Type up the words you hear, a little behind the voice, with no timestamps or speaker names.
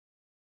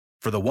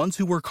For the ones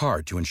who work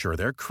hard to ensure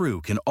their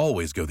crew can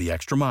always go the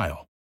extra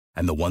mile,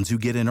 and the ones who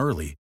get in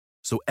early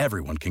so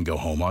everyone can go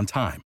home on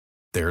time,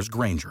 there's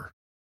Grainger,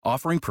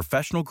 offering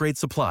professional-grade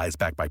supplies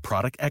backed by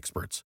product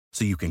experts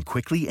so you can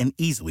quickly and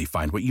easily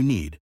find what you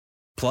need.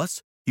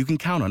 Plus, you can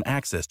count on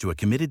access to a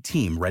committed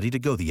team ready to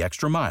go the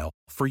extra mile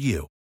for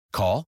you.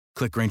 Call,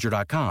 click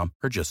Grainger.com,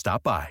 or just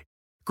stop by.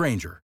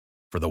 Grainger,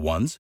 for the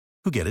ones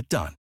who get it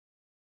done.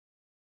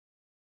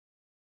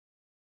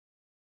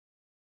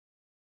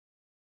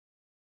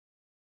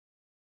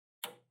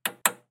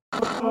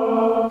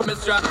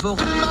 With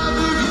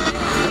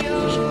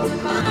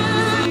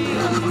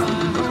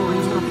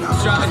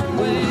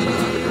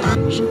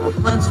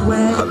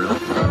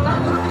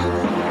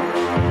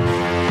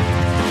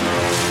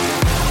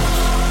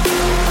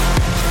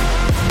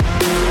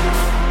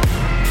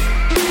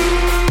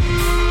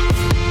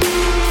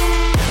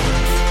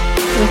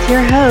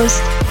your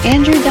host,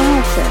 Andrew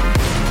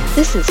Donaldson.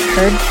 This is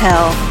Heard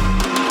Tell.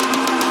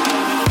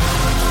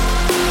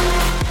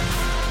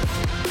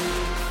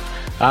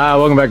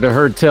 Welcome back to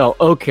Heard Tell.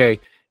 Okay,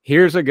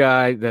 here's a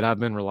guy that I've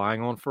been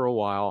relying on for a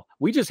while.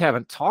 We just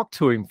haven't talked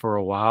to him for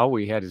a while.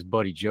 We had his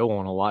buddy Joe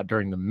on a lot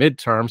during the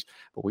midterms,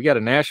 but we got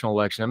a national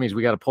election. That means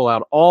we got to pull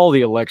out all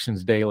the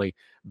Elections Daily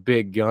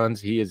big guns.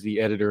 He is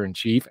the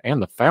editor-in-chief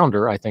and the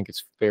founder, I think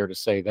it's fair to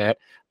say that,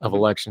 of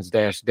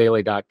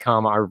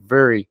elections-daily.com. Our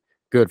very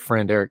good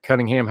friend Eric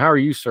Cunningham. How are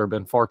you, sir?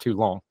 Been far too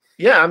long.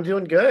 Yeah, I'm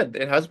doing good.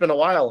 It has been a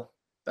while.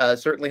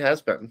 Certainly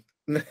has been.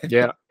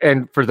 Yeah.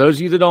 And for those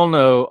of you that don't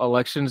know,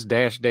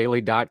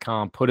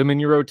 elections-daily.com, put them in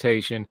your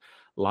rotation.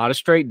 A lot of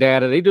straight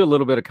data. They do a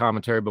little bit of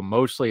commentary, but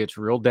mostly it's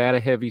real data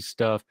heavy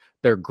stuff.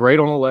 They're great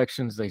on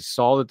elections. They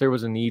saw that there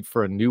was a need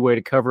for a new way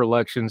to cover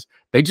elections.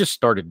 They just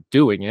started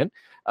doing it.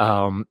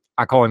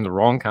 I call him the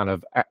wrong kind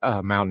of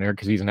mountaineer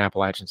because he's an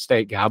Appalachian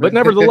State guy. But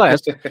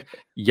nevertheless,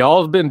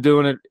 y'all have been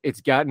doing it.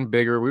 It's gotten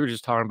bigger. We were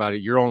just talking about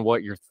it. You're on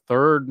your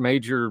third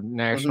major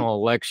national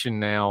election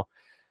now.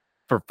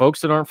 For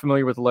folks that aren't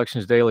familiar with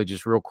Elections Daily,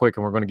 just real quick,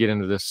 and we're going to get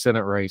into this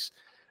Senate race.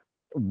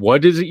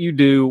 What is it you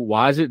do?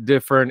 Why is it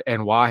different?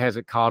 And why has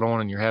it caught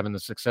on and you're having the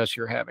success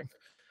you're having?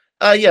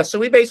 So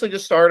we basically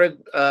just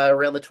started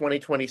around the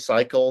 2020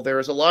 cycle. There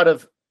was a lot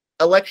of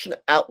election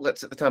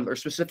outlets at the time that were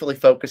specifically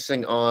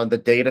focusing on the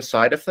data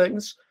side of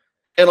things.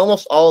 And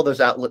almost all of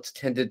those outlets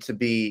tended to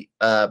be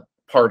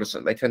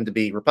partisan. They tend to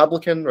be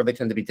Republican or they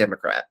tend to be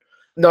Democrat.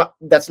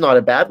 That's not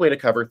a bad way to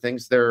cover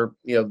things. They're,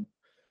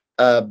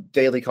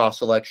 daily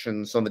cost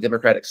elections on the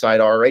Democratic side,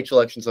 RRH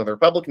elections on the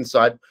Republican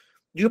side,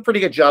 do a pretty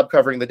good job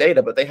covering the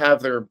data, but they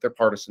have their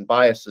partisan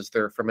biases.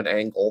 They're from an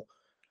angle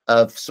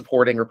of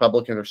supporting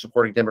Republican or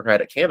supporting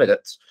Democratic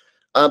candidates.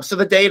 So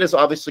the data is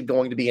obviously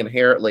going to be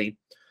inherently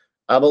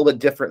a little bit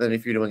different than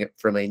if you're doing it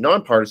from a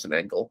nonpartisan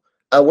angle.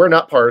 We're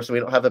not partisan.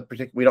 We don't have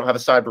a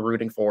side we're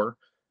rooting for.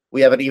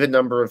 We have an even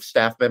number of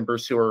staff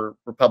members who are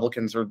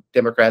Republicans or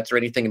Democrats or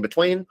anything in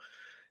between.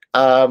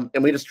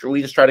 And we just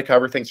try to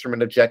cover things from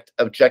an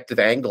objective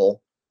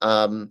angle,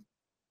 kind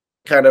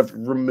of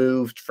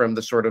removed from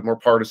the sort of more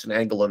partisan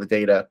angle of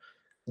the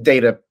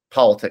data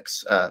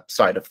politics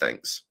side of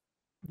things.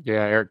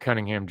 Yeah, Eric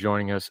Cunningham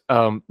joining us.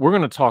 We're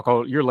going to talk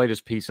your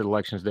latest piece at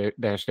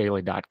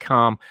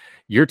elections-daily.com.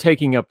 You're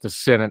taking up the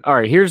Senate. All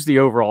right, here's the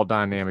overall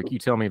dynamic. You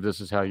tell me if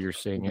this is how you're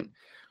seeing it.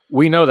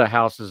 We know the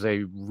House is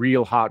a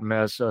real hot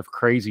mess of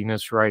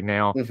craziness right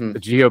now. The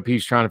GOP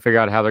is trying to figure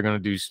out how they're going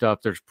to do stuff.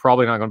 There's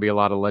probably not going to be a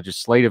lot of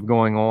legislative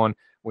going on.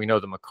 We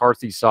know the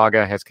McCarthy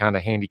saga has kind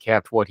of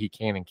handicapped what he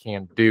can and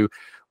can't do.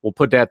 We'll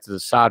put that to the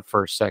side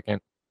for a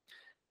second.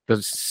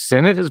 The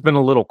Senate has been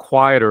a little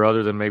quieter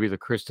other than maybe the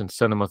Kristen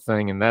Sinema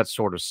thing and that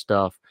sort of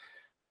stuff.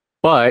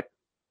 But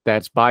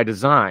that's by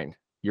design.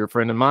 Your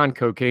friend of mine,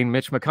 Cocaine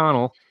Mitch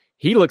McConnell,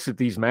 he looks at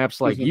these maps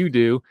like you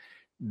do.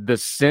 The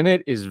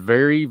Senate is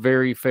very,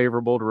 very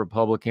favorable to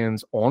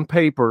Republicans on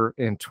paper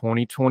in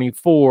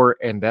 2024,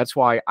 and that's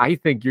why I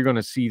think you're going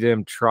to see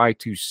them try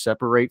to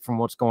separate from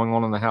what's going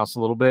on in the House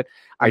a little bit.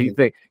 I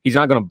think he's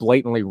not going to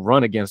blatantly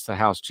run against the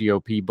House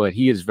GOP, but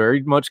he is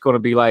very much going to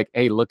be like,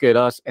 hey, look at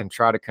us, and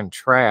try to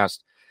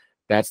contrast.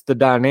 That's the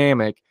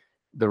dynamic.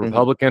 The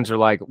Republicans are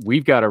like,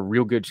 we've got a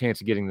real good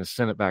chance of getting the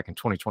Senate back in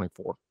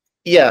 2024.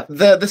 Yeah,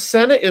 the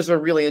Senate is a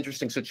really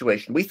interesting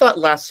situation. We thought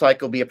last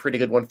cycle would be a pretty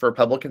good one for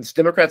Republicans.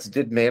 Democrats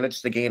did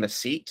manage to gain a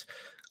seat,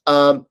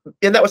 and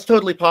that was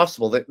totally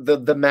possible.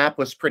 The map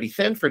was pretty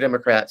thin for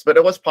Democrats, but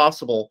it was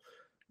possible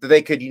that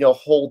they could,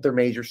 hold their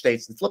major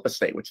states and flip a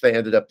state, which they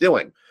ended up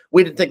doing.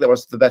 We didn't think that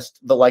was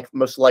the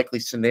most likely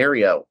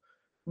scenario,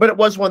 but it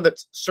was one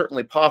that's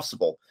certainly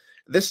possible.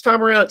 This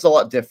time around, it's a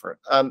lot different.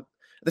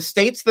 The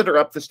states that are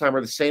up this time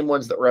are the same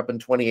ones that were up in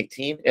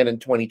 2018 and in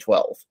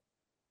 2012.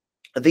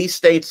 These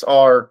states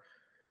are,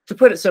 to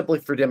put it simply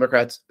for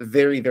Democrats,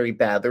 very, very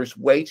bad. There's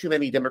way too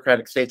many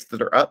Democratic states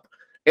that are up,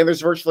 and there's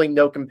virtually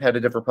no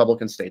competitive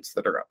Republican states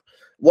that are up.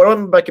 What do I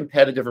mean by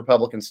competitive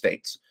Republican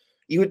states?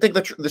 You would think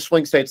the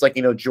swing states like,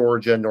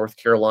 Georgia, North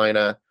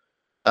Carolina,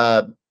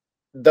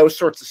 those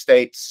sorts of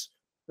states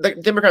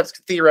that Democrats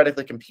could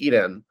theoretically compete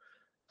in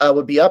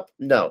would be up.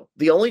 No.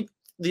 The only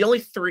the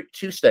only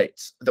two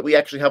states that we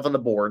actually have on the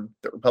board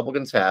that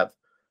Republicans have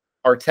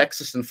are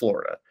Texas and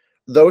Florida.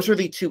 Those are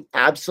the two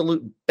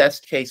absolute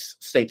best case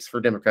states for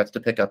Democrats to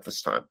pick up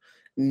this time.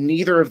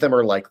 Neither of them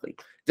are likely.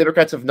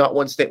 Democrats have not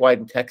won statewide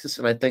in Texas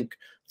in, I think,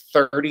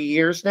 30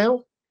 years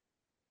now.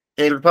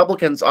 And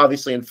Republicans,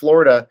 obviously, in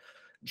Florida,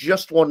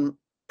 just won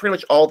pretty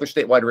much all their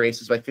statewide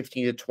races by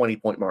 15 to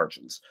 20-point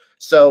margins.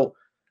 So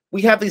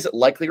we have these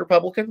likely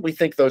Republican. We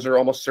think those are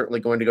almost certainly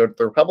going to go to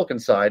the Republican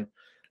side.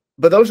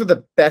 But those are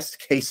the best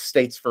case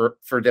states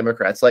for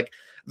Democrats. Like,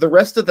 the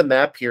rest of the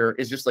map here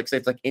is just like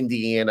states like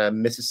Indiana,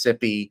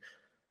 Mississippi,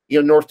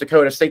 North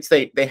Dakota, states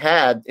they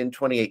had in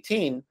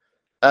 2018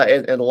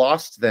 and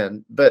lost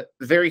then, but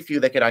very few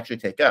they could actually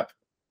take up.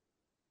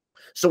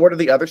 So what are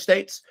the other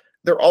states?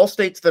 They're all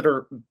states that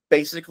are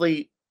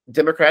basically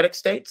Democratic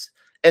states,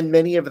 and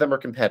many of them are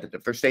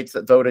competitive. They're states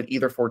that voted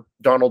either for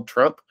Donald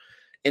Trump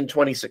in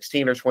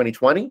 2016 or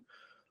 2020,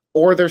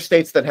 or they're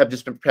states that have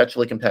just been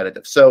perpetually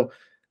competitive. So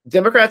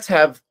Democrats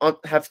have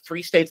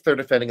 3 states they're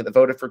defending that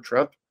voted for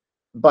Trump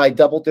by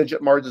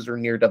double-digit margins or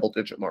near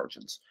double-digit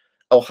margins.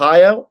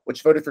 Ohio,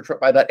 which voted for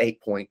Trump by about 8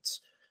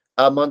 points.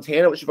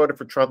 Montana, which voted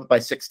for Trump by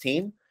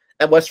 16.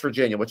 And West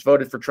Virginia, which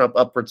voted for Trump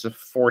upwards of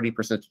 40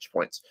 percentage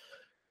points.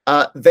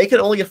 They can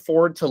only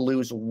afford to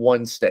lose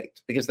one state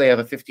because they have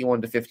a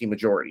 51-50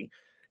 majority.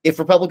 If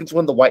Republicans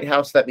win the White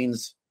House, that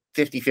means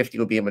 50-50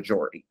 would be a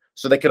majority.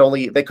 So they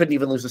couldn't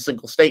even lose a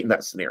single state in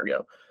that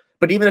scenario.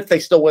 But even if they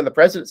still win the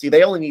presidency,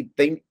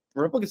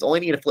 Republicans only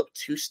need to flip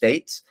 2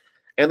 states.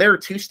 And there are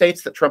 2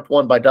 states that Trump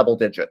won by double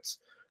digits.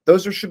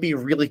 Those should be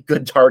really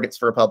good targets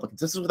for Republicans.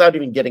 This is without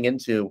even getting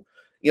into,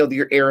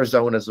 your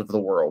Arizonas of the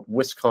world,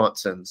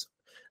 Wisconsin's,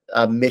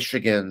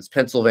 Michigan's,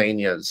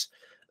 Pennsylvania's,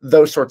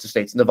 those sorts of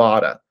states,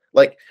 Nevada.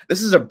 Like,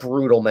 this is a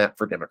brutal map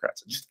for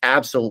Democrats. Just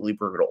absolutely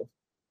brutal.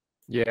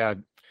 Yeah.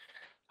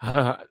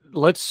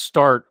 Let's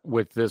start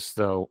with this,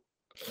 though.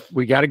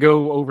 We got to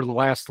go over the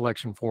last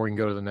election before we can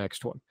go to the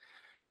next one.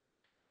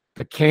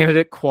 The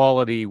candidate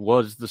quality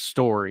was the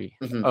story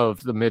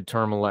of the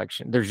midterm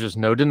election. There's just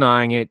no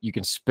denying it. You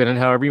can spin it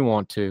however you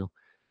want to.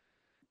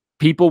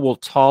 People will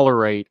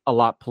tolerate a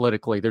lot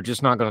politically. They're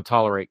just not going to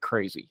tolerate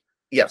crazy.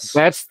 Yes.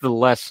 That's the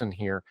lesson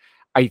here.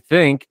 I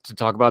think, to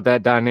talk about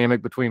that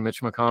dynamic between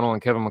Mitch McConnell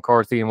and Kevin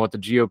McCarthy and what the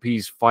GOP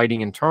is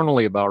fighting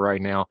internally about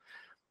right now,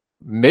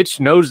 Mitch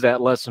knows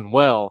that lesson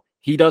well.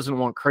 He doesn't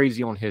want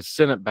crazy on his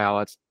Senate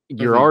ballots.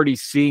 You're already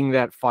seeing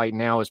that fight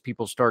now as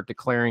people start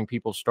declaring,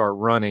 people start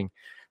running.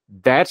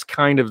 That's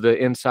kind of the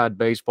inside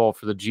baseball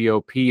for the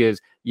GOP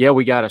is, yeah,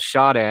 we got a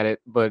shot at it,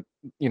 but,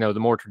 the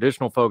more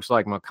traditional folks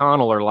like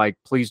McConnell are like,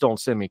 please don't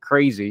send me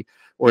crazy.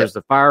 Whereas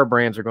the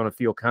firebrands are going to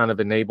feel kind of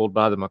enabled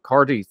by the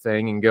McCarthy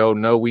thing and go,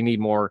 no, we need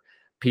more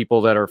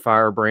people that are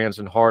firebrands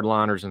and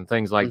hardliners and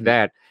things like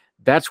that.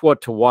 That's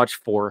what to watch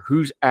for,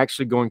 who's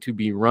actually going to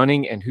be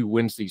running and who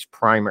wins these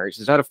primaries.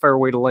 Is that a fair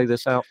way to lay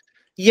this out?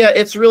 Yeah,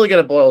 it's really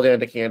going to boil down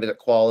to candidate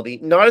quality.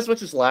 Not as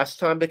much as last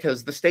time,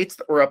 because the states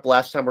that were up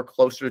last time were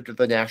closer to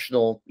the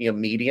national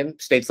median.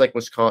 States like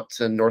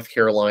Wisconsin, North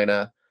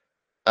Carolina,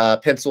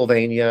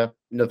 Pennsylvania,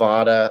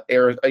 Nevada,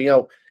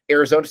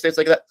 Arizona, states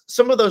like that.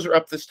 Some of those are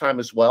up this time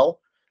as well.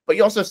 But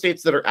you also have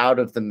states that are out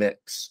of the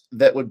mix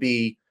that would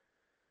be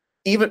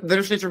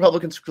there's states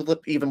Republicans could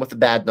flip even with a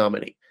bad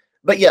nominee.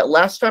 But yeah,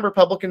 last time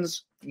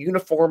Republicans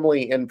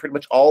uniformly in pretty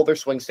much all their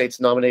swing states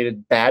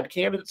nominated bad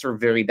candidates or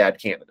very bad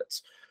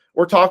candidates.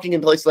 We're talking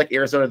in places like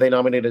Arizona, they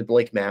nominated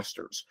Blake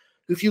Masters,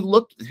 who, if you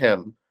looked at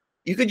him,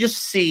 you could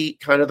just see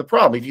kind of the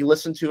problem. If you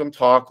listen to him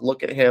talk,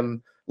 look at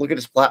him, look at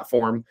his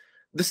platform,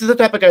 this is the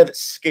type of guy that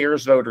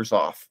scares voters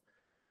off.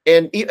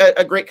 And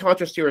a great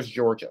contrast here is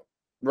Georgia,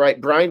 right?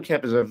 Brian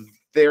Kemp is a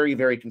very,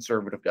 very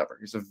conservative governor.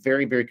 He's a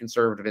very, very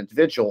conservative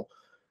individual.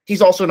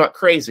 He's also not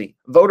crazy.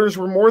 Voters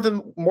were more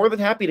than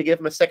happy to give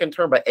him a second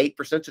term by 8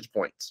 percentage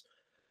points,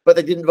 but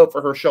they didn't vote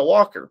for Herschel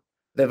Walker.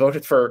 They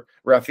voted for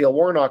Raphael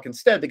Warnock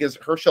instead because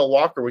Herschel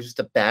Walker was just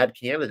a bad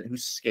candidate who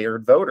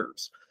scared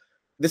voters.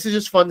 This is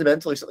just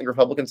fundamentally something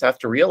Republicans have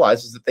to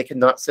realize, is that they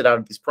cannot sit out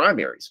of these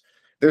primaries.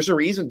 There's a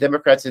reason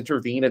Democrats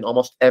intervene in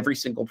almost every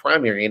single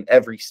primary in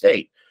every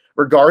state,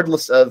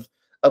 regardless of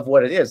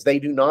what it is. They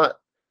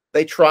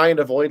try and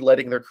avoid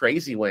letting their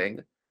crazy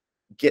wing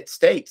get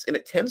states, and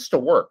it tends to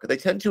work. They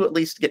tend to at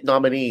least get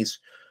nominees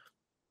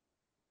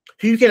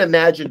who you can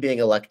imagine being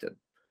elected.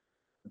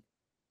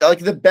 Like,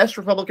 the best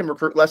Republican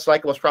recruit last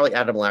cycle was probably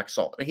Adam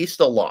Laxalt, and he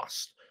still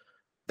lost.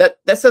 That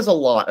says a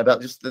lot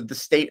about just the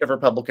state of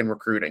Republican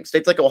recruiting.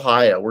 States like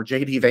Ohio, where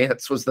J.D.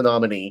 Vance was the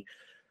nominee,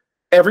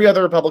 every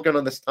other Republican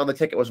on the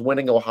ticket was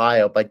winning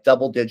Ohio by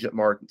double-digit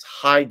margins,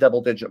 high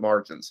double-digit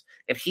margins,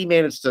 and he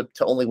managed to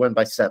only win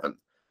by 7.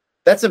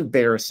 That's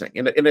embarrassing.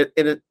 In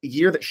a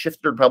year that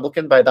shifted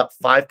Republican by about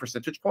 5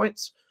 percentage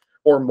points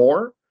or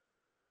more,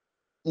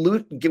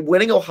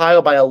 winning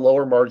Ohio by a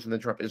lower margin than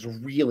Trump is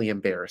really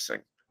embarrassing.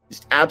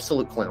 Just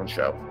absolute clown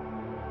show.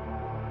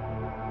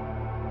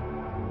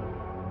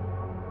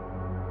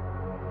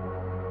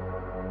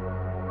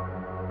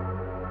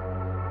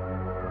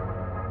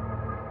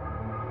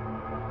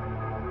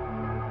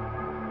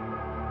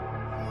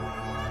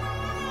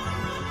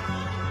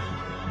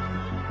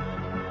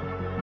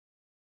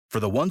 For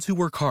the ones who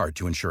work hard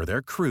to ensure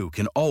their crew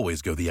can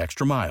always go the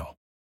extra mile,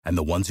 and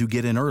the ones who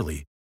get in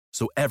early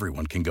so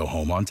everyone can go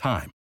home on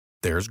time,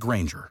 there's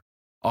Grainger,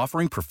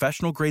 offering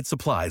professional-grade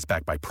supplies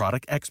backed by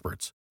product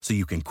experts so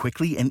you can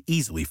quickly and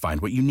easily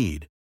find what you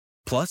need.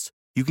 Plus,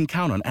 you can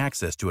count on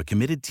access to a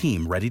committed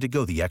team ready to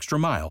go the extra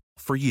mile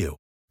for you.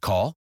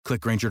 Call, click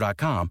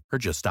Grainger.com, or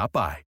just stop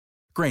by.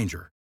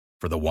 Grainger,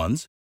 for the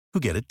ones who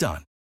get it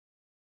done.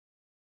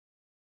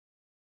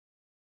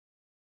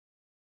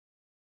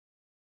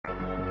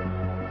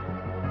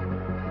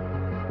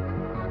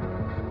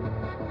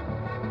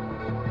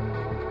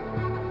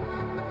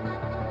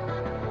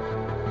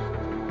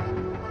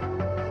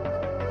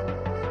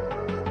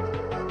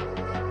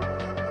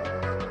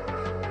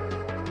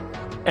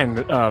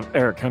 And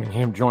Eric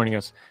Cunningham joining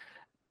us.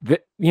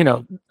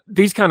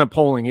 These kind of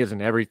polling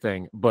isn't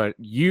everything, but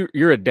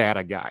you're a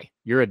data guy.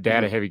 You're a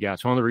data heavy guy.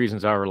 It's one of the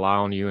reasons I rely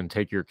on you and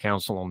take your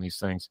counsel on these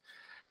things.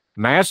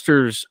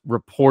 Masters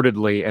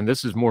reportedly, and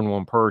this is more than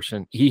one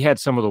person, he had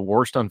some of the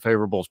worst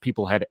unfavorables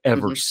people had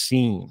ever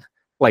seen.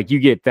 Like, you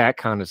get that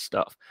kind of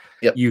stuff.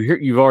 Yep.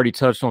 You've already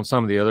touched on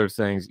some of the other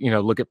things.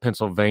 Look at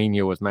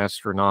Pennsylvania with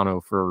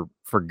Mastriano for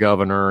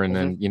governor, and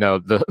then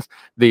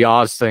the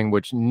Oz thing,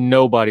 which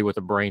nobody with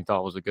a brain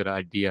thought was a good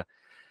idea.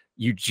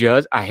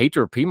 I hate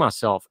to repeat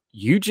myself,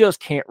 you just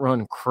can't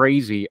run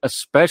crazy,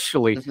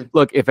 especially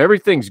look, if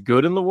everything's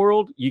good in the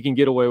world, you can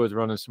get away with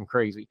running some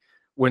crazy.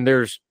 When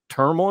there's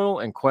turmoil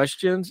and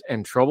questions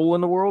and trouble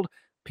in the world,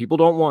 people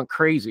don't want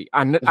crazy.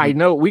 I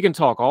know we can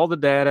talk all the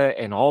data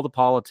and all the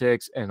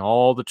politics and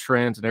all the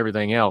trends and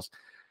everything else.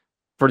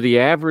 For the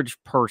average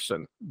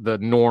person, the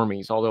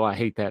normies, although I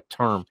hate that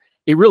term,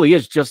 it really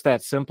is just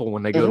that simple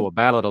when they go to a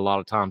ballot a lot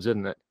of times,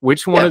 isn't it?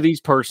 Which one of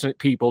these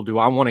people do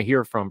I want to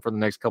hear from for the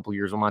next couple of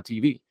years on my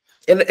TV?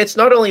 And it's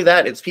not only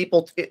that, it's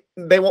people,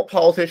 they want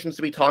politicians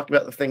to be talking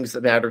about the things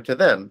that matter to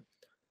them.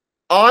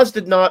 Oz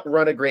did not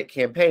run a great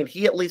campaign.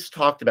 He at least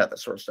talked about that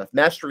sort of stuff.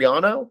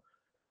 Mastriano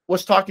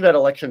was talking about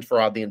election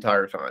fraud the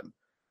entire time.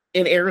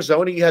 In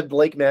Arizona, you had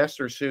Blake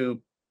Masters, who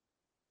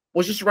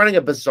was just running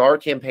a bizarre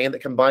campaign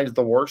that combines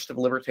the worst of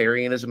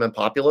libertarianism and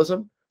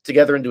populism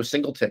together into a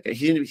single ticket.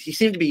 He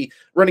seemed to be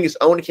running his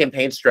own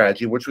campaign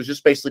strategy, which was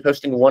just basically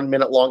posting 1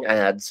 minute long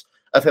ads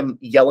of him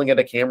yelling at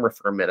a camera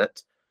for a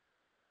minute.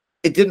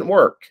 It didn't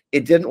work.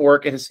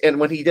 And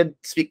when he did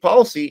speak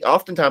policy,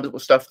 oftentimes it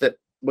was stuff that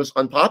was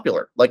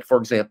unpopular. Like, for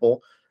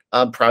example,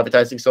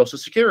 privatizing Social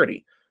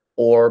Security,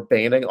 or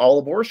banning all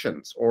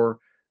abortions, or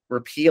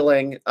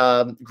repealing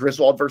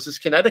Griswold versus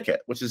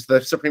Connecticut, which is the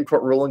Supreme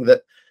Court ruling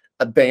that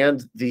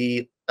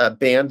banning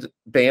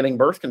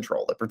birth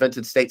control, that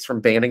prevented states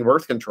from banning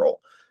birth control.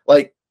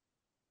 Like,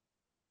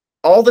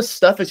 all this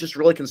stuff is just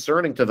really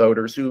concerning to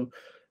voters who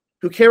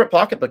care about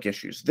pocketbook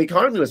issues. The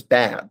economy was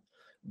bad.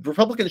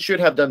 Republicans should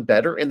have done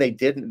better, and they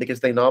didn't, because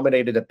they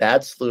nominated a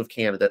bad slew of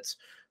candidates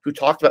who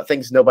talked about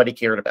things nobody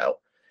cared about.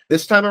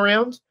 This time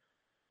around,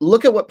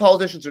 look at what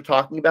politicians are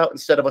talking about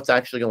instead of what's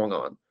actually going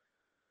on.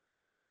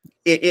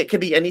 It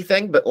could be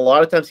anything, but a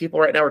lot of times people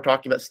right now are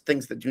talking about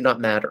things that do not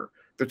matter.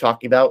 They're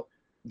talking about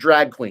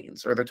drag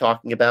queens, or they're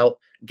talking about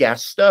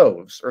gas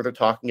stoves, or they're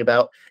talking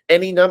about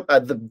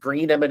the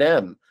green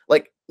M&M.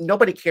 Like,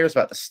 nobody cares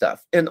about this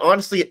stuff. And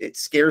honestly, it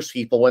scares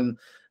people when,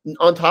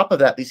 on top of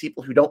that, these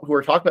people who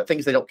are talking about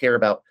things they don't care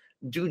about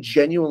do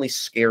genuinely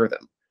scare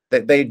them.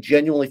 That they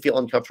genuinely feel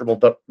uncomfortable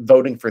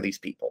voting for these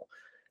people.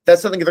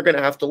 That's something they're going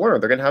to have to learn.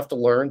 They're going to have to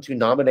learn to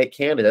nominate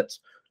candidates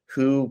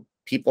who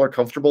people are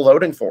comfortable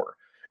voting for.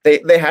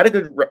 They had a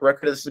good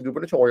record of this in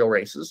gubernatorial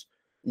races.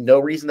 No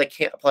reason they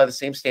can't apply the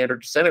same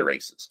standard to Senate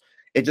races.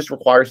 It just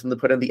requires them to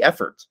put in the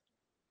effort.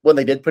 When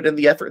they did put in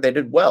the effort, they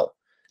did well.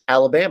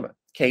 Alabama,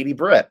 Katie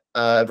Britt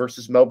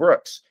versus Mo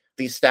Brooks.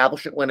 The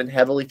establishment went in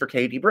heavily for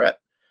Katie Britt.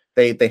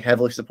 They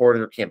heavily supported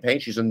her campaign.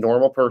 She's a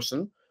normal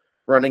person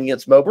running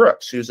against Mo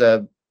Brooks, who's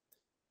a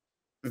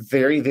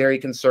very, very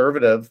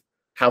conservative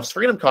House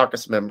Freedom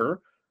Caucus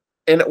member,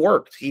 and it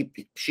worked.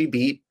 She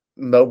beat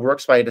Mo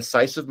Brooks by a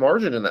decisive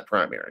margin in that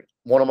primary.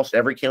 Won almost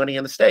every county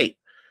in the state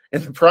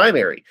in the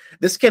primary.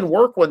 This can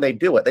work when they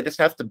do it. They just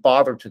have to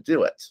bother to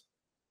do it.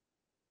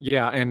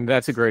 Yeah, and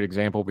that's a great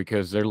example,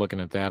 because they're looking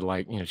at that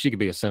like, she could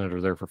be a senator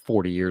there for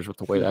 40 years with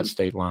the way that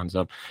state lines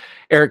up.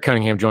 Eric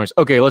Cunningham joins.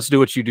 Okay, let's do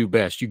what you do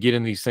best. You get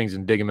in these things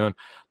and dig them in.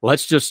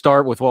 Let's just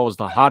start with what was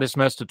the hottest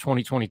mess of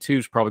 2022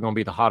 is probably going to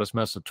be the hottest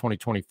mess of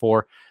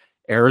 2024.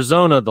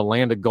 Arizona, the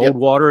land of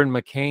Goldwater and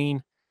McCain.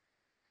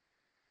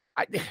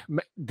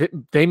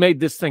 They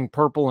made this thing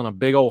purple in a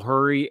big old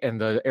hurry,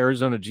 and the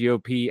Arizona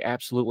GOP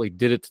absolutely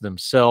did it to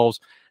themselves.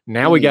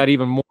 Now we got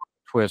even more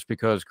twist,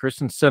 because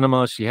Kristen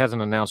Sinema, she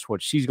hasn't announced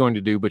what she's going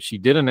to do, but she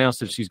did announce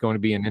that she's going to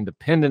be an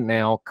independent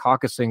now,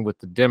 caucusing with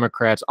the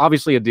Democrats.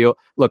 Obviously a deal.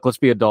 Look, let's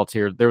be adults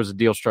here. There was a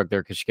deal struck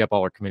there because she kept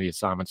all her committee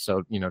assignments.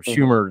 So,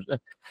 Schumer,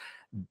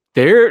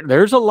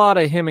 there's a lot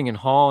of hemming and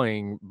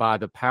hawing by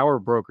the power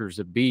brokers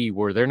that be,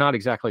 where they're not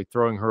exactly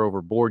throwing her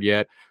overboard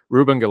yet.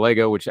 Ruben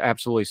Gallego, which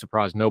absolutely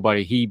surprised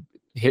nobody, he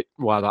hit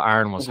while the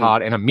iron was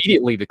hot and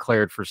immediately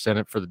declared for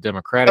Senate for the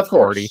Democratic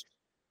Party.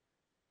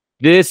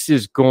 This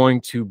is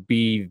going to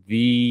be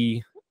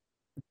the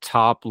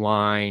top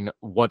line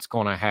what's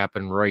going to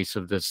happen race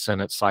of this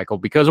Senate cycle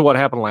because of what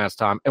happened last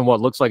time and what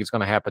looks like it's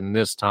going to happen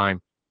this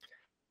time.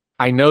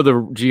 I know the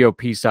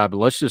GOP side, but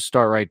let's just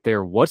start right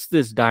there. What's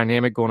this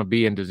dynamic going to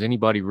be, and does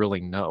anybody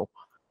really know?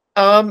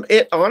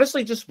 It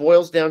honestly just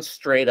boils down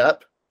straight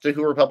up to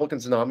who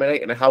Republicans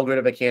nominate and how good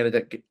of a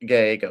candidate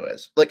Gallego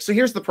is. Like, so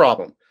here's the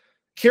problem.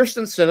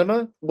 Kyrsten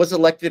Sinema was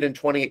elected in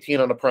 2018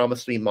 on a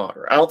promise to be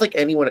moderate. I don't think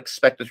anyone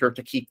expected her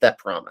to keep that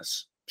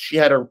promise. She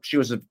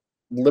was a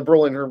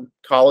liberal in her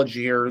college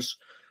years,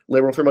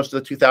 liberal for most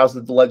of the 2000s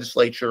of the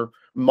legislature,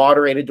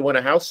 moderated to win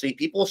a House seat.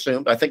 People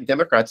assumed, I think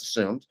Democrats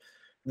assumed,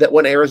 that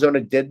when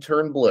Arizona did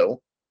turn blue,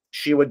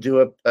 she would do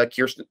a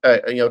Kirsten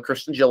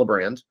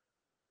Gillibrand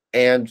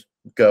and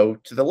go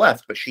to the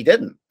left, but she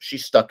didn't.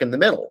 She's stuck in the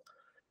middle.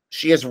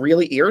 She has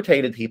really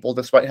irritated people,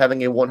 despite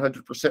having a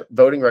 100%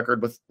 voting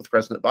record with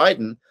President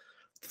Biden,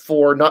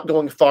 for not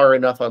going far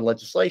enough on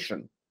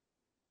legislation.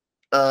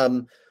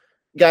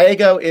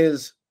 Gallego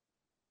is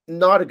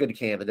not a good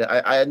candidate.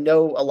 I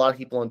know a lot of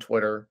people on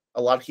Twitter,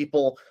 a lot of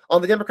people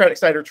on the Democratic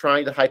side are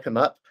trying to hype him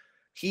up.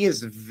 He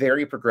is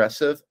very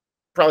progressive,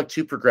 probably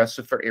too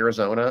progressive for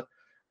Arizona.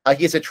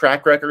 He has a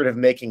track record of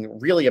making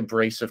really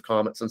abrasive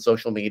comments on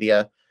social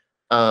media,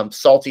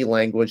 salty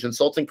language,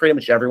 insulting pretty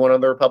much everyone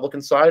on the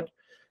Republican side.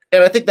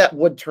 And I think that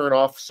would turn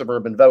off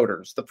suburban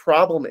voters. The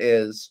problem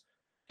is,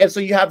 and so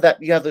you have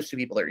those two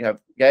people there. You have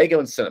Gallego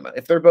and Sinema.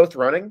 If they're both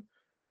running,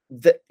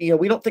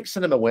 we don't think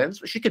Sinema wins,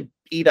 but she could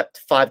eat up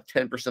to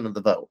 5-10% of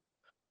the vote.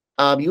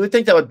 You would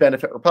think that would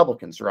benefit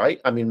Republicans, right?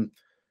 I mean,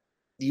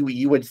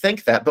 you would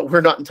think that, but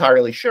we're not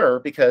entirely sure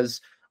because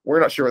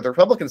we're not sure what the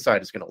Republican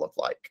side is going to look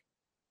like.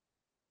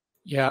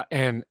 Yeah,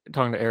 and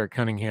talking to Eric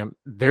Cunningham,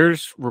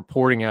 there's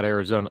reporting out of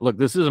Arizona. Look,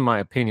 this isn't my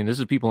opinion. This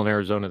is people in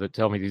Arizona that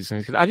tell me these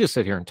things. I just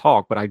sit here and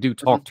talk, but I do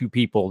talk to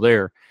people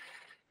there.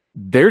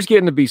 There's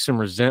getting to be some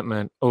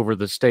resentment over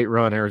the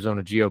state-run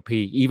Arizona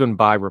GOP, even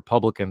by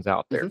Republicans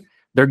out there.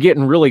 They're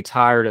getting really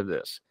tired of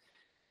this.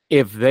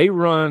 If they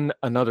run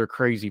another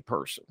crazy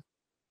person,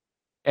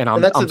 and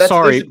I'm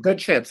sorry. There's a good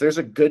chance. There's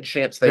a good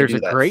chance they do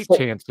that. There's a great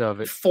chance of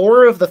it.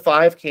 4 of the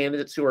 5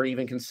 candidates who are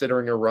even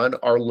considering a run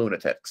are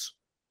lunatics.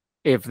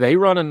 If they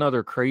run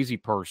another crazy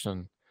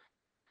person,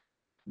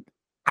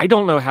 I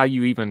don't know how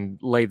you even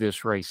lay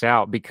this race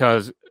out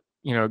because,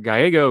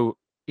 Gallego,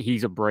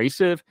 he's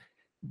abrasive.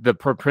 The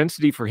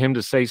propensity for him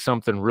to say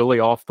something really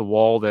off the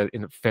wall that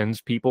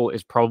offends people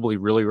is probably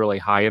really, really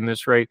high in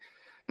this rate.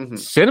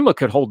 Sinema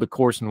could hold the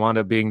course and wind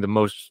up being the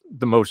most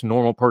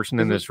normal person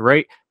in this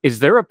rate. Is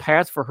there a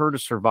path for her to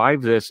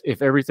survive this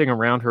if everything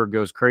around her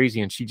goes crazy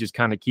and she just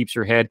kind of keeps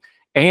her head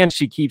and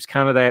she keeps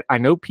kind of that? I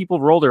know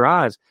people roll their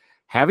eyes.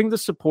 Having the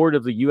support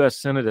of the U.S.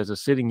 Senate as a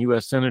sitting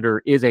U.S.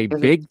 Senator is a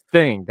big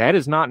thing. That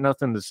is not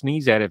nothing to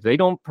sneeze at. If they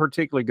don't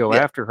particularly go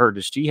after her,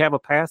 does she have a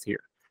path here?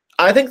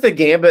 I think the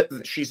gambit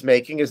that she's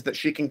making is that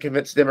she can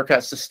convince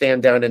Democrats to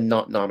stand down and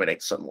not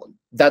nominate someone.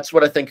 That's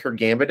what I think her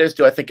gambit is.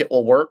 Do I think it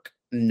will work?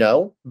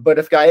 No. But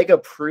if Gallego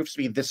proves to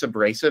be this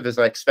abrasive, as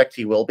I expect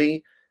he will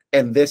be,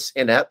 and this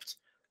inept,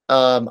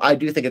 I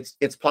do think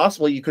it's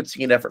possible you could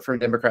see an effort from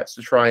Democrats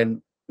to try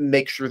and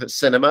make sure that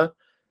Sinema,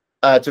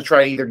 to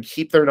try to either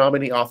keep their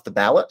nominee off the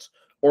ballot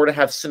or to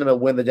have Sinema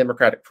win the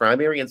Democratic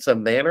primary in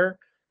some manner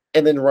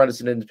and then run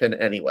as an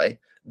independent anyway.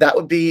 That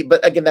would be,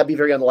 but again, that'd be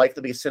very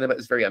unlikely because Sinema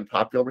is very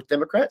unpopular with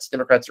Democrats.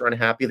 Democrats are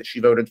unhappy that she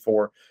voted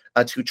for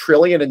 $2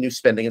 trillion in new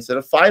spending instead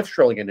of $5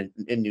 trillion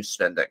in new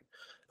spending.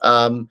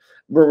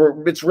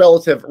 It's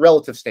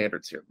relative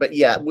standards here, but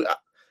yeah,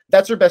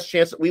 that's her best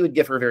chance. We would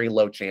give her very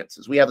low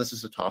chances. We have this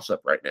as a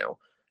toss-up right now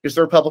because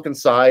the Republican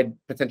side,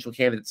 potential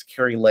candidates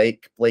Carrie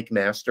Lake, Blake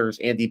Masters,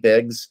 Andy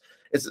Biggs,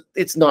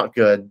 it's not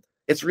good.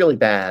 It's really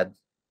bad.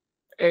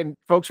 And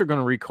folks are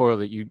going to recoil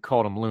that you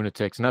called them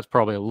lunatics, and that's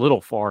probably a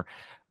little far.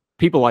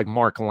 People like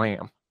Mark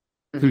Lamb,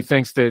 who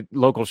thinks that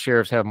local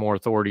sheriffs have more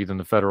authority than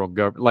the federal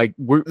government. Like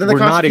we're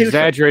not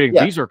exaggerating.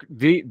 Yeah.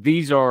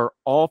 These are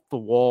off the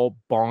wall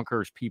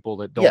bonkers people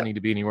that don't need to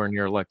be anywhere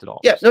near elected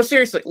office. Yeah, no,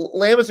 seriously,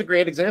 Lamb is a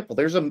great example.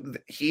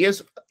 He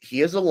is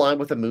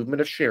aligned with a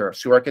movement of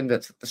sheriffs who are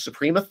convinced that the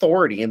supreme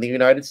authority in the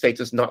United States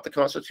is not the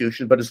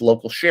Constitution, but is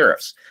local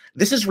sheriffs.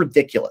 This is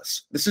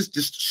ridiculous. This is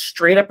just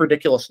straight up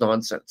ridiculous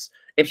nonsense.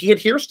 And he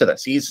adheres to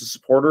this. He's a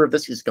supporter of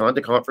this. He's gone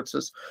to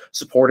conferences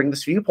supporting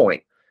this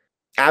viewpoint.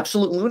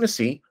 Absolute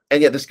lunacy,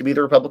 and yet this could be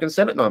the Republican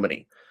Senate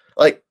nominee.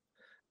 Like,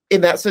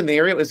 in that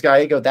scenario, is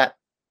Gallego, that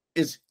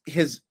is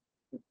his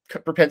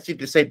propensity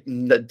to say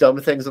dumb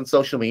things on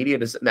social media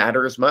doesn't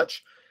matter as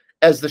much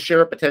as the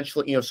sheriff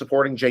potentially,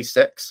 supporting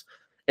J6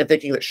 and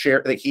thinking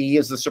that he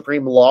is the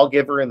supreme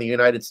lawgiver in the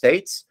United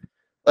States.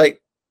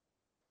 Like,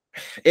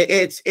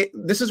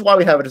 this is why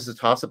we have it as a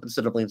toss-up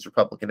instead of leans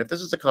Republican. If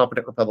this is a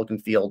competent Republican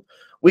field,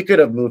 we could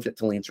have moved it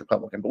to leans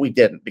Republican, but we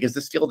didn't because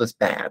this field is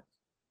bad.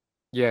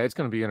 Yeah, it's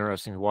going to be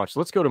interesting to watch.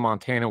 Let's go to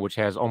Montana, which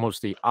has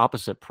almost the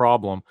opposite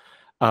problem.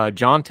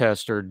 John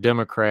Tester,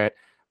 Democrat,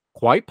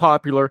 quite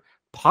popular,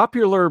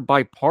 popular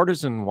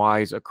bipartisan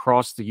wise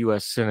across the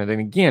U.S. Senate. And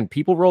again,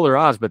 people roll their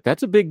eyes, but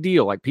that's a big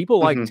deal. Like people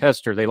like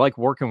Tester. They like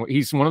working with,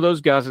 he's one of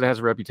those guys that has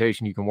a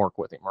reputation. You can work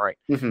with him, right?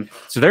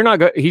 So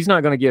he's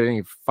not going to get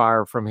any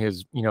fire from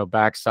his,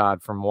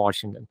 backside from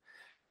Washington.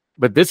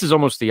 But this is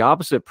almost the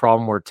opposite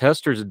problem where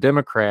Tester's a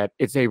Democrat.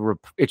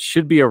 It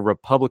should be a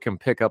Republican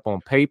pickup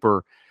on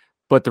paper,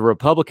 but the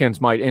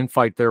Republicans might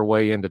infight their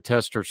way into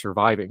Tester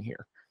surviving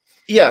here.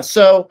 Yeah,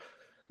 so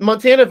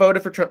Montana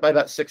voted for Trump by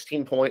about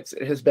 16 points.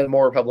 It has been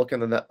more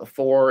Republican than that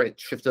before. It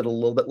shifted a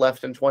little bit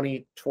left in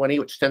 2020,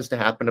 which tends to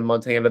happen in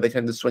Montana. They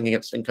tend to swing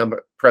against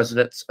incumbent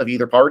presidents of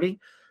either party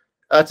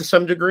to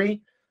some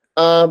degree.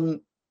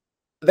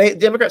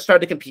 Democrats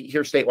tried to compete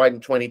here statewide in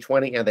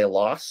 2020, and they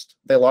lost.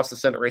 They lost the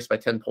Senate race by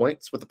 10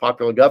 points with the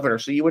popular governor.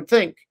 So you would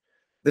think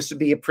this would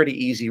be a pretty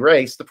easy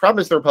race. The problem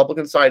is the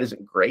Republican side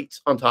isn't great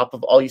on top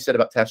of all you said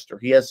about Tester.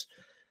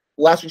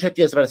 Last we checked,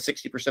 he has about a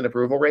 60%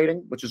 approval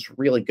rating, which is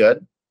really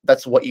good.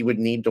 That's what you would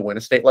need to win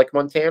a state like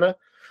Montana.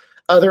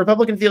 The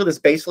Republican field is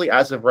basically,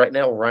 as of right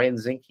now, Ryan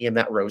Zinke and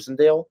Matt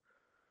Rosendale.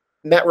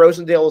 Matt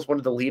Rosendale is one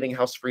of the leading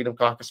House Freedom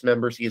Caucus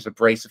members. He is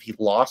abrasive. He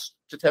lost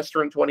to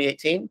Tester in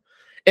 2018.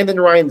 And then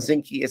Ryan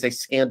Zinke is a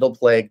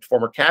scandal-plagued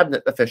former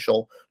cabinet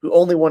official who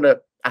only won a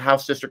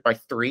House district by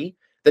 3,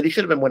 that he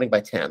should have been winning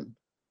by 10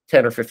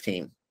 or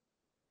 15.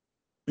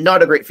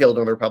 Not a great field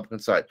on the Republican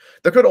side.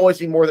 There could always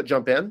be more that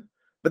jump in,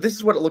 but this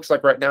is what it looks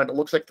like right now, and it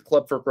looks like the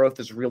Club for Growth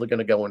is really going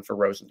to go in for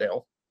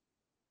Rosendale.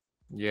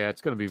 Yeah,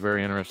 it's going to be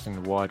very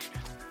interesting to watch.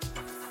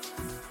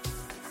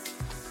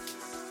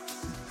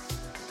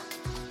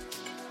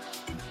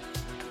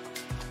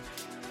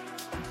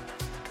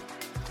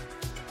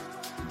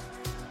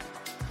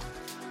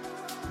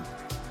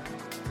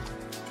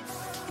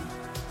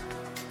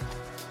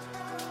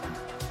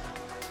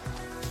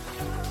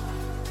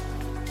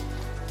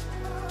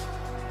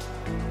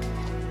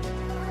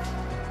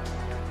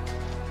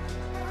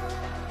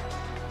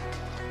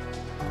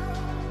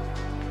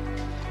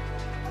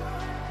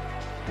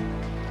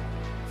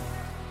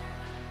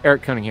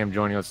 Eric Cunningham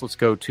joining us. Let's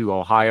go to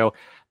Ohio.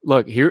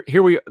 Look,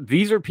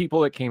 these are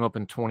people that came up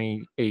in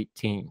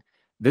 2018.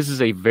 This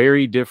is a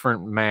very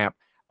different map.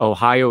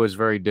 Ohio is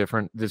very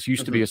different. This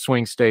used to be a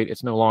swing state.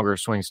 It's no longer a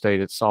swing state.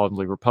 It's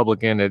solidly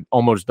Republican at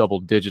almost double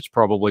digits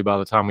probably by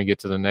the time we get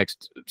to the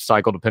next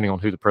cycle, depending on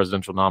who the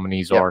presidential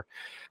nominees are.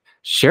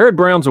 Sherrod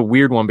Brown's a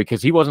weird one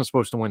because he wasn't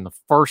supposed to win the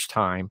first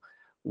time.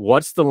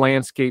 What's the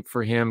landscape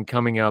for him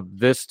coming up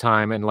this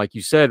time? And like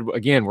you said,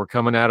 again, we're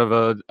coming out of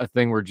a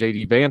thing where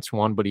J.D. Vance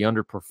won, but he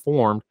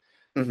underperformed.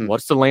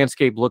 What's the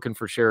landscape looking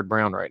for Sherrod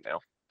Brown right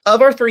now?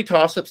 Of our 3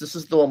 toss-ups, this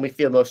is the one we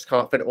feel most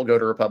confident will go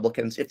to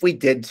Republicans. If we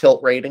did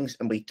tilt ratings,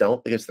 and we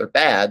don't because they're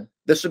bad,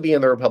 this would be in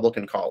the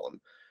Republican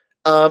column.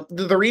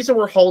 The reason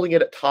we're holding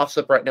it at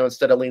toss-up right now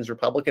instead of leans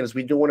Republican is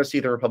we do want to see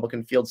the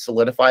Republican field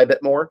solidify a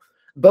bit more.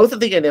 Both of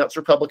the announced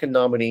Republican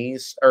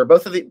nominees, or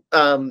both of the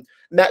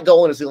Matt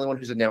Dolan is the only one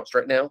who's announced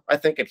right now, I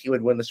think, and he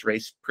would win this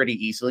race pretty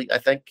easily, I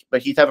think.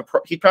 But he'd have a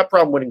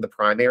problem winning the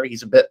primary.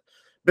 He's a bit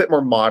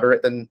more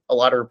moderate than a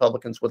lot of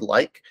Republicans would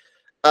like.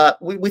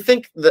 We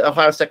think the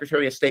Ohio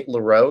Secretary of State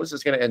LaRose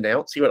is going to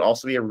announce. He would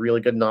also be a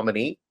really good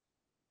nominee.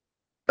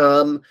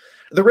 The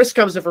risk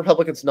comes if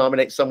Republicans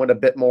nominate someone a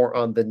bit more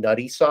on the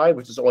nutty side,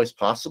 which is always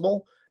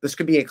possible. This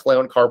could be a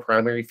clown car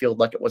primary field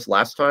like it was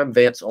last time.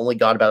 Vance only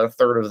got about a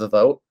third of the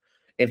vote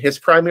in his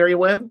primary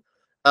win,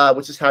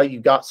 which is how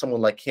you got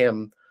someone like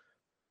him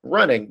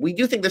running. We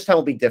do think this time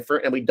will be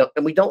different, and we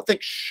don't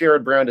think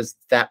Sherrod Brown is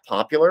that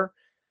popular.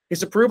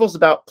 His approval is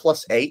about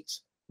 +8,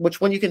 which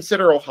when you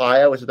consider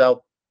Ohio is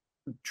about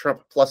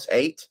Trump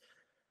 +8,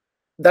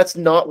 that's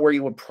not where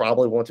you would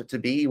probably want it to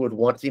be. You would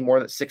want it to be more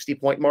than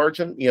 60-point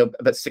margin,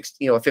 about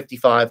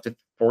 55 to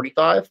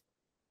 45.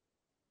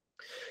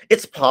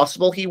 It's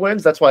possible he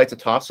wins. That's why it's a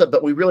toss-up.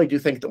 But we really do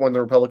think that when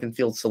the Republican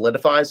field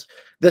solidifies,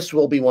 this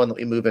will be one that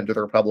we move into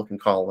the Republican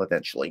column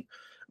eventually.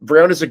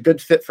 Brown is a good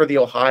fit for the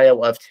Ohio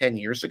of 10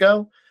 years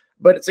ago,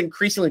 but it's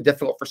increasingly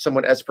difficult for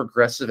someone as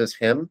progressive as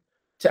him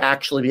to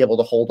actually be able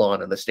to hold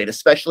on in the state,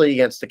 especially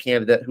against a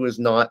candidate who is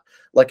not,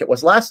 like it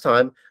was last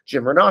time,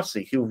 Jim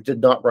Renossi, who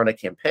did not run a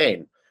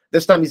campaign.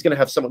 This time he's going to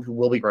have someone who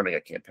will be running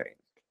a campaign.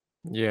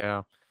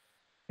 Yeah.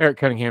 Eric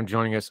Cunningham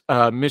joining us.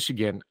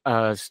 Michigan,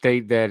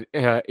 state that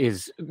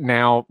is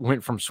now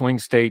went from swing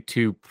state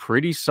to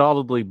pretty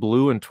solidly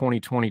blue in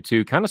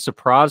 2022, kind of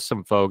surprised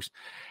some folks.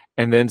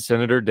 And then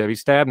Senator Debbie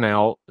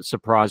Stabenow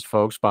surprised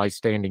folks by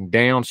standing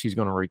down. She's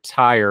going to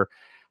retire.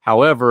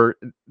 However,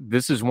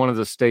 this is one of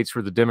the states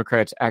where the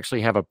Democrats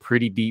actually have a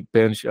pretty deep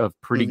bench of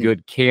pretty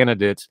good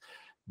candidates.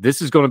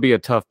 This is going to be a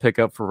tough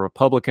pickup for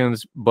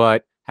Republicans,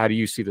 but how do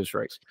you see this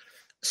race?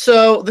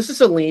 So this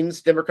is a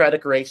leans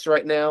Democratic race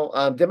right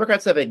now.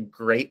 Democrats have a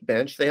great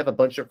bench. They have a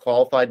bunch of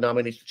qualified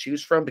nominees to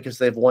choose from because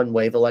they've won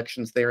wave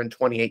elections there in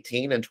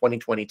 2018 and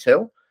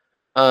 2022.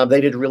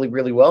 They did really,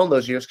 really well in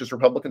those years because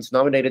Republicans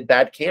nominated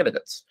bad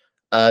candidates.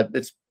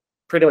 It's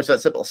pretty much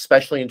that simple,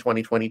 especially in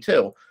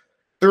 2022.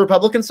 The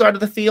Republican side of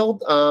the field,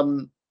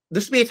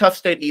 this would be a tough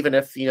state even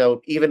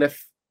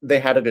if they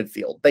had a good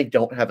field. They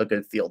don't have a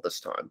good field this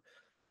time.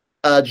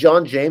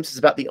 John James is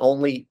about the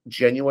only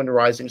genuine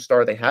rising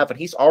star they have, and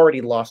he's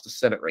already lost a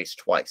Senate race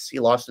twice. He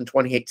lost in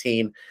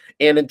 2018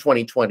 and in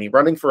 2020.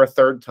 Running for a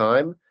third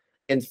time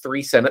in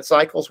 3 Senate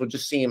cycles would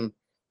just seem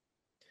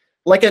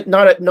like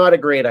not a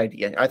great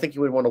idea. I think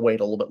you would want to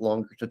wait a little bit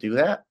longer to do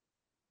that,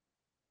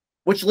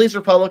 which leaves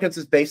Republicans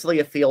as basically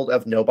a field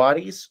of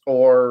nobodies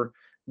or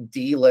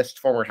D-list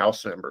former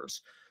House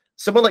members.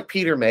 Someone like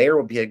Peter Mayer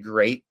would be a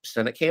great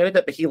Senate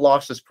candidate, but he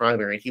lost his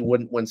primary. He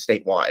wouldn't win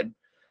statewide.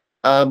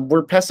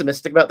 We're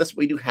pessimistic about this.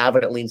 We do have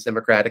it leans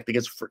Democratic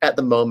because at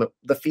the moment,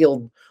 the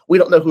field, we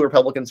don't know who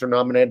Republicans are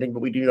nominating, but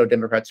we do know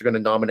Democrats are going to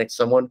nominate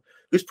someone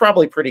who's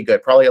probably pretty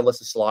good. Probably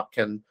Alyssa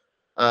Slotkin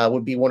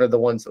would be one of the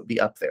ones that would be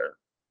up there.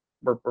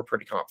 We're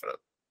pretty confident.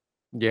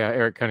 Yeah,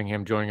 Eric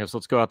Cunningham joining us.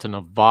 Let's go out to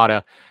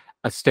Nevada,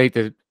 a state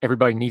that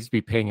everybody needs to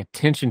be paying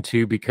attention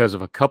to because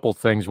of a couple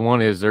things.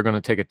 One is they're going to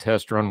take a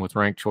test run with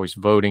ranked choice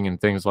voting and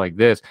things like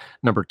this.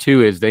 Number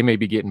 2 is they may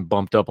be getting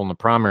bumped up on the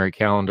primary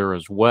calendar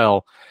as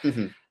well.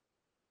 Mm-hmm.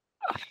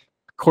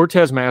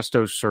 Cortez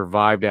Masto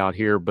survived out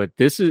here, but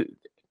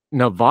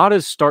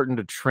Nevada's starting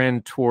to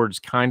trend towards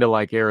kind of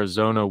like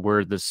Arizona,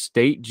 where the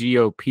state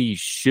GOP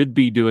should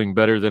be doing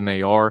better than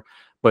they are,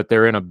 but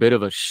they're in a bit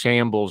of a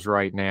shambles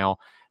right now.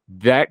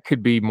 That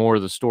could be more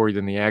of the story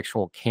than the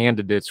actual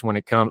candidates when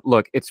it comes.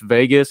 Look, it's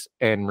Vegas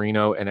and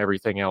Reno and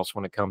everything else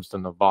when it comes to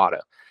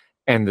Nevada.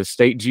 And the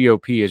state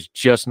GOP is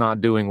just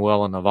not doing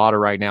well in Nevada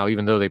right now,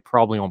 even though they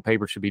probably on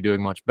paper should be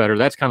doing much better.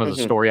 That's kind of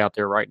the story out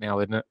there right now,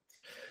 isn't it?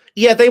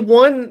 Yeah, they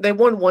won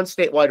one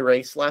statewide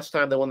race last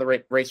time. They won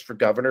the race for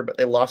governor, but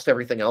they lost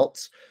everything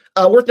else.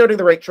 Worth noting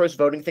the ranked choice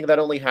voting thing, that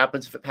only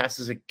happens if it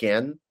passes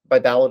again by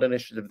ballot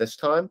initiative this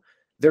time.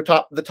 The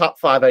top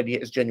 5 idea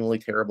is genuinely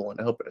terrible,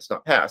 and I hope it does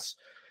not pass.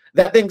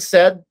 That being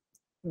said,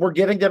 we're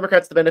giving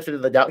Democrats the benefit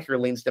of the doubt here,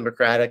 leans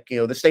Democratic.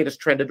 The state has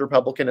trended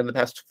Republican in the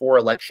past 4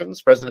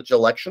 elections, presidential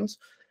elections,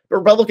 but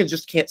Republicans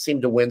just can't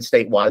seem to win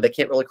statewide. They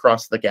can't really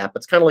cross the gap.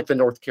 It's kind of like the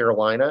North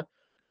Carolina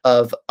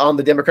on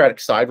the Democratic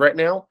side right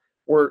now,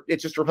 where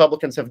it's just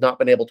Republicans have not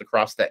been able to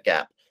cross that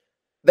gap.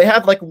 They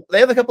have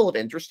a couple of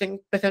interesting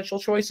potential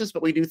choices,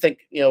 but we do think,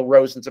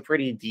 Rosen's a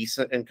pretty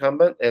decent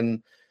incumbent,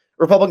 and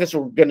Republicans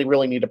are going to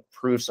really need to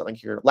prove something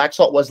here.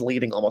 Laxalt was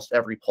leading almost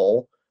every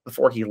poll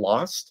before he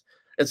lost,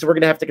 and so we're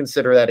going to have to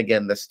consider that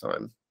again this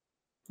time.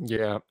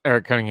 Yeah,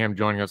 Eric Cunningham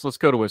joining us. Let's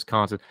go to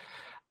Wisconsin.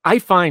 I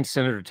find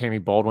Senator Tammy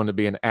Baldwin to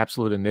be an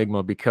absolute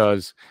enigma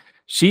because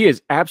she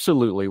is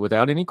absolutely,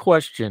 without any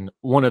question,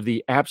 one of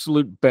the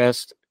absolute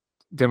best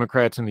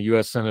Democrats in the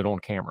U.S. Senate on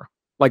camera.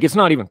 Like, it's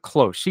not even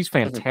close. She's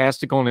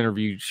fantastic on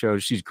interview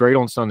shows. She's great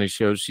on Sunday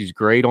shows. She's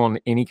great on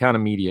any kind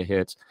of media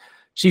hits.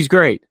 She's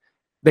great.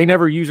 They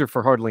never use her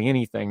for hardly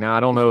anything. Now, I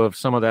don't know if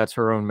some of that's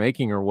her own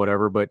making or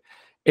whatever, but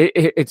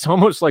it's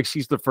almost like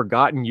she's the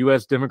forgotten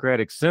U.S.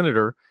 Democratic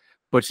senator,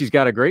 but she's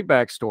got a great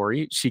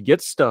backstory. She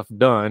gets stuff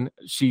done.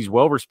 She's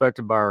well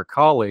respected by her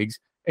colleagues,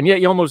 and yet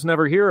you almost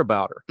never hear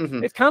about her.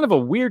 It's kind of a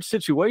weird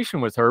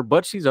situation with her,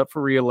 but she's up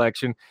for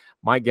re-election.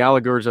 Mike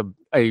Gallagher is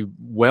a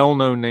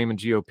well-known name in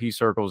GOP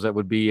circles. That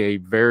would be a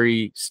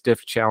very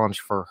stiff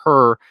challenge for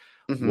her.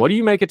 What do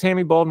you make of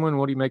Tammy Baldwin?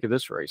 What do you make of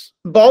this race?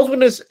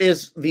 Baldwin is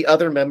the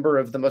other member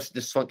of the most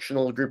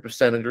dysfunctional group of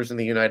senators in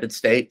the United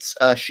States.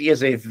 She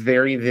is a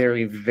very,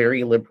 very,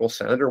 very liberal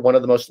senator, one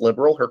of the most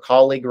liberal. Her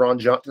colleague, Ron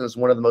Johnson, is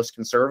one of the most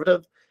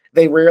conservative.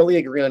 They rarely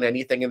agree on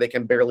anything, and they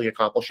can barely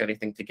accomplish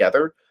anything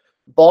together.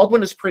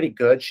 Baldwin is pretty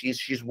good.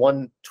 She's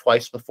won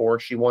twice before.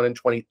 She won in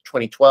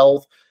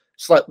 2012,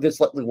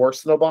 slightly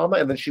worse than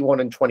Obama, and then she won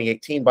in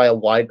 2018 by a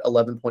wide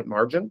 11-point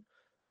margin.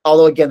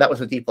 Although, again, that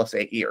was a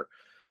D+8 year.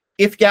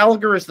 If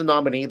Gallagher is the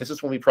nominee, this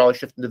is when we probably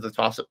shift into the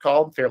toss-up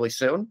column fairly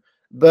soon.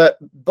 But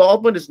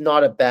Baldwin is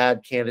not a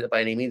bad candidate by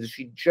any means.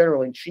 She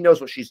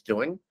knows what she's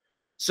doing.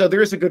 So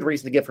there is a good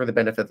reason to give her the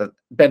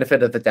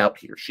benefit of the doubt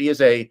here.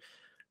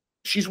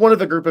 She's one of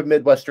the group of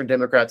Midwestern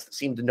Democrats that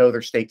seem to know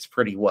their states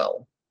pretty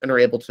well and are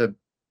able to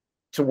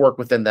work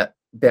within that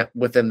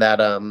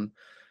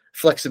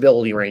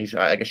flexibility range,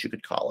 I guess you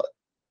could call it.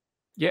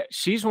 Yeah,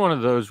 she's one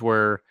of those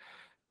where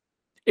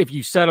if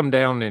you set them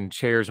down in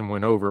chairs and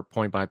went over it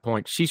point by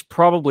point, she's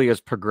probably as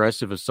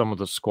progressive as some of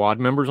the squad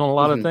members on a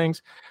lot of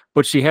things,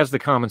 but she has the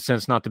common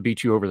sense not to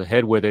beat you over the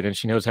head with it, and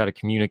she knows how to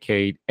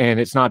communicate. And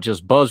it's not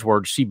just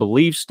buzzwords. She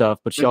believes stuff,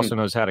 but she also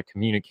knows how to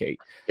communicate.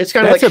 It's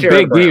kind of like a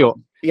big deal.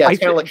 Yeah,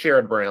 it's kind of like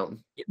Sherrod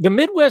Brown. The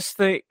Midwest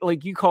thing,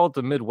 like you call it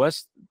the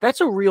Midwest,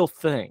 that's a real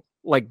thing.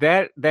 Like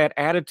that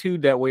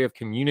attitude, that way of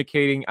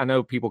communicating. I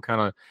know people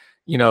kind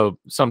of,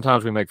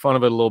 sometimes we make fun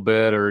of it a little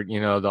bit, or,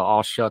 the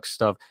all shucks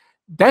stuff.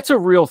 That's a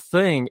real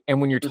thing.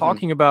 And when you're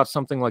talking about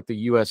something like the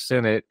U.S.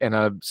 Senate and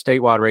a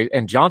statewide race,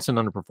 and Johnson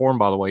underperformed,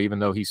 by the way, even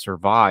though he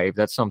survived,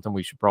 that's something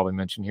we should probably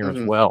mention here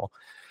as well.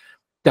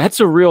 That's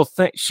a real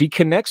thing. She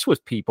connects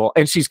with people,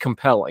 and she's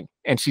compelling,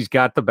 and she's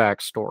got the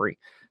backstory.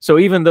 So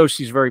even though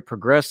she's very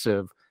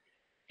progressive,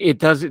 it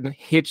doesn't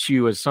hit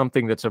you as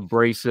something that's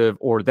abrasive,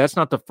 or that's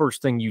not the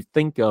first thing you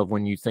think of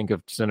when you think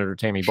of Senator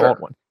Tammy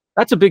Baldwin.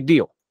 That's a big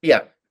deal.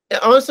 Yeah.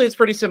 Honestly, it's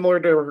pretty similar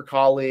to her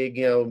colleague,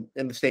 in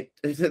the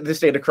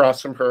state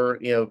across from her,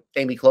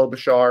 Amy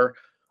Klobuchar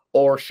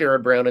or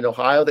Sherrod Brown in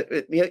Ohio,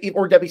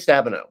 or Debbie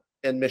Stabenow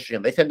in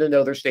Michigan. They tend to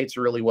know their states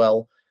really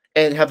well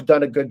and have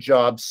done a good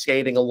job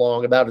skating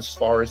along about as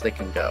far as they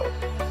can go.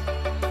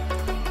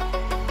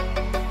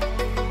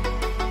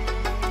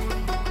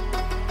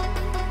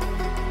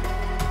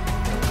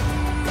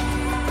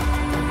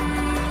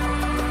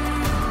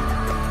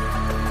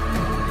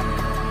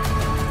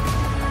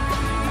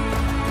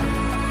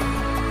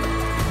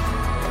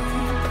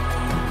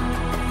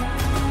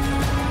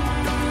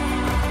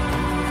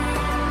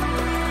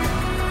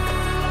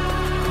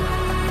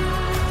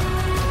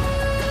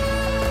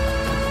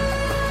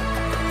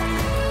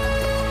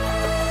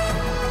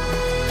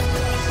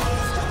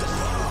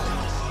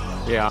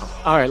 Yeah.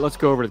 All right, let's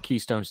go over to the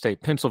Keystone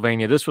State,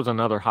 Pennsylvania. This was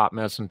another hot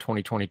mess in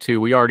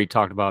 2022. We already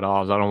talked about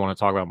Oz. I don't want to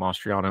talk about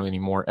Mastriano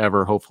anymore,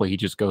 ever. Hopefully he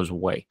just goes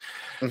away.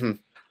 Mm-hmm.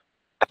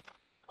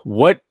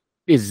 What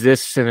is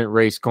this Senate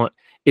race going?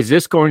 Is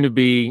this going to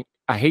be,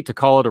 I hate to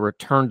call it a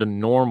return to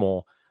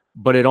normal,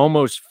 but it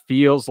almost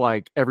feels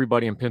like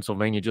everybody in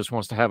Pennsylvania just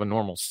wants to have a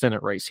normal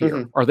Senate race here.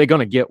 Mm-hmm. Are they going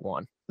to get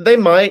one? They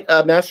might.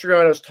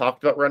 Mastriano's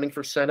talked about running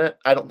for Senate.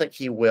 I don't think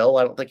he will.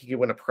 I don't think he could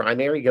win a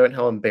primary, given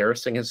how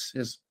embarrassing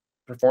his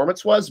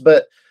performance was.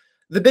 But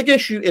the big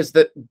issue is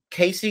that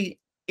Casey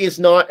is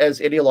not as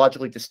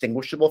ideologically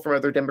distinguishable from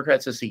other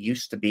Democrats as he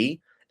used to be,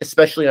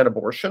 especially on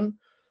abortion,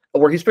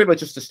 where he's pretty much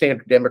just a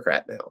standard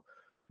Democrat now.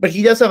 But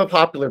he does have a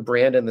popular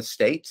brand in the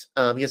state.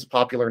 He has a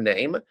popular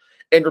name,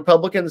 and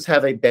Republicans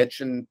have a bench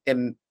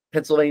in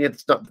Pennsylvania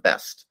that's not the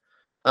best.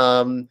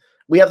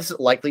 We have this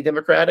likely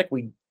Democratic.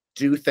 We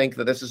do think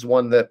that this is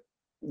one that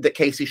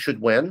Casey should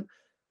win.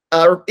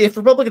 If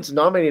Republicans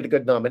nominate a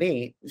good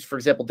nominee, for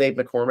example, Dave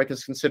McCormick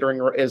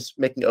is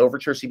making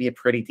overtures, he'd be a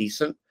pretty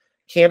decent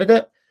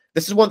candidate.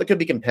 This is one that could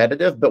be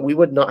competitive, but we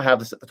would not have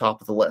this at the top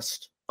of the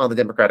list on the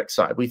Democratic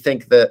side. We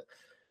think that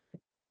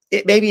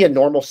it may be a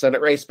normal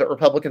Senate race, but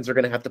Republicans are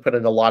going to have to put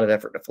in a lot of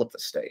effort to flip the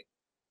state,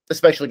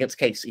 especially against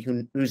Casey,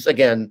 who's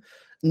again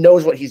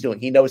knows what he's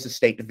doing. He knows the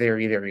state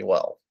very, very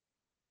well.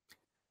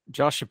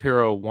 Josh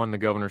Shapiro won the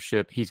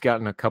governorship. He's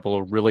gotten a couple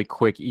of really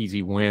quick,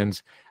 easy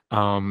wins.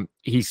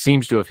 He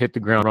seems to have hit the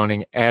ground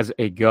running as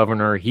a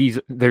governor.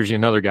 There's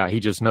another guy. He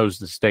just knows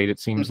the state. It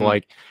seems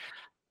like.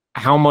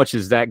 How much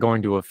is that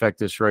going to affect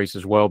this race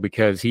as well?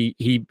 Because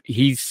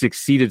he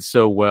succeeded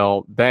so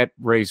well. That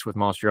race with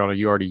Mastriano,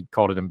 you already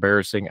called it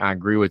embarrassing. I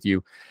agree with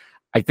you.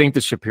 I think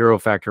the Shapiro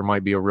factor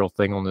might be a real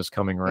thing on this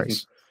coming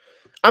race.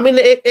 I mean,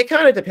 it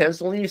kind of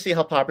depends. When you see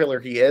how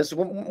popular he is,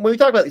 when we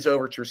talk about these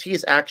overtures, he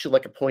is actually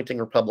like appointing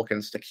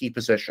Republicans to key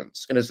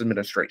positions in his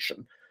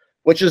administration,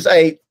 which is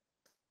a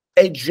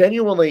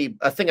genuinely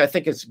a thing I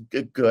think is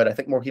good. I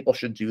think more people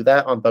should do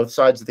that on both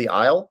sides of the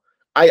aisle.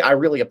 I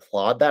really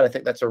applaud that. I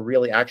think that's a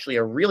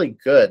really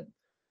good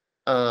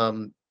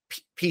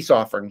peace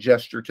offering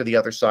gesture to the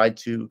other side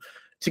to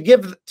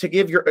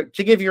give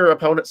your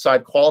opponent's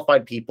side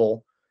qualified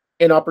people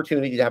an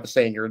opportunity to have a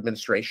say in your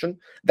administration.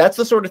 That's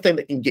the sort of thing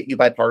that can get you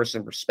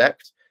bipartisan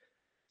respect.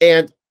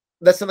 And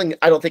that's something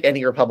I don't think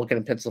any Republican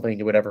in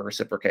Pennsylvania would ever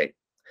reciprocate.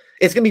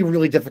 It's going to be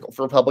really difficult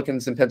for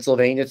Republicans in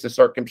Pennsylvania to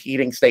start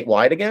competing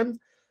statewide again,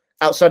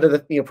 outside of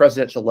the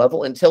presidential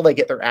level, until they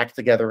get their act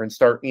together and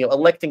start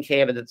electing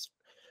candidates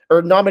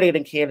or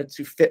nominating candidates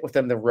who fit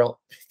within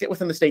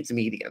the state's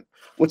median,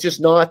 which is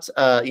not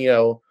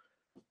the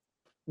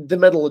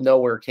middle of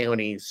nowhere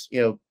counties,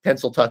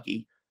 Pennsylvania,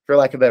 for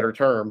lack of a better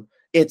term.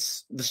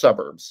 It's the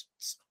suburbs.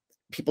 It's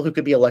people who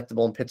could be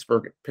electable in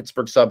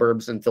Pittsburgh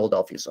suburbs and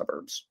Philadelphia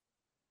suburbs.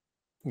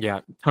 Yeah,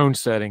 tone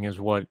setting is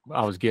what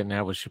I was getting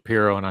at with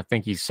Shapiro, and I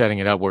think he's setting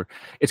it up where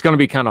it's going to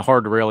be kind of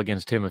hard to rail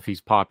against him if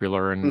he's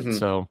popular, and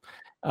so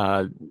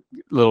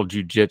little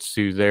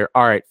jujitsu there.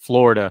 All right,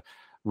 Florida.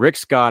 Rick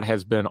Scott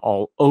has been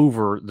all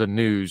over the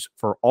news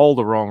for all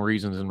the wrong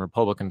reasons in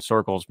Republican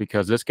circles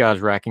because this guy's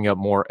racking up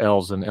more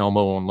L's than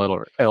Elmo on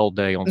Little L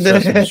Day on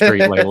Sesame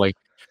Street lately.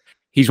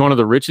 He's one of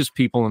the richest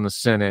people in the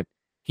Senate.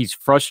 He's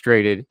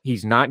frustrated.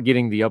 He's not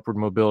getting the upward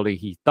mobility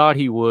he thought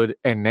he would,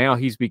 and now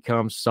he's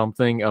become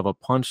something of a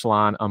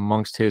punchline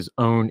amongst his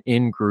own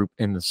in-group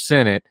in the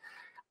Senate.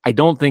 I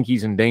don't think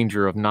he's in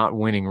danger of not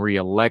winning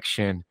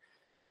re-election.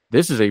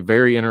 This is a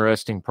very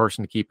interesting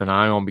person to keep an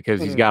eye on because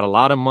he's got a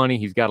lot of money,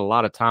 he's got a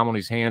lot of time on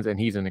his hands, and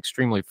he's an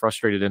extremely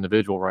frustrated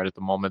individual right at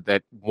the moment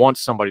that wants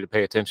somebody to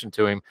pay attention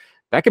to him.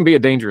 That can be a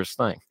dangerous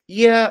thing.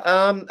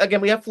 Yeah. Again,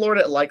 we have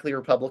Florida likely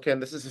Republican.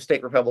 This is a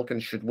state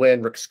Republicans should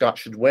win. Rick Scott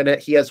should win it.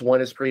 He has won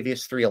his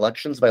previous 3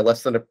 elections by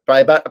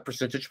about a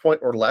percentage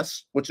point or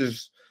less, which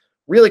is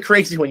really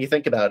crazy when you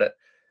think about it.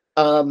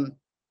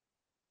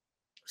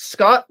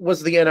 Scott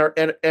was the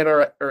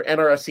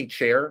NRSC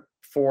chair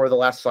for the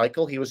last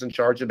cycle. He was in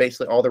charge of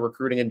basically all the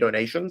recruiting and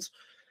donations.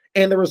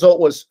 And the result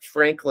was,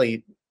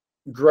 frankly,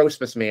 gross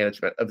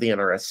mismanagement of the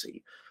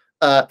NRSC.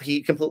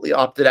 He completely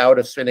opted out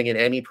of spending in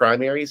any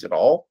primaries at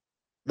all,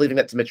 leaving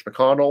that to Mitch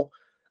McConnell.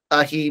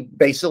 He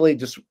basically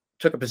just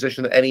took a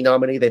position that any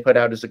nominee they put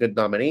out is a good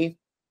nominee.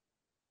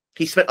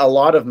 He spent a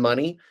lot of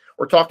money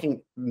We're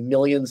talking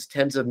millions,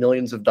 tens of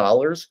millions of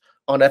dollars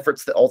on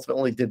efforts that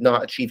ultimately did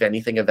not achieve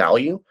anything of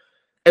value.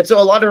 And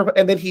so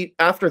and then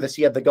after this,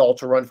 he had the gall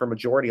to run for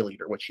majority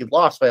leader, which he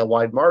lost by a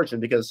wide margin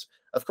because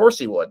of course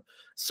he would.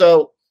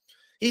 So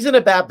he's in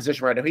a bad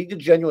position right now. He did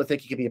genuinely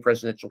think he could be a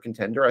presidential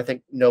contender. I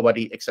think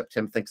nobody except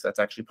him thinks that's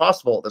actually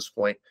possible at this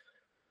point.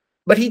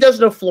 But he does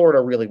know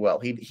Florida really well.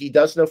 He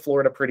does know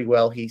Florida pretty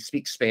well. He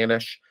speaks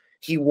Spanish.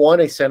 He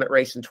won a Senate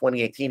race in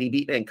 2018. He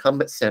beat an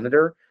incumbent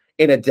senator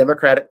in a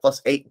Democratic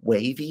 +8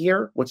 wave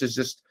year, which is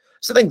just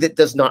something that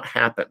does not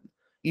happen.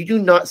 You do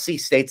not see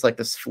states like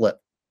this flip.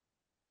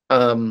 I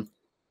don't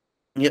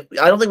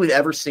think we've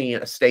ever seen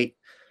a state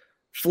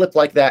flip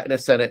like that in a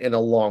Senate in a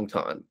long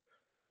time.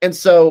 And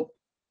so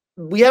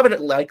we have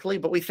it likely,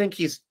 but we think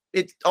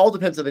it all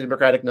depends on the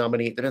Democratic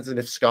nominee. It depends on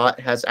if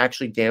Scott has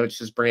actually damaged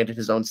his brand in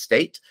his own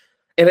state.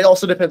 And it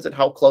also depends on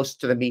how close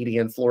to the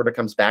median Florida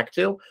comes back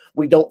to.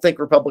 We don't think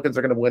Republicans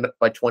are going to win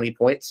by 20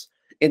 points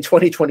in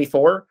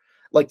 2024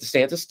 like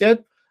DeSantis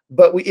did.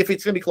 But if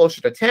it's going to be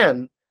closer to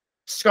 10,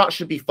 Scott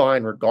should be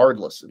fine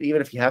regardless,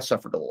 even if he has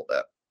suffered a little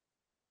bit.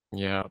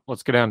 Yeah,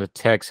 let's go down to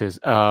Texas.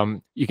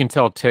 You can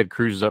tell Ted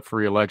Cruz is up for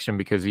re-election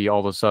because he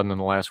all of a sudden in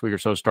the last week or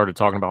so started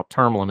talking about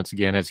term limits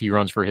again as he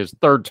runs for his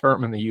third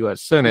term in the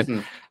U.S. Senate.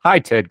 Mm-hmm. Hi,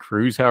 Ted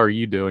Cruz. How are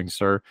you doing,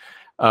 sir?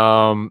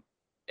 The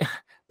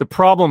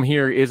problem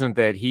here isn't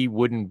that he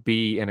wouldn't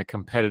be in a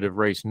competitive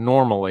race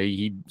normally.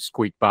 He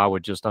squeaked by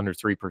with just under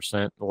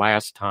 3%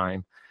 last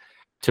time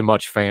to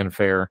much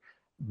fanfare.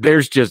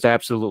 There's just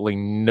absolutely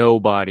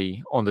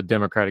nobody on the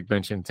Democratic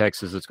bench in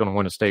Texas that's going to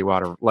win a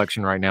statewide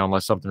election right now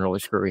unless something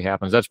really screwy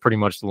happens. That's pretty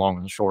much the long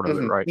and the short of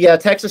it, right? Yeah,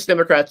 Texas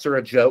Democrats are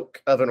a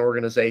joke of an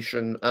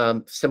organization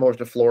similar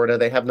to Florida.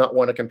 They have not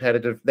won a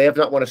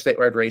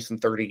statewide race in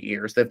 30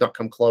 years. They've not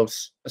come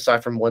close,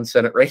 aside from one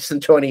Senate race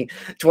in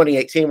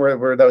 2018,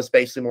 where that was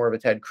basically more of a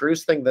Ted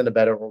Cruz thing than a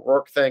Beto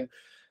O'Rourke thing.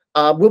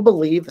 We'll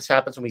believe this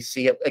happens when we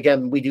see it.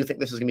 Again, we do think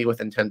this is going to be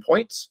within 10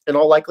 points in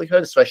all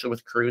likelihood, especially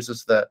with Cruz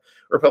as the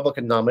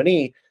Republican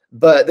nominee.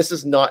 But this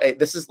is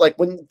like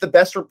when the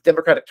best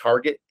Democratic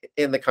target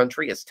in the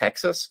country is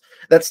Texas.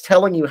 That's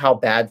telling you how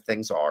bad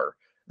things are.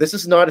 This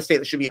is not a state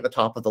that should be at the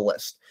top of the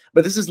list,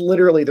 but this is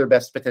literally their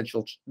best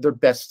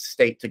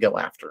state to go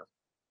after.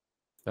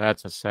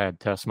 That's a sad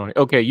testimony.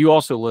 Okay, you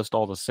also list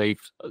all the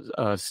safe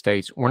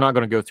states. We're not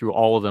going to go through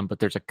all of them, but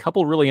there's a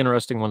couple really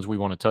interesting ones we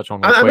want to touch on.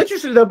 I'm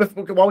interested though,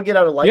 while we get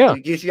out of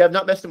likely, you have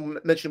not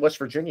mentioned West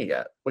Virginia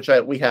yet, which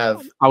we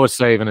have. I was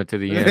saving it to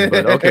the end,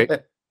 but okay,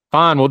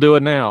 fine, we'll do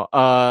it now.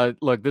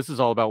 Look, this is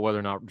all about whether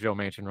or not Joe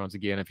Manchin runs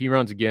again. If he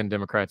runs again,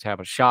 Democrats have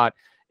a shot.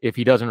 If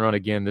he doesn't run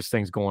again, this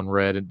thing's going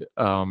red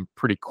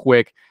pretty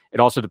quick.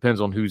 It also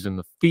depends on who's in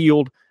the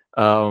field.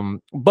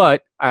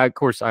 But of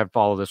course I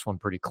follow this one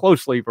pretty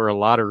closely for a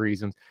lot of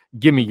reasons.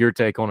 Give me your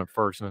take on it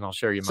first, and then I'll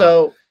share you mine.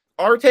 So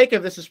our take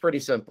of this is pretty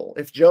simple.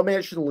 If Joe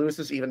Manchin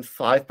loses even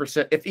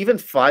 5%, if even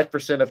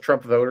 5% of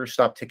Trump voters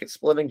stop ticket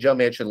splitting, Joe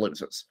Manchin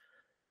loses.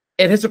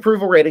 And his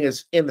approval rating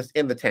is in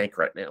the tank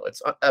right now.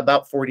 It's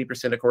about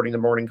 40% according to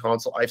Morning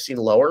Consult. I've seen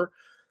lower.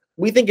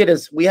 We think it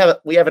is. We have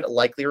a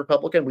likely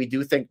Republican. We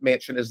do think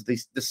Manchin is the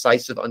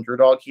decisive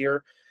underdog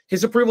here.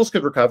 His approvals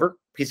could recover.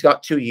 He's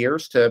got 2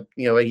 years to,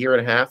 a year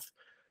and a half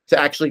to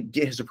actually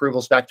get his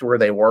approvals back to where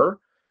they were.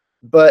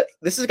 But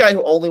this is a guy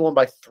who only won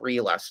by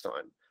 3 last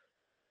time.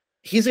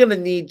 He's going to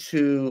need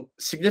to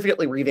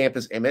significantly revamp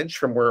his image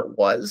from where it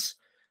was.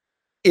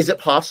 Is it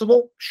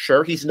possible?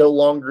 Sure. He's no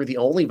longer the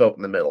only vote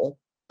in the middle.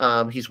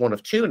 He's one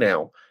of 2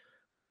 now.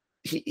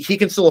 He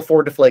can still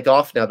afford to flake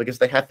off now because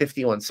they have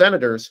 51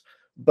 senators,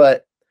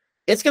 but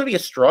it's going to be a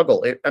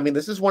struggle.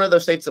 This is one of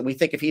those states that we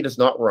think if he does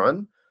not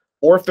run,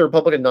 or if the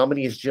Republican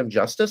nominee is Jim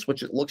Justice,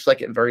 which it looks like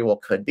it very well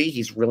could be,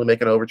 he's really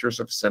making overtures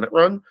of a Senate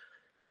run.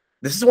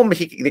 This is one where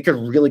they could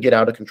really get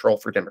out of control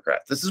for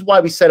Democrats. This is why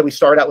we said we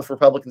start out with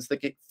Republicans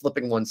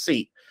flipping 1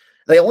 seat.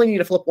 They only need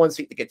to flip 1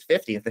 seat to get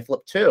 50. If they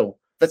flip 2,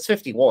 that's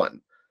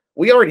 51.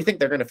 We already think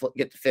they're going to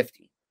get to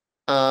 50.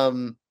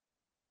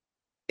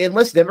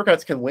 Unless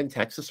Democrats can win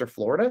Texas or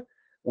Florida,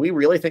 we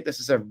really think this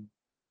is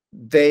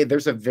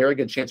there's a very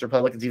good chance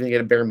Republicans even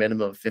get a bare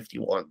minimum of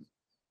 51.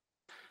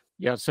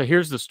 Yeah, so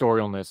here's the story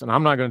on this, and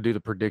I'm not going to do the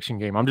prediction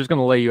game. I'm just going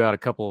to lay you out a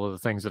couple of the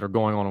things that are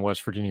going on in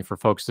West Virginia for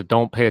folks that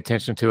don't pay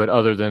attention to it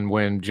other than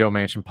when Joe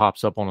Manchin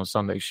pops up on a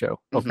Sunday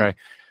show, okay?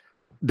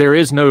 Mm-hmm. There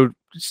is no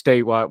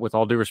statewide, with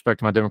all due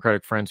respect to my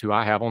Democratic friends who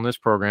I have on this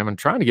program and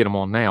trying to get them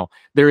on now,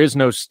 there is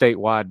no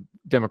statewide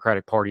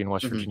Democratic Party in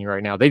West Virginia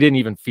right now. They didn't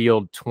even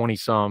field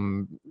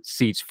 20-some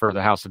seats for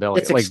the House of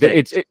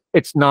Delegates.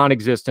 It's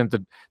non-existent.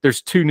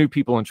 There's 2 new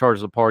people in charge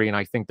of the party, and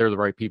I think they're the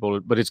right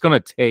people, but it's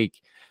going to take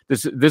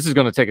This is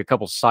going to take a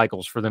couple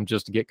cycles for them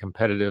just to get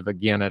competitive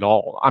again at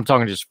all. I'm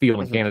talking just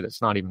fielding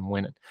candidates, not even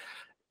winning.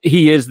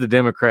 He is the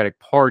Democratic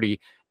Party,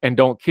 and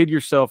don't kid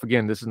yourself.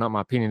 Again, this is not my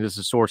opinion. This is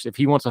a source. If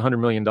he wants $100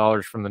 million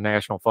from the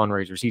national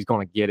fundraisers, he's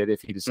going to get it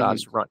if he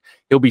decides to run.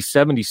 He'll be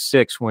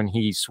 76 when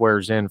he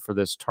swears in for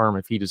this term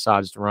if he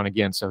decides to run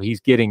again. So he's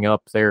getting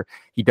up there.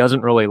 He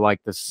doesn't really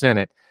like the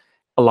Senate.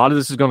 A lot of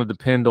this is going to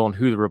depend on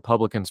who the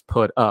Republicans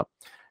put up.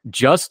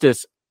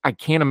 Justice, I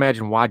can't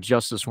imagine why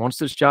Justice wants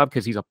this job,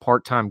 because he's a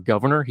part-time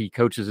governor. He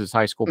coaches his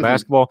high school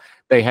basketball.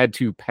 They had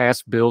to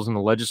pass bills in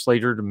the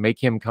legislature to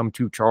make him come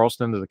to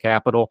Charleston, to the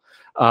Capitol.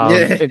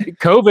 And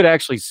COVID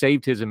actually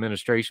saved his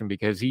administration,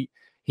 because he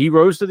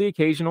rose to the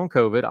occasion on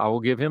COVID. I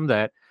will give him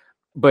that.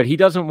 But he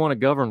doesn't want to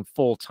govern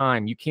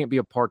full-time. You can't be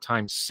a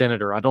part-time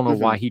senator. I don't know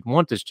why he'd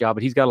want this job,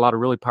 but he's got a lot of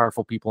really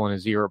powerful people in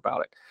his ear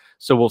about it.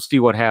 So we'll see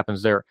what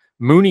happens there.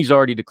 Mooney's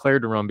already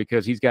declared to run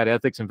because he's got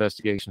ethics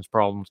investigations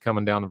problems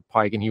coming down the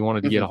pike, and he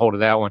wanted to get a hold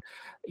of that one.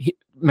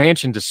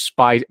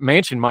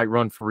 Manchin might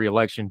run for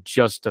re-election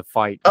just to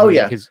fight. Oh,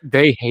 yeah. Because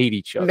they hate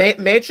each other.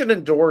 Manchin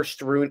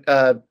endorsed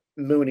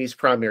Mooney's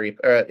primary,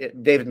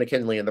 David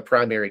McKinley in the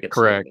primary against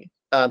Correct. Mooney.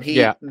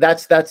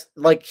 That's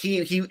like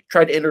he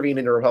tried to intervene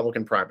in the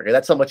Republican primary.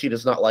 That's how much he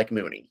does not like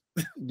Mooney.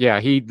 Yeah,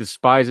 he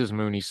despises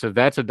Mooney. So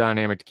that's a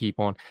dynamic to keep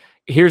on.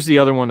 Here's the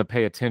other one to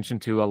pay attention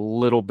to a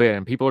little bit,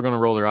 and people are going to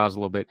roll their eyes a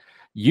little bit.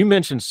 You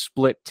mentioned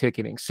split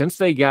ticketing. Since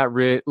they got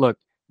rid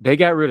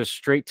of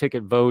straight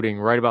ticket voting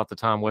right about the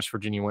time West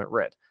Virginia went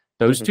red.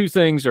 Those two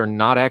things are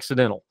not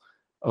accidental,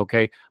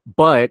 okay?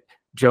 But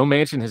Joe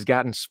Manchin has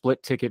gotten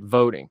split ticket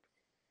voting.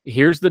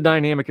 Here's the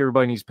dynamic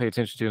everybody needs to pay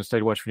attention to in the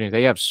state of West Virginia.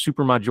 They have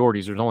super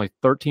majorities. There's only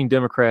 13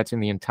 Democrats in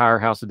the entire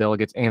House of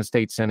Delegates and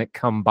state Senate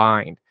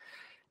combined.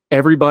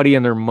 Everybody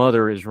and their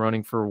mother is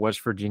running for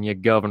West Virginia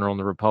governor on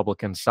the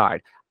Republican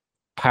side.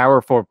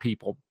 Powerful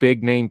people,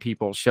 big name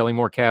people. Shelley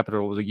Moore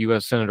Capito, the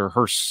U.S. Senator,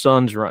 her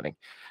son's running.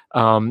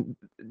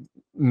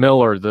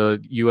 Miller,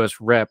 the U.S.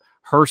 Rep,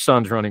 her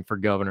son's running for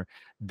governor.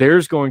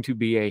 There's going to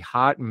be a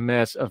hot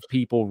mess of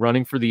people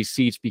running for these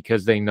seats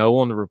because they know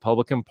on the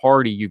Republican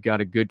Party you've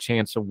got a good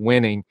chance of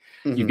winning.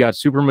 You've got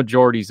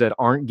supermajorities that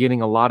aren't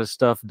getting a lot of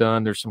stuff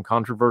done. There's some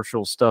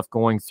controversial stuff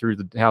going through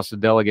the House of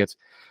Delegates.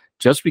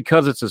 Just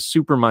because it's a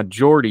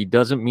supermajority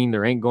doesn't mean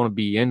there ain't going to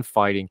be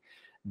infighting.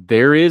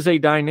 There is a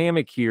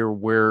dynamic here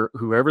where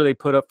whoever they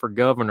put up for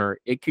governor,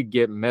 it could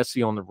get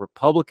messy on the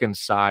Republican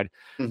side.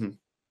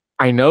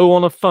 I know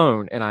on a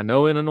phone, and I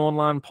know in an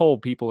online poll,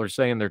 people are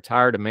saying they're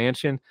tired of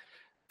Manchin.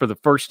 For the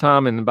first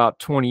time in about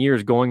 20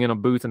 years, going in a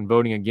booth and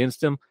voting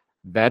against him,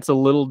 that's a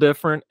little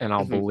different, and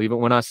I'll believe it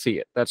when I see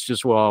it. That's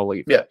just what I'll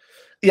leave.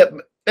 Yeah.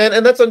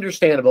 And that's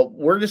understandable.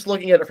 We're just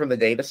looking at it from the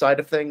data side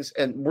of things,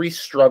 and we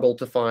struggle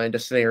to find a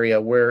scenario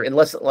where,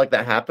 unless like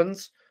that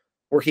happens,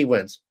 where he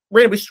wins.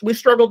 We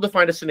struggled to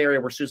find a scenario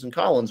where Susan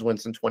Collins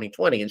wins in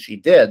 2020, and she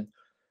did.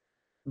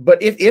 But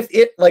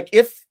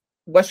if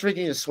West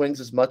Virginia swings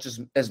as much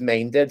as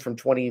Maine did from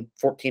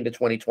 2014 to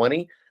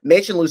 2020,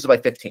 Manchin loses by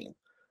 15.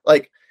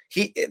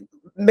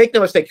 Make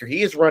no mistake here,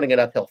 he is running an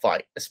uphill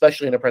fight,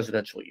 especially in a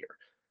presidential year.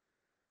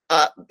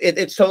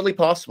 It's totally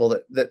possible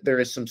that there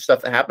is some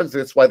stuff that happens.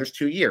 That's why there's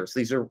 2 years.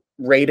 These are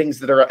ratings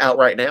that are out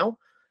right now.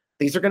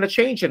 These are going to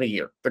change in a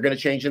year. They're going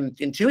to change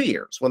in 2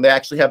 years when they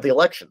actually have the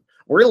election.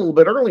 We're a little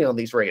bit early on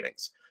these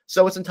ratings.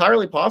 So it's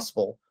entirely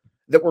possible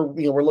that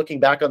we're looking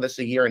back on this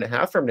a year and a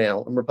half from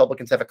now, and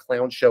Republicans have a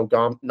clown show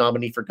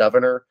nominee for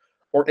governor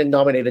and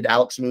nominated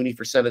Alex Mooney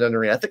for Senate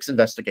under an ethics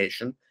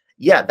investigation.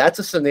 Yeah, that's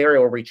a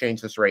scenario where we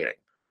change this rating.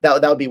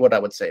 That would be what I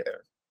would say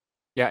there.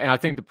 Yeah, and I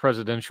think the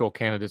presidential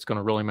candidate's going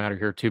to really matter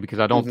here too, because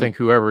I don't think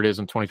whoever it is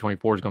in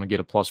 2024 is going to get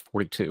a plus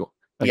 42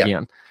 again.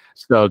 Yeah.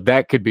 So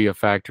that could be a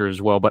factor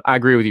as well. But I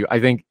agree with you. I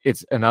think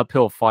it's an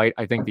uphill fight.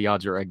 I think the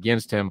odds are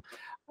against him.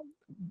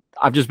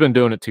 I've just been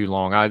doing it too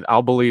long.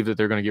 I'll believe that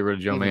they're going to get rid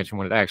of Joe Manchin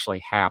when it actually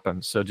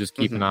happens. So just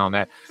keep an eye on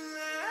that.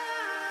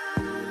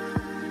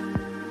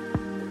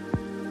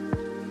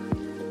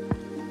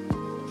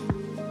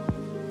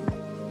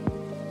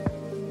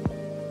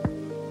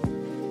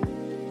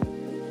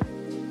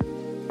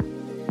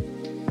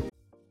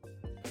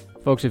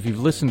 Folks, if you've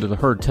listened to the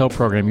Heard Tell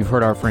program, you've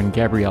heard our friend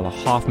Gabriella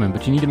Hoffman,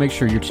 but you need to make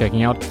sure you're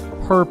checking out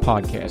her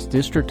podcast,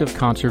 District of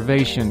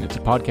Conservation. It's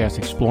a podcast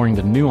exploring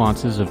the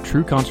nuances of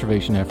true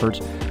conservation efforts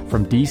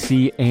from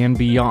DC and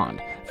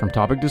beyond. From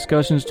topic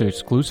discussions to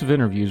exclusive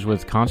interviews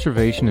with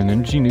conservation and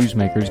energy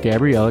newsmakers,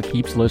 Gabriella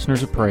keeps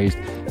listeners appraised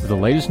of the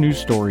latest news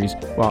stories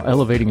while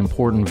elevating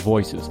important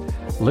voices.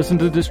 Listen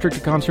to the District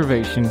of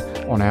Conservation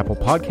on Apple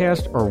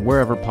Podcasts or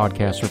wherever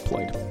podcasts are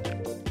played.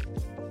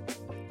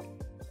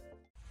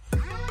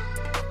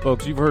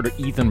 Folks, you've heard of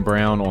Ethan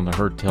Brown on the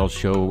Heard Tell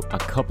show a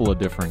couple of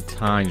different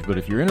times, but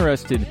if you're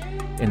interested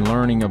in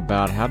learning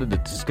about how to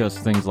discuss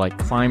things like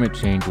climate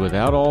change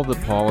without all the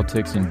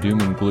politics and doom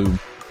and gloom,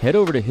 head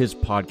over to his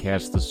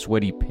podcast, The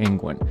Sweaty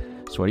Penguin.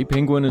 Sweaty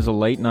Penguin is a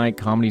late-night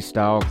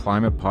comedy-style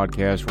climate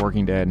podcast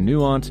working to add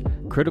nuance,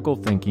 critical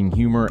thinking,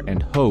 humor,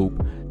 and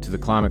hope to the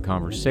climate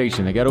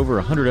conversation. They got over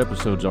 100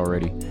 episodes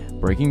already,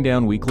 breaking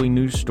down weekly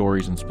news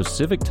stories and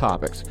specific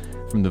topics,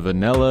 from the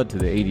vanilla to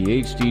the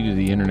ADHD to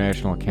the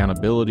international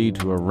accountability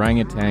to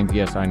orangutans.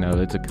 Yes, I know,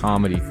 it's a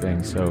comedy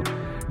thing, so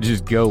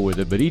just go with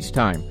it. But each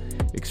time,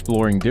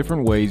 exploring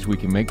different ways we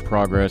can make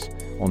progress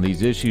on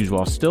these issues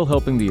while still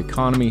helping the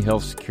economy,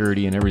 health,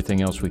 security, and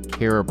everything else we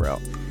care about.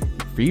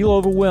 If you feel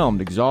overwhelmed,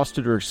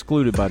 exhausted, or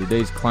excluded by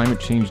today's climate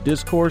change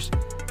discourse,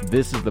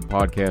 this is the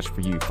podcast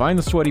for you. Find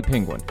The Sweaty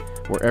Penguin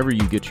wherever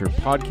you get your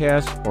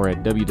podcasts or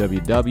at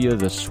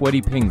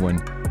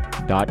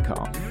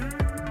www.thesweatypenguin.com.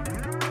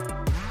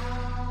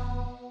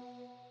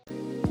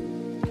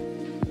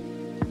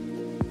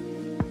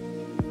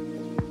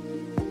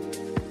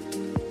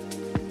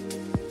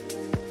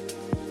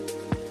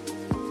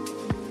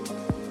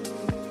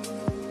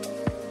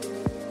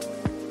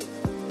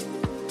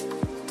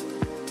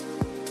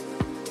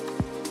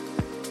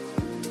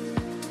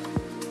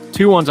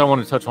 Two ones I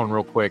want to touch on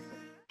real quick.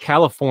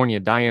 California,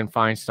 Dianne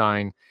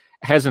Feinstein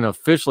hasn't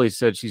officially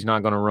said she's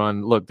not going to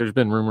run. Look, there's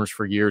been rumors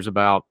for years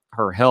about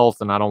her health,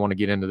 and I don't want to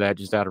get into that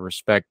just out of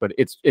respect, but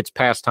it's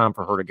past time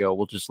for her to go.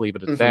 We'll just leave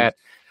it at that.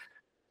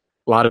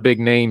 A lot of big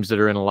names that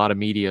are in a lot of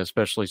media,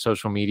 especially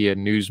social media,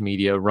 news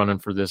media, running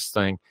for this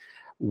thing.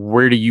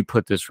 Where do you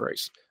put this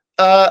race?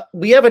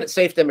 We have it at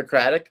Safe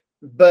Democratic,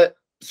 but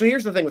so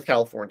here's the thing with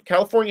California.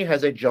 California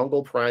has a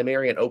jungle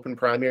primary and open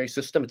primary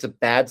system. It's a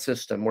bad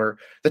system where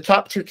the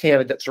top two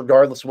candidates,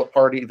 regardless of what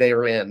party they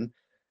are in,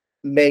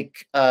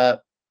 are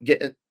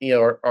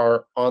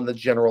on the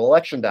general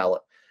election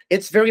ballot.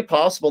 It's very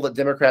possible that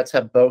Democrats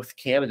have both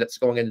candidates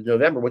going into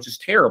November, which is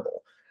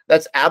terrible.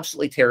 That's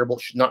absolutely terrible.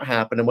 It should not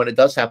happen. And when it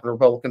does happen,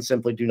 Republicans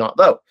simply do not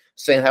vote.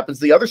 Same happens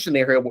the other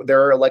scenario where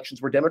there are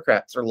elections where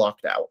Democrats are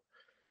locked out.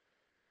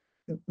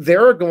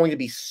 There are going to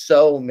be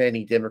so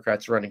many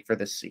Democrats running for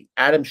this seat.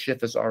 Adam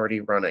Schiff is already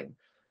running.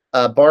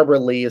 Barbara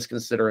Lee is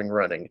considering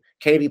running.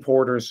 Katie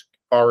Porter's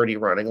already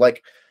running.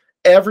 Like,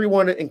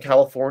 everyone in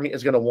California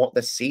is going to want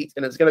the seat,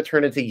 and it's going to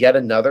turn into yet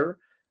another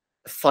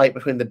fight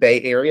between the Bay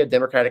Area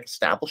Democratic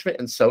establishment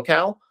and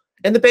SoCal.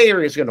 And the Bay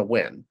Area is going to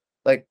win.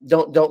 Like,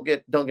 don't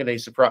get any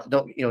surprise.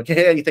 Don't get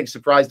anything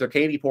surprised that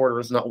Katie Porter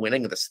is not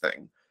winning this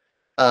thing.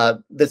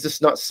 That's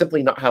just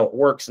simply not how it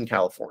works in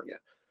California.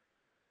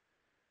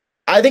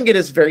 I think it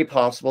is very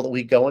possible that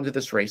we go into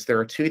this race. There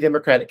are two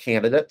Democratic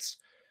candidates,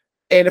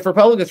 and if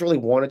Republicans really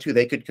wanted to,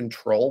 they could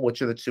control which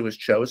of the two is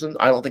chosen.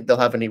 I don't think they'll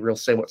have any real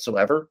say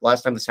whatsoever.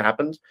 Last time this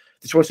happened,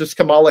 the choice was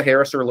Kamala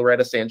Harris or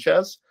Loretta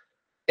Sanchez,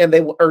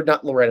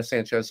 not Loretta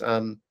Sanchez.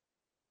 The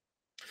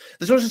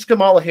choice was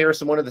Kamala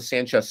Harris and one of the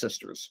Sanchez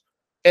sisters,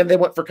 and they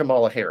went for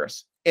Kamala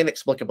Harris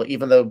inexplicably,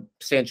 even though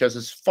Sanchez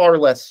is far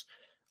less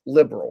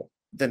liberal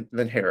than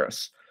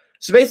Harris.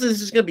 So basically,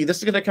 this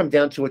is going to come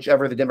down to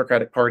whichever the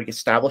Democratic Party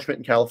establishment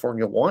in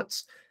California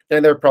wants,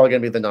 and they're probably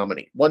going to be the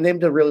nominee. One name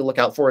to really look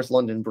out for is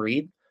London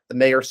Breed, the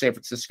mayor of San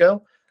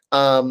Francisco.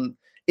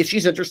 If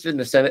she's interested in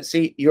the Senate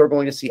seat, you're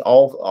going to see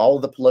all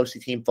of the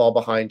Pelosi team fall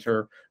behind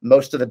her,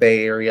 most of the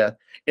Bay Area, and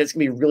it's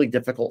going to be really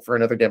difficult for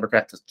another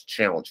Democrat to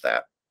challenge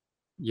that.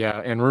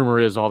 Yeah, and rumor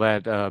is all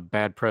that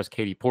bad press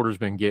Katie Porter's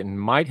been getting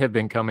might have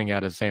been coming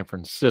out of San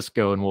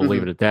Francisco, and we'll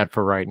leave it at that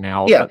for right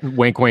now. Yeah.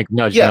 Wink, wink,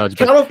 nudge, nudge.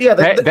 But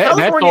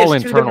that's all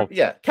internal.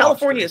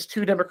 California has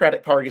two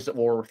Democratic parties at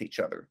war with each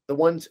other. The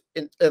ones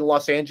in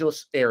Los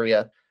Angeles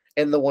area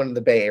and the one in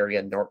the Bay Area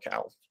in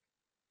NorCal.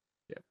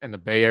 Yeah, and the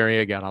Bay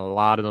Area got a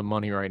lot of the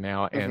money right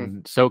now,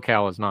 and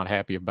SoCal is not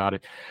happy about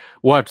it.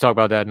 We'll have to talk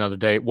about that another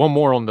day. One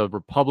more on the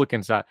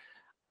Republican side.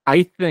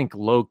 I think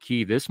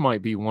low-key, this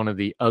might be one of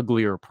the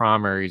uglier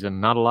primaries, and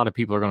not a lot of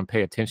people are going to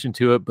pay attention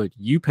to it, but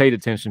you paid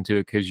attention to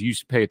it because you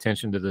pay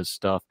attention to this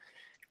stuff.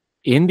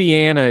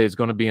 Indiana is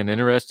going to be an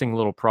interesting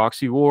little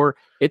proxy war.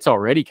 It's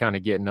already kind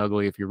of getting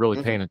ugly if you're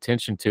really paying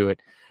attention to it.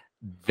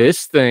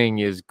 This thing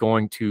is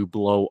going to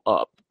blow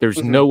up.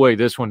 There's no way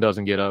this one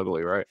doesn't get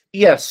ugly, right?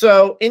 Yeah,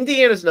 so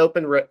Indiana's an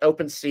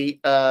open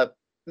seat.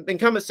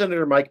 Incumbent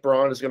Senator Mike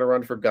Braun is going to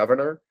run for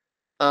governor.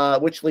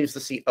 Which leaves the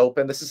seat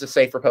open. This is a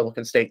safe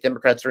Republican state.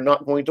 Democrats are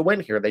not going to win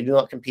here. They do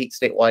not compete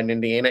statewide in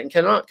Indiana and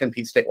cannot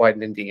compete statewide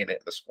in Indiana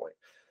at this point.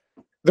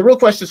 The real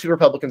question is who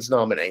Republicans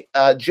nominate.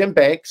 Jim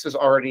Banks is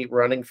already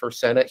running for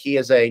Senate. He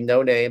is a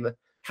no-name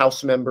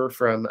House member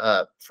from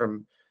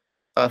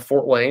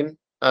Fort Wayne.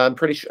 I'm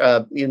pretty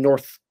sure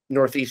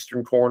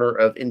northeastern corner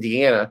of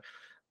Indiana.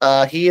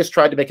 He has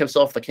tried to make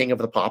himself the king of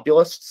the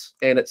populists,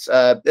 and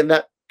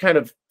that kind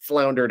of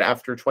floundered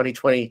after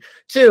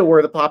 2022,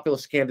 where the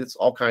populist candidates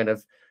all kind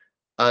of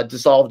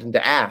dissolved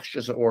into ash,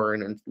 as it were,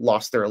 and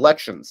lost their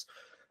elections.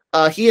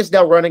 He is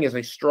now running as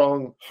a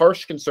strong,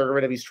 harsh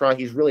conservative.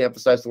 He's really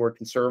emphasized the word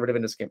conservative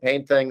in his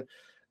campaign thing.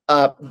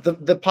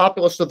 The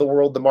populists of the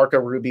world, the Marco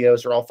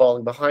Rubios, are all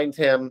falling behind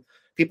him.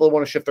 People who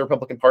want to shift the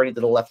Republican Party to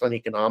the left on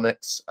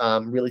economics,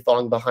 really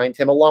falling behind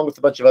him, along with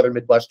a bunch of other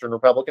Midwestern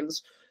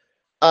Republicans.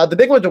 The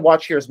big one to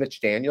watch here is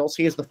Mitch Daniels.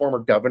 He is the former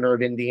governor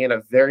of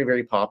Indiana, very,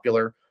 very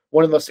popular,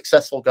 one of the most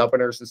successful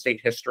governors in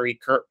state history,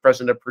 current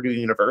president of Purdue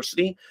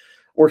University,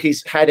 where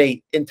he's had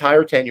an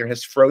entire tenure,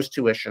 has froze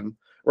tuition,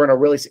 run a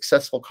really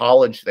successful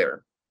college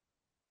there.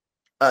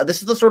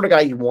 This is the sort of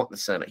guy you want in the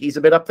Senate. He's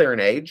a bit up there in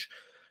age,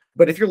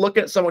 but if you're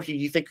looking at someone who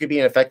you think could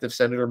be an effective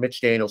senator, Mitch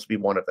Daniels would be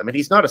one of them. And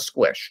he's not a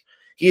squish.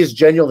 He is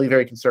genuinely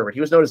very conservative.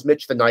 He was known as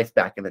Mitch the Knife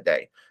back in the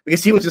day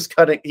because he was just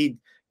he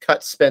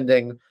cut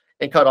spending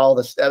and cut all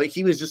this.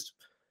 He was just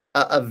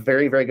a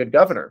very, very good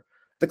governor.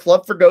 The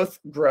Club for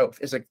Growth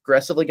is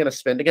aggressively going to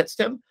spend against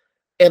him,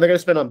 and they're going to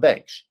spend on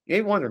Banks. You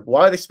may wonder,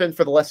 why they spend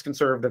for the less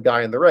conservative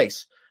guy in the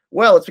race?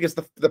 Well, it's because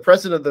the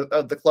president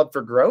of the Club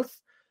for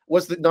Growth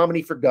was the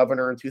nominee for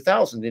governor in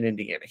 2000 in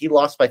Indiana. He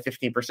lost by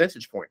 15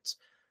 percentage points.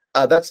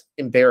 That's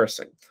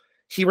embarrassing.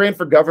 He ran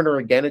for governor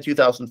again in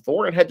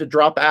 2004 and had to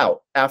drop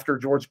out after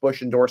George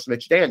Bush endorsed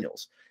Mitch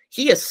Daniels.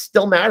 He is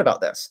still mad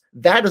about this.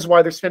 That is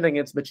why they're spinning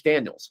against Mitch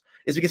Daniels,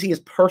 is because he is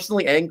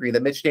personally angry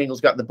that Mitch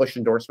Daniels got the Bush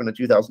endorsement in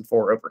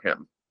 2004 over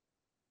him.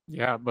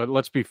 Yeah, but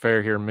let's be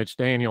fair here. Mitch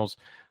Daniels,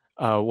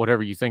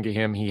 whatever you think of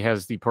him, he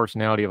has the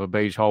personality of a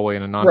beige hallway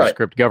in a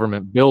nondescript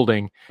government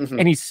building,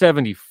 and he's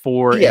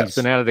 74, and he's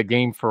been out of the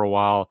game for a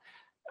while.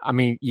 I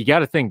mean, you got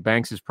to think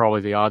Banks is probably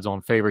the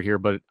odds-on favorite here,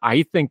 but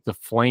I think the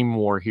flame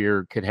war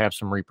here could have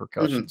some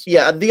repercussions.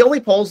 Yeah, the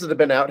only polls that have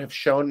been out have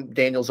shown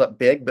Daniels up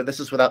big, but this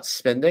is without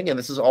spending, and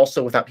this is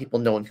also without people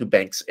knowing who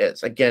Banks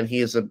is. Again,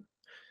 he is a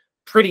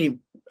pretty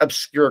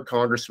obscure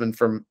congressman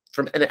from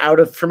an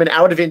out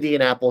of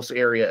Indianapolis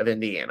area of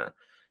Indiana.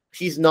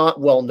 He's not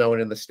well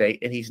known in the state,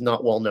 and he's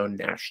not well known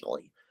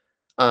nationally.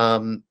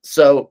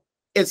 So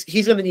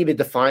he's going to need to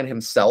define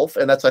himself,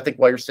 and that's, I think,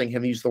 why you're seeing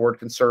him use the word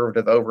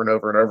conservative over and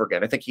over and over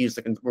again. I think he used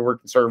the word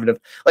conservative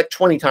like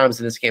 20 times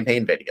in his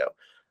campaign video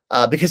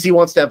because he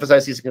wants to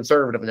emphasize he's a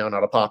conservative now,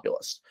 not a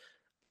populist.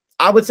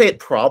 I would say it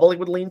probably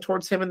would lean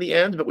towards him in the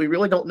end, but we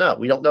really don't know.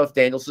 We don't know if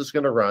Daniels is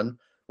going to run.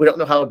 We don't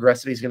know how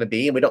aggressive he's going to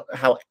be, and we don't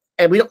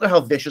know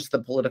how vicious the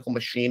political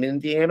machine in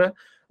Indiana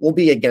will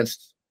be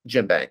against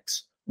Jim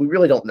Banks. We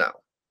really don't know.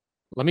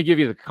 Let me give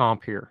you the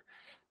comp here.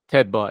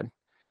 Ted Budd.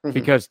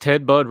 Because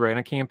Ted Budd ran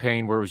a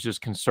campaign where it was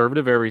just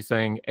conservative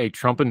everything, a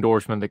Trump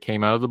endorsement that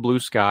came out of the blue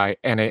sky,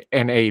 and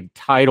a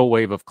tidal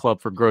wave of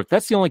Club for Growth.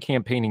 That's the only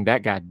campaigning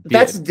that guy did.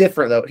 That's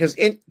different, though, because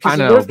in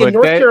North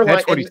Carolina,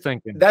 that's what he's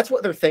thinking. That's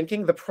what they're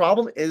thinking. The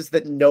problem is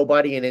that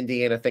nobody in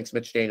Indiana thinks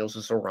Mitch Daniels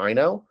is a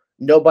rhino.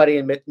 Nobody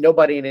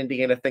in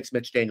Indiana thinks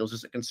Mitch Daniels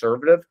is a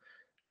conservative.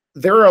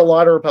 There are a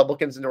lot of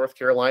Republicans in North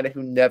Carolina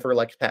who never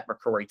liked Pat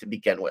McCrory to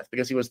begin with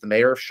because he was the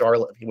mayor of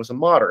Charlotte. He was a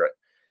moderate,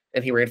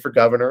 and he ran for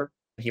governor.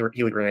 He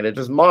ran it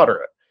as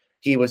moderate.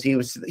 He was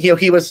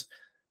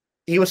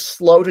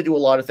slow to do a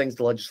lot of things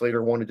the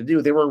legislator wanted to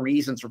do. There were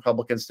reasons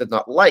Republicans did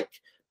not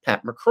like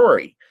Pat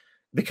McCrory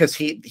because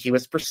he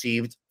was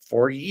perceived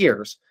for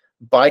years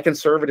by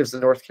conservatives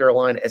in North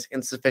Carolina as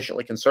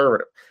insufficiently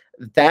conservative.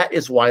 That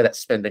is why that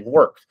spending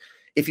worked.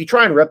 If you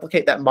try and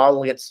replicate that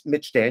model against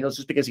Mitch Daniels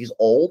just because he's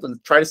old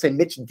and try to say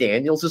Mitch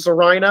Daniels is a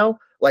rhino,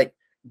 like,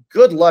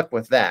 good luck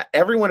with that.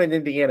 Everyone in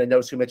Indiana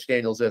knows who Mitch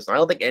Daniels is. And I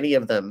don't think any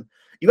of them.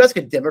 You ask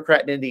a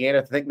Democrat in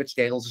Indiana to think Mitch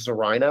Daniels is a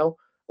rhino.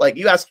 Like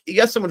you ask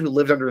someone who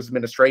lived under his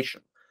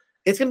administration.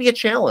 It's going to be a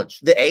challenge.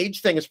 The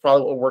age thing is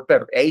probably what will work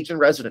better. Age and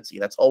residency.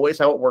 That's always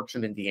how it works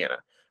in Indiana.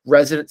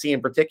 Residency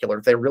in particular.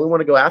 If they really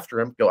want to go after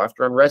him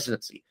on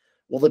residency.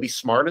 Will they be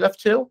smart enough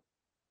to?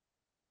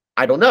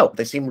 I don't know.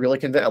 They seem really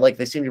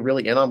they seem to be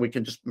really in on we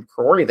can just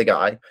McCrory the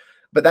guy.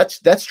 But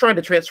that's trying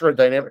to transfer a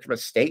dynamic from a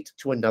state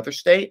to another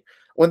state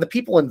when the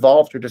people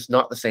involved are just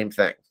not the same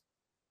thing.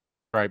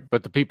 Right,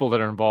 but the people that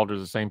are involved are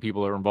the same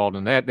people that are involved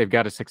in that. They've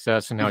got a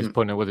success, and now he's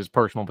putting it with his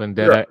personal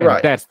vendetta,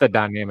 and that's the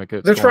dynamic.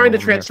 They're trying to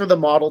transfer the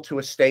model to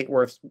a state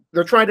where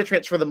they're trying to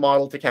transfer the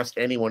model to cast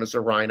anyone as a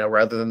rhino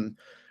rather than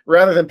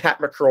Pat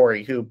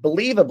McCrory, who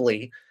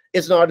believably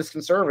is not as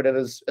conservative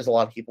as a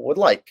lot of people would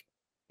like.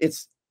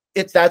 That's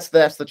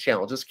the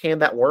challenge. Can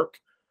that work?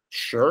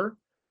 Sure,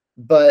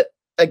 but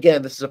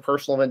again, this is a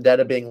personal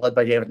vendetta being led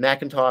by David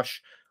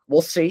McIntosh.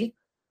 We'll see.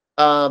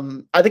 I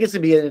think it's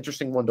going to be an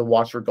interesting one to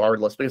watch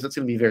regardless because it's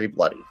going to be very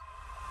bloody.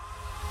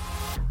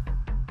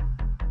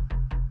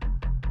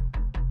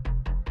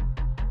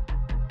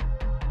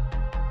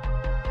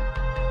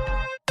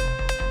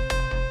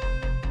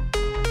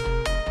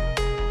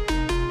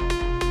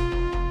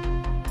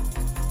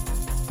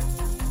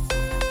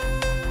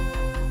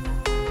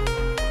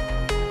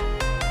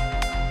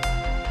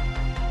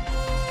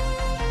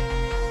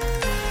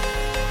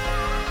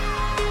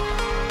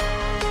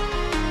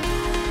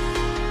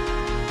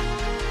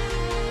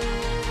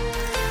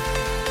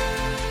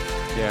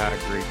 Yeah, I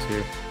agree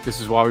too. This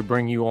is why we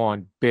bring you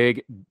on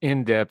big,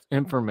 in-depth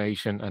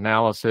information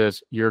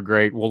analysis. You're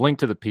great. We'll link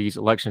to the piece,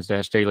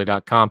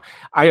 elections-daily.com.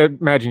 I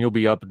imagine you'll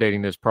be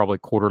updating this probably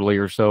quarterly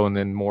or so, and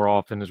then more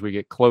often as we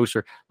get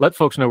closer. Let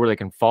folks know where they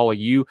can follow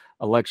you,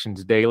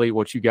 Elections Daily,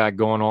 what you got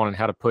going on, and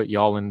how to put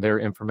y'all in their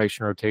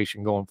information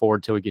rotation going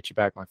forward till we get you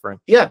back, my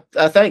friend. Yeah,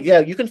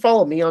 you can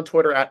follow me on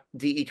Twitter at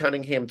DE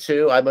Cunningham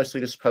too. I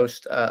mostly just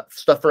post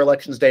stuff for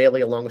Elections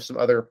Daily along with some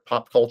other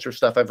pop culture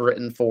stuff I've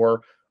written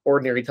for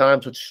Ordinary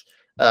Times, which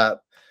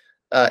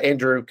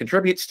Andrew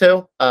contributes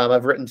to.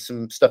 I've written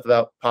some stuff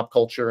about pop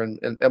culture and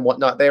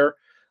whatnot there.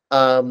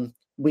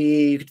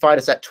 You can find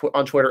us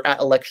on Twitter at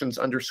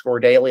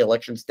elections_daily,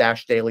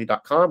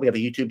 elections-daily.com. We have a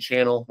YouTube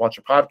channel, watch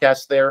a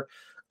podcast there.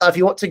 If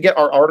you want to get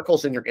our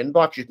articles in your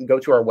inbox, you can go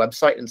to our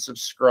website and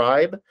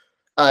subscribe.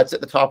 It's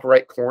at the top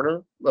right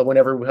corner.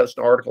 Whenever we post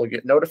an article, you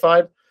get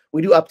notified.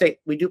 We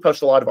do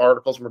post a lot of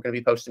articles, and we're going to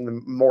be posting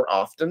them more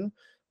often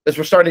as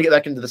we're starting to get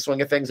back into the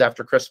swing of things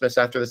after Christmas,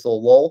 after this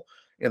little lull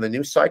in the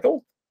news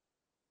cycle.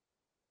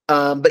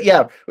 But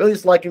yeah, really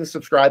just liking and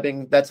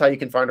subscribing. That's how you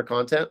can find our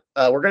content.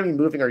 We're going to be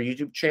moving our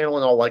YouTube channel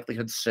in all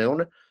likelihood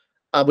soon.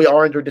 We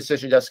are under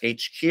Decision Desk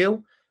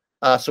HQ.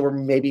 So we're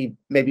maybe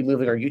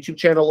moving our YouTube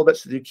channel a little bit.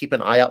 So do keep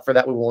an eye out for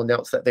that. We will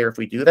announce that there if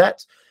we do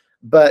that.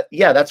 But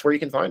yeah, that's where you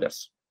can find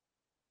us.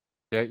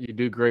 Yeah, you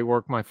do great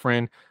work, my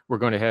friend. We're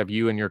going to have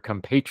you and your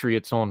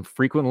compatriots on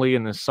frequently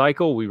in this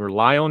cycle. We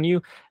rely on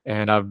you,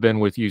 and I've been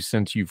with you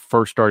since you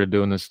first started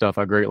doing this stuff.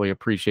 I greatly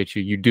appreciate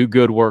you. You do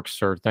good work,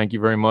 sir. Thank you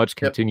very much.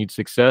 Continued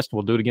success.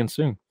 We'll do it again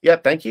soon. Yeah,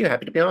 thank you.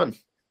 Happy to be on.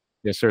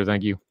 Yes, sir.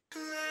 Thank you.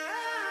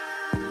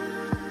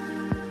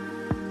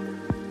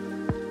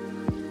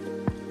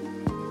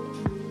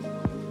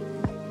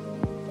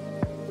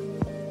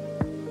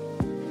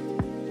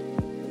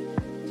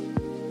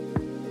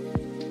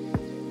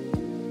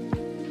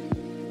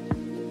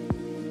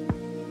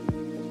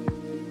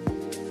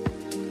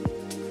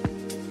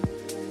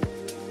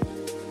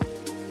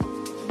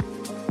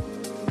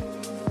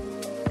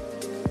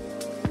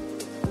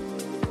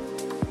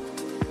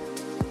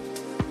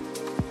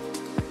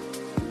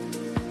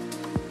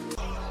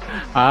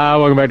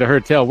 Welcome back to Her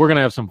Tale. We're going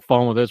to have some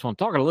fun with this one.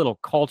 Talking a little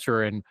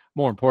culture and,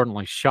 more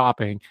importantly,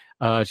 shopping.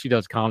 She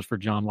does comms for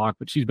John Locke,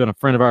 but she's been a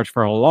friend of ours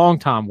for a long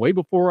time. Way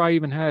before I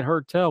even had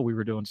Her Tale, we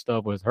were doing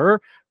stuff with her.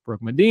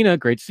 Brooke Medina,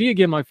 great to see you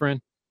again, my friend.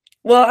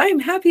 Well, I'm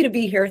happy to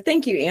be here.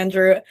 Thank you,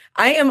 Andrew.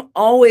 I am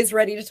always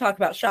ready to talk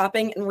about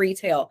shopping and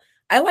retail.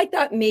 I like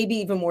that maybe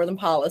even more than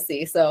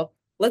policy. So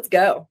let's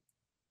go.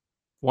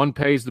 One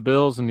pays the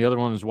bills and the other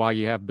one is why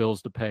you have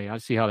bills to pay. I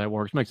see how that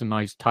works. Makes a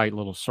nice, tight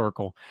little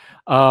circle.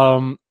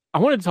 I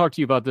wanted to talk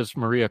to you about this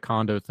Maria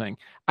Kondo thing.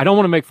 I don't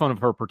want to make fun of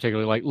her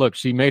particularly. Like, look,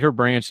 she made her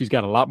brand. She's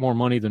got a lot more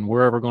money than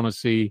we're ever going to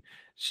see.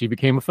 She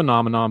became a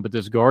phenomenon, but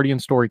this Guardian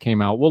story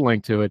came out. We'll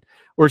link to it,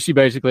 where she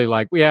basically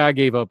like, yeah, I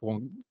gave up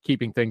on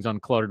keeping things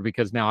uncluttered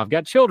because now I've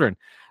got children.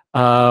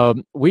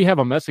 We have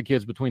a mess of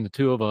kids between the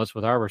two of us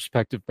with our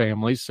respective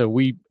families, so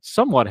we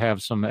somewhat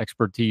have some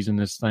expertise in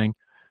this thing.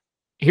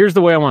 Here's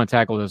the way I want to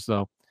tackle this,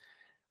 though.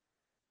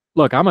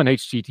 Look, I'm an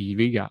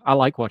HGTV guy. I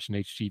like watching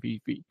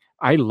HGTV.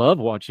 I love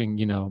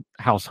watching,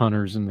 House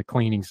Hunters and the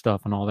cleaning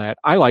stuff and all that.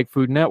 I like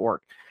Food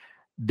Network.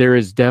 There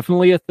is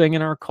definitely a thing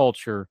in our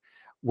culture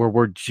where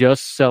we're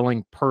just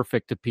selling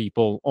perfect to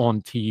people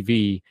on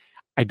TV.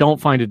 I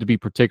don't find it to be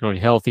particularly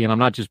healthy, and I'm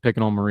not just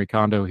picking on Marie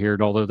Kondo here,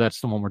 although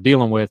that's the one we're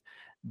dealing with.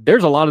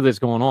 There's a lot of this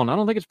going on. I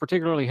don't think it's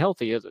particularly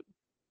healthy, is it?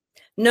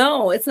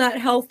 No, it's not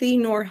healthy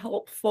nor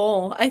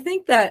helpful. I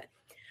think that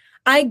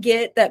I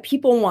get that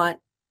people want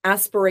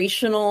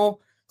aspirational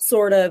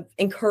sort of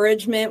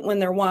encouragement when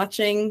they're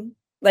watching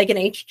like an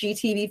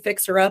HGTV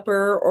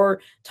fixer-upper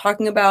or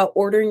talking about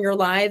ordering your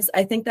lives.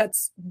 I think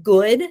that's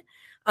good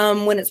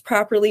when it's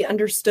properly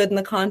understood in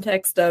the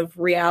context of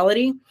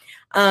reality.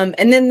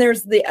 And then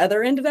there's the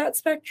other end of that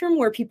spectrum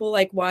where people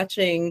like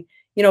watching,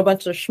 a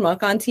bunch of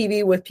schmuck on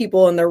TV with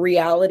people in their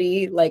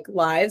reality like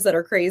lives that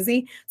are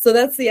crazy. So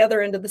that's the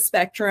other end of the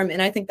spectrum.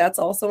 And I think that's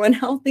also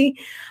unhealthy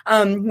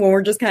when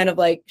we're just kind of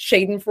like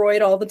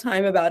schadenfreude all the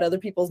time about other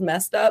people's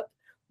messed up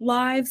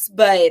lives.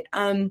 But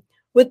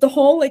with the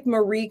whole like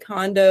Marie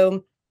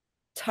Kondo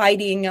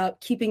tidying up,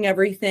 keeping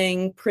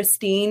everything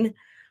pristine,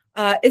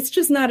 it's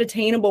just not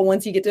attainable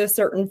once you get to a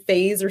certain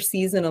phase or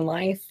season in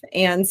life.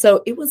 And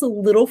so it was a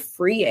little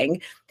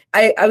freeing.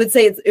 I would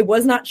say it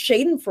was not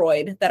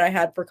schadenfreude that I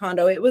had for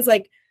Kondo. It was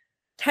like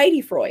tidy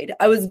Freud.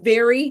 I was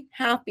very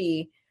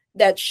happy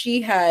that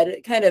she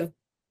had kind of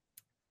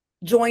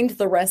joined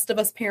the rest of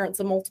us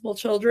parents of multiple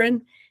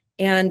children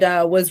and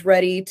was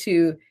ready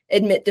to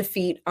admit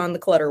defeat on the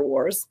clutter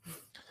wars.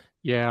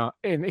 Yeah.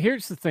 And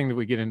here's the thing that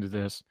we get into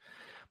this.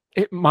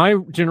 My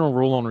general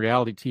rule on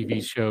reality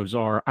TV shows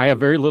are I have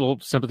very little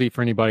sympathy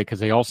for anybody because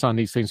they all sign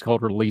these things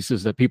called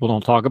releases that people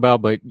don't talk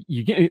about. But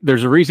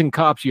there's a reason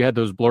Cops, you had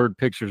those blurred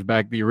pictures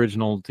back, the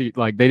original,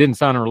 like they didn't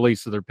sign a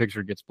release, so their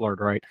picture gets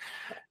blurred, right?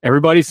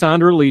 Everybody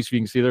signed a release. You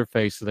can see their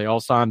face. So they all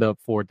signed up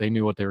for it. They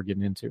knew what they were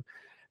getting into.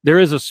 There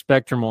is a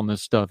spectrum on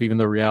this stuff, even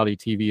though reality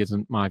TV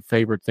isn't my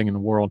favorite thing in the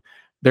world.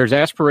 There's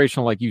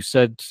aspirational, like you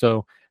said.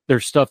 So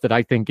there's stuff that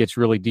I think gets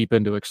really deep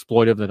into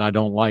exploitive that I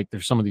don't like.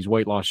 There's some of these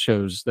weight loss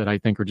shows that I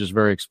think are just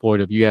very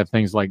exploitive. You have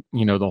things like,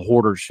 the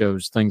hoarder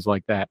shows, things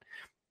like that.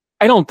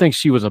 I don't think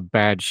she was a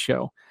bad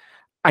show.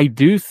 I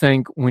do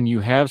think when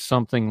you have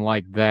something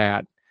like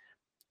that,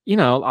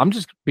 I'm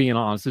just being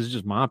honest. This is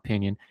just my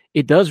opinion.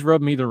 It does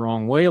rub me the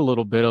wrong way a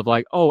little bit of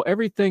like, oh,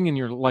 everything in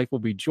your life will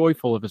be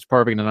joyful if it's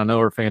perfect. And I know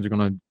our fans are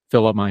going to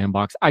fill up my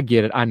inbox. I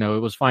get it. I know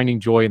it was finding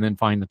joy and then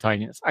finding the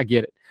tidiness. I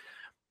get it.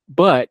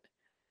 But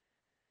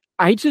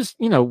I just,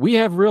 we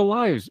have real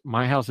lives.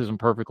 My house isn't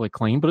perfectly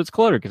clean, but it's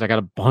cluttered because I got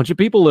a bunch of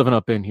people living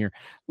up in here.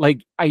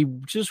 Like, I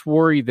just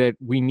worry that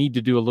we need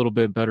to do a little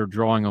bit better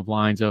drawing of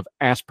lines of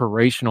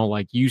aspirational,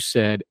 like you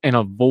said, and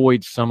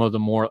avoid some of the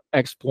more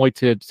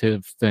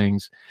exploitative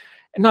things.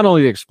 And not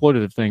only the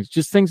exploitative things,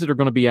 just things that are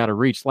going to be out of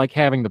reach, like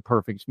having the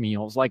perfect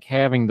meals, like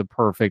having the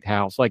perfect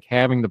house, like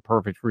having the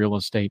perfect real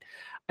estate.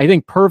 I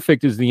think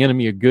perfect is the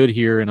enemy of good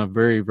here in a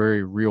very,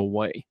 very real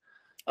way.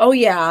 Oh,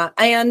 yeah.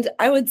 And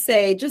I would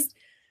say just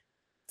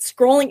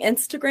scrolling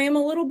Instagram a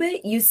little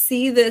bit, you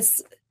see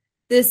this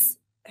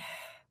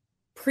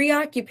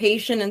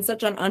preoccupation in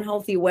such an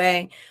unhealthy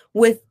way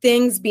with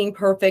things being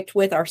perfect,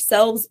 with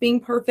ourselves being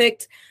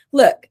perfect.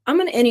 Look, I'm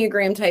an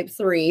Enneagram type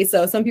 3,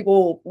 so some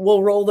people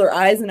will roll their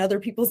eyes and other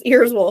people's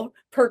ears will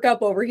perk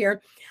up over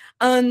here.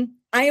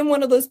 I am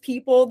one of those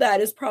people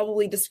that is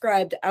probably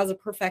described as a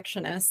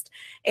perfectionist.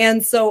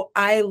 And so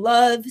I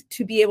love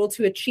to be able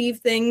to achieve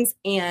things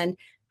and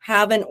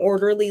have an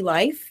orderly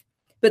life.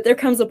 But there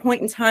comes a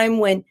point in time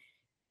when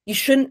you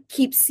shouldn't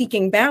keep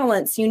seeking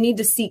balance. You need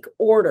to seek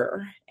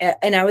order.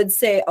 And I would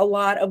say a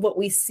lot of what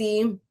we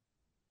see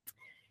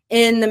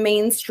in the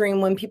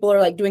mainstream when people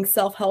are like doing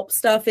self-help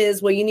stuff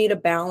is, well, you need a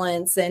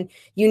balance and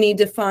you need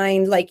to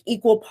find like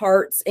equal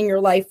parts in your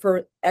life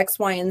for X,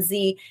 Y, and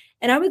Z.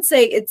 And I would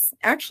say it's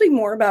actually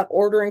more about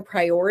ordering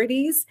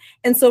priorities.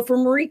 And so for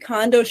Marie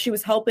Kondo, she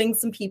was helping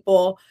some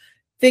people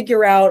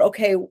figure out,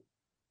 okay,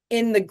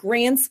 in the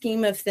grand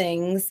scheme of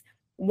things,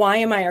 why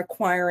am I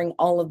acquiring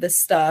all of this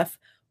stuff?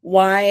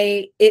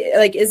 Why,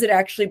 is it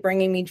actually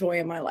bringing me joy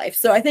in my life?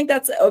 So I think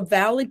that's a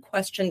valid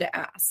question to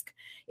ask,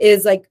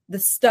 is like the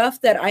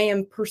stuff that I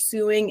am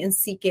pursuing and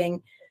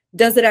seeking,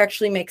 does it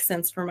actually make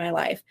sense for my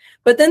life?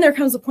 But then there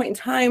comes a point in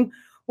time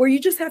where you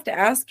just have to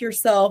ask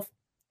yourself,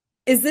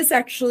 is this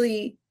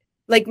actually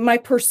like my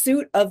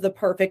pursuit of the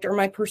perfect or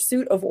my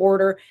pursuit of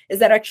order? Is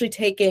that actually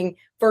taking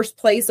first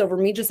place over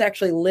me just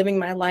actually living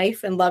my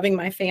life and loving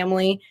my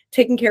family,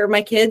 taking care of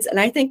my kids? And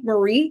I think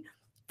Marie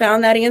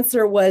found that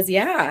answer was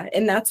yeah.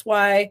 And that's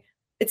why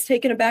it's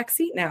taken a back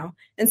seat now.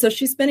 And so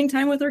she's spending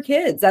time with her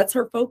kids. That's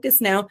her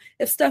focus now.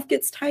 If stuff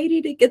gets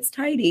tidied, it gets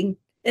tidied.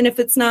 And if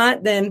it's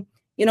not, then,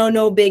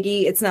 no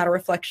biggie. It's not a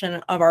reflection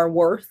of our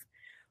worth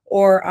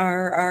or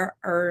our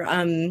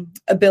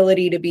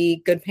ability to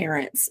be good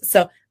parents.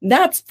 So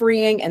that's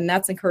freeing and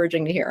that's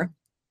encouraging to hear.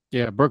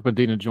 Yeah, Brooke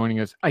Medina joining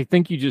us. I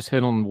think you just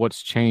hit on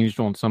what's changed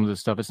on some of this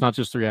stuff. It's not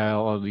just the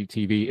reality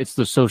TV, it's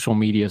the social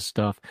media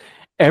stuff.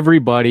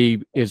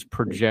 Everybody is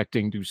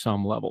projecting to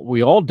some level.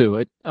 We all do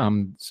it.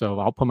 So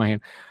I'll put my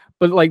hand.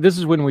 But like this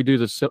is when we do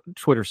the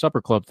Twitter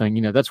Supper Club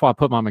thing. That's why I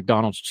put my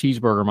McDonald's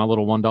cheeseburger, my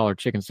little $1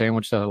 chicken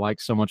sandwich that I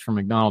like so much from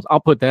McDonald's. I'll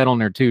put that on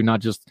there too, not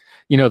just,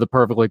 the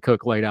perfectly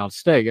cooked laid out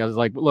steak. I was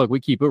like, look, we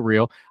keep it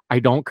real. I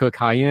don't cook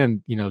high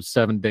end,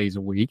 7 days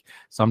a week.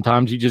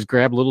 Sometimes you just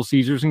grab Little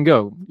Caesars and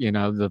go,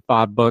 the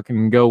 $5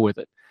 and go with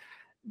it.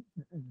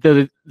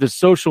 The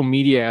social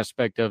media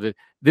aspect of it,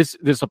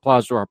 this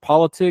applies to our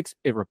politics.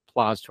 It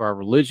applies to our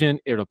religion.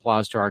 It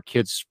applies to our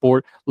kids'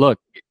 sport.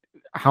 Look,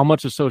 how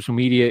much of social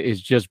media is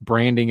just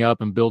branding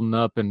up and building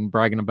up and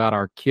bragging about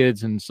our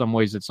kids in some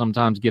ways that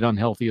sometimes get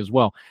unhealthy as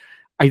well.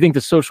 I think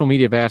the social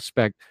media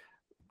aspect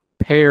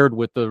paired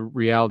with the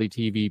reality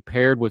TV,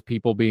 paired with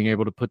people being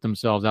able to put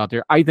themselves out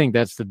there, I think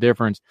that's the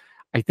difference.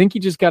 I think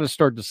you just got to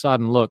start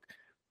deciding, look,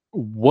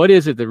 what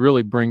is it that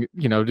really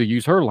to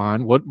use her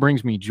line, what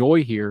brings me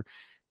joy here?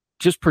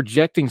 Just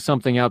projecting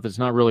something out that's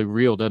not really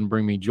real doesn't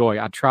bring me joy.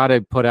 I try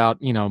to put out,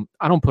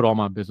 I don't put all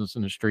my business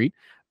in the street,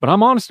 but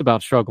I'm honest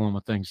about struggling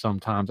with things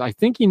sometimes. I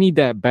think you need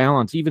that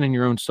balance, even in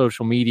your own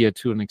social media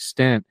to an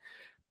extent,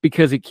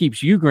 because it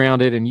keeps you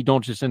grounded and you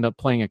don't just end up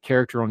playing a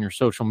character on your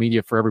social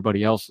media for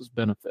everybody else's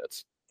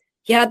benefits.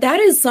 Yeah, that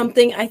is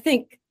something I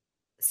think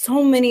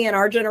so many in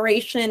our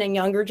generation and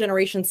younger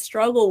generations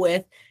struggle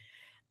with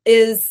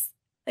is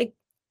like,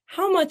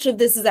 how much of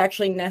this is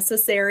actually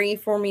necessary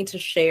for me to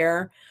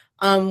share?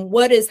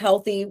 What is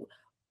healthy?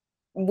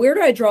 Where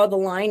do I draw the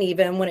line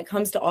even when it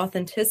comes to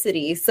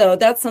authenticity? So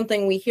that's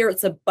something we hear.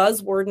 It's a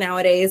buzzword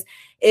nowadays,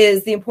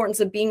 is the importance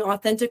of being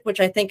authentic,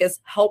 which I think is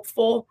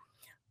helpful.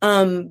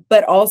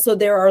 But also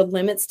there are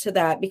limits to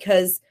that,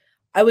 because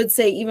I would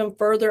say even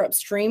further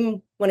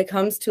upstream when it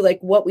comes to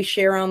like what we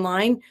share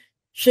online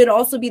should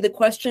also be the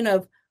question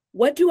of,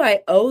 what do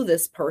I owe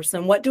this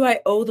person? What do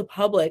I owe the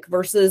public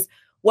versus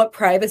what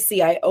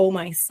privacy I owe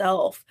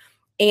myself?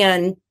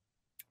 And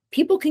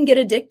people can get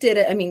addicted,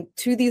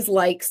 to these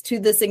likes, to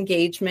this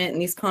engagement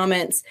and these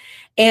comments.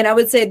 And I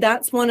would say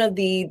that's one of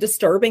the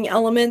disturbing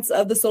elements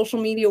of the social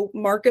media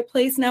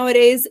marketplace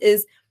nowadays,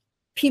 is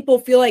people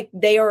feel like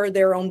they are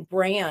their own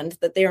brand,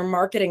 that they are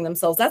marketing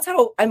themselves. That's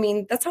how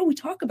we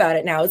talk about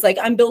it now. It's like,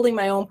 I'm building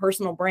my own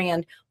personal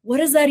brand. What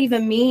does that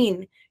even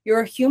mean?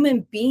 You're a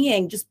human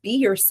being. Just be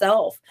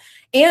yourself.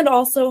 And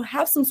also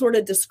have some sort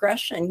of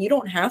discretion. You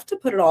don't have to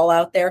put it all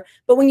out there.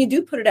 But when you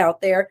do put it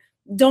out there,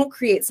 don't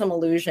create some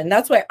illusion.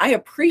 That's why I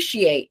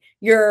appreciate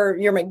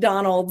your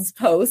McDonald's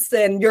posts,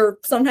 and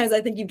sometimes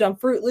I think you've done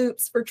Fruit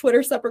Loops for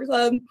Twitter Supper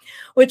Club,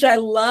 which I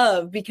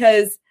love,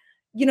 because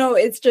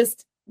it's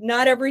just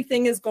not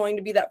everything is going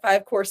to be that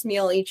 5-course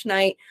meal each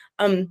night.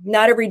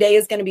 Not every day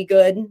is going to be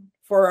good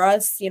for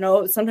us.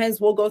 Sometimes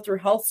we'll go through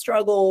health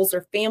struggles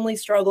or family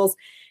struggles,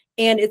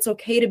 and it's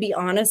okay to be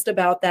honest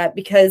about that,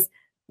 because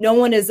no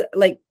one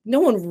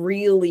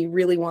really,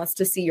 really wants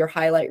to see your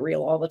highlight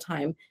reel all the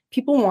time.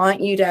 People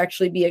want you to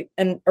actually be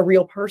a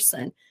real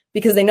person,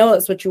 because they know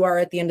that's what you are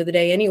at the end of the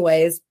day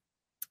anyways.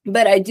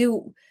 But I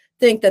do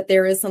think that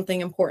there is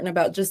something important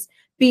about just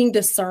being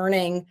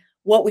discerning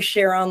what we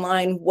share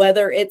online,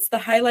 whether it's the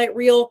highlight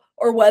reel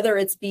or whether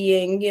it's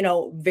being,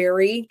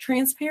 very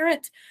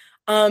transparent.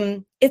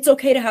 It's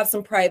okay to have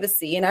some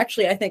privacy. And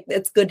actually, I think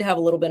it's good to have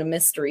a little bit of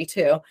mystery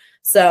too.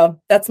 So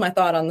that's my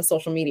thought on the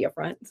social media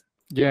front.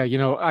 Yeah,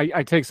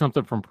 I take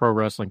something from pro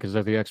wrestling because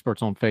they're the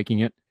experts on faking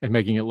it and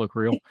making it look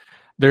real.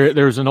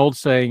 There's an old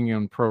saying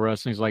in pro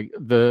wrestling, it's like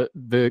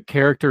the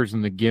characters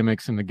and the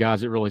gimmicks and the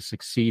guys that really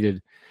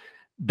succeeded,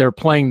 they're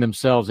playing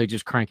themselves. They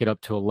just crank it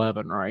up to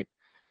 11, right?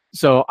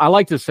 So I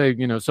like to say,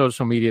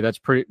 social media, that's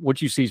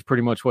what you see is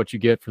pretty much what you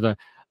get for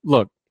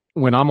look,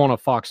 when I'm on a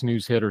Fox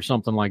News hit or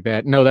something like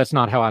that. No, that's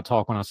not how I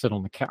talk when I sit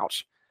on the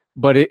couch,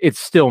 but it's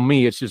still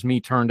me. It's just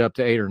me turned up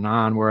to 8 or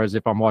 9. Whereas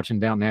if I'm watching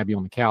Downton Abbey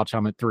on the couch,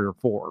 I'm at 3 or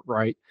 4,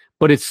 right?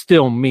 But it's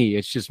still me.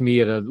 It's just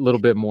me at a little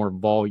bit more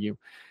volume.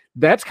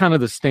 That's kind of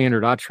the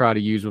standard I try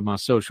to use with my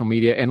social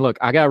media. And look,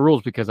 I got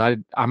rules because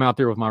I'm out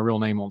there with my real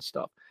name on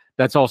stuff.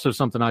 That's also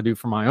something I do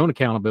for my own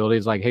accountability.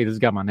 It's like, hey, this has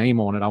got my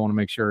name on it. I want to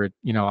make sure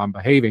I'm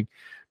behaving.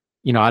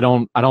 I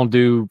don't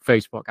do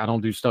Facebook. I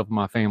don't do stuff with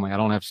my family. I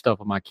don't have stuff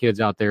with my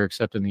kids out there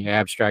except in the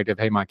abstract of,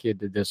 hey, my kid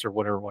did this or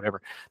whatever.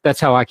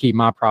 That's how I keep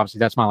my privacy.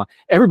 That's my line.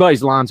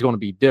 Everybody's line's going to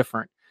be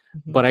different.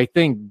 Mm-hmm. But I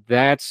think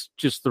that's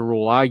just the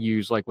rule I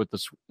use, like with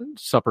the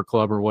supper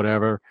club or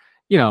whatever.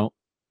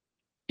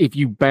 If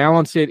you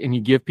balance it and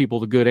you give people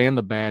the good and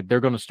the bad,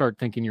 they're going to start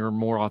thinking you're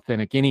more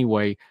authentic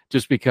anyway,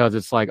 just because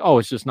it's like, oh,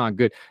 it's just not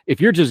good.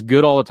 If you're just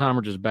good all the time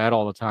or just bad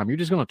all the time, you're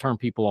just going to turn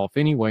people off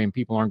anyway, and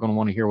people aren't going to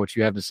want to hear what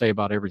you have to say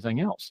about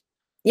everything else.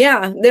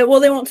 Yeah, they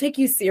won't take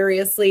you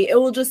seriously. It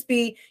will just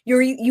be,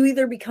 you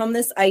either become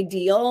this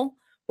ideal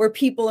where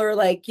people are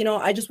like,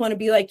 I just want to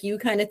be like you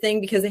kind of thing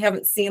because they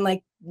haven't seen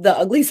like the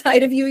ugly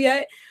side of you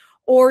yet.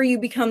 Or you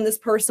become this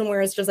person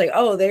where it's just like,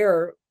 oh,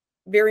 they're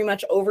very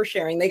much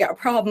oversharing. They got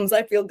problems.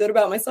 I feel good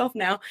about myself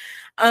now.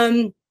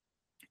 And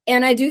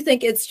I do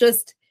think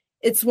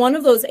it's one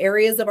of those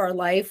areas of our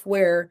life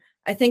where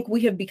I think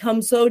we have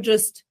become so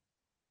just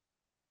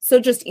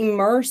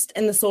immersed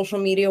in the social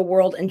media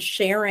world and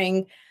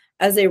sharing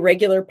as a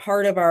regular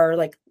part of our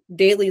like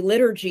daily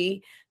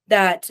liturgy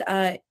that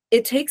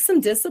it takes some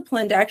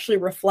discipline to actually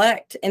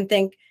reflect and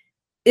think,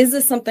 is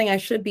this something I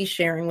should be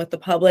sharing with the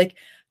public?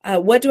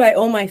 What do I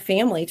owe my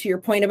family? To your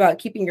point about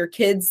keeping your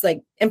kids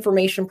like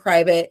information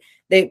private,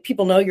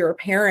 people know you're a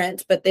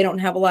parent, but they don't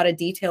have a lot of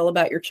detail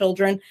about your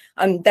children.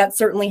 That's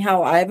certainly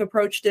how I've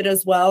approached it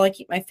as well. I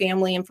keep my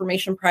family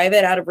information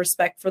private out of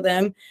respect for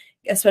them,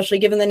 especially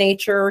given the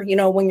nature,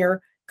 when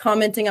you're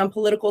commenting on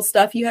political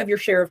stuff, you have your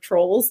share of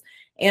trolls.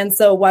 And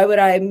so why would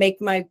I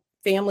make my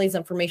family's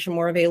information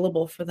more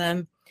available for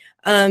them?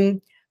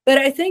 But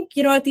I think,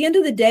 at the end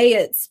of the day,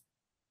 it's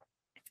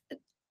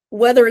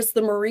whether it's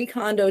the Marie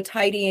Kondo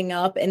tidying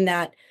up and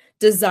that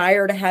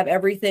desire to have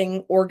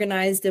everything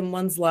organized in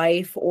one's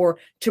life or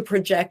to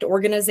project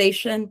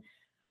organization,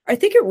 I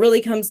think it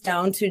really comes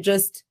down to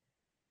just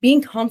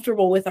being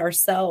comfortable with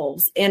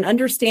ourselves and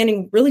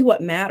understanding really what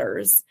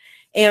matters.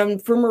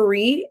 And for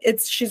Marie,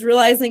 she's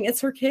realizing it's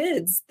her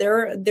kids.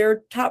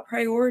 They're top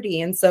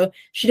priority. And so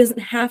she doesn't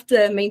have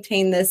to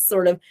maintain this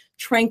sort of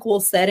tranquil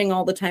setting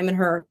all the time in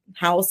her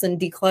house and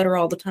declutter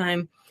all the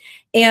time.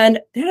 And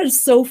that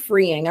is so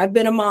freeing. I've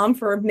been a mom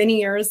for many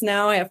years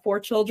now. I have 4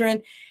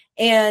 children.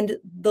 And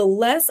the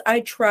less I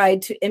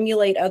tried to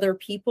emulate other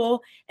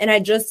people and I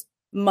just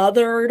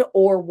mothered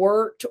or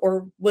worked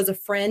or was a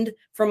friend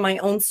from my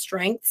own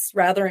strengths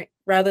rather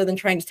than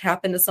trying to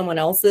tap into someone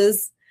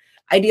else's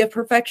idea of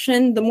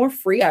perfection, the more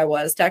free I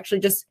was to actually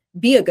just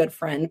be a good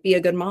friend, be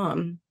a good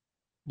mom.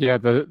 Yeah,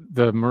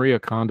 the Maria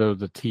Kondo,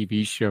 the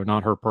TV show,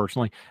 not her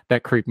personally,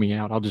 that creeped me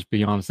out. I'll just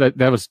be honest. That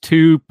was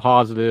too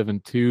positive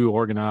and too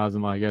organized,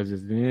 and like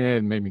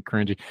it made me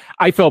cringy.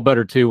 I felt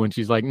better too when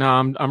she's like, "No,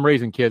 I'm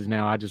raising kids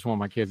now. I just want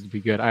my kids to be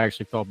good." I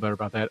actually felt better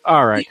about that.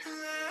 All right.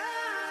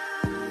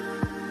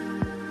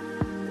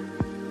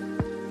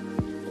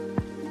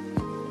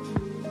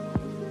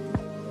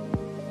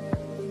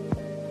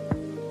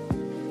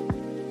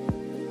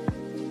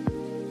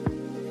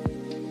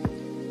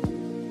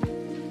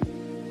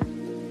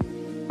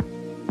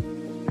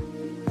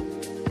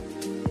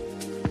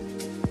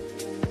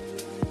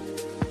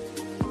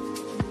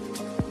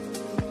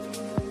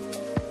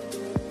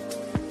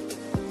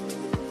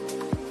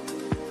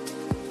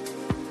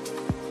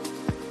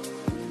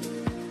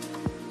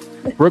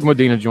 Brooke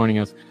Medina joining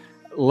us.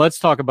 Let's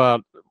talk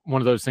about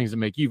one of those things that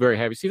make you very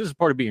happy. See, this is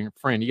part of being a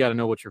friend. You got to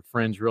know what your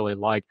friends really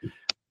like.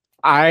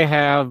 I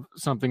have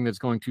something that's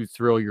going to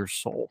thrill your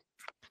soul.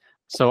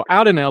 So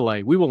out in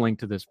LA, we will link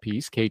to this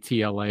piece,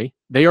 KTLA.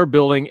 They are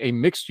building a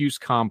mixed-use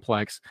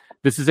complex.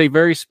 This is a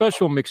very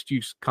special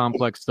mixed-use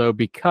complex, though,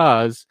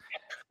 because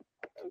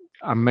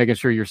I'm making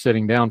sure you're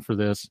sitting down for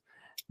this.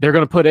 They're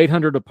going to put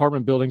 800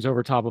 apartment buildings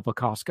over top of a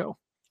Costco.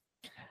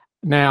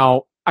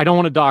 Now, I don't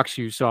want to dox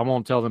you, so I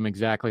won't tell them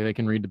exactly. They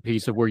can read the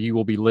piece of where you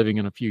will be living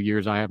in a few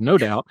years, I have no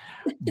doubt.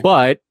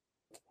 But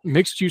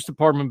mixed-use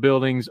apartment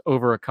buildings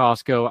over a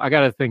Costco, I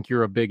got to think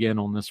you're a big in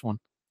on this one.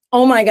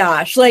 Oh, my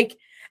gosh. Like,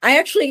 I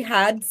actually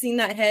had seen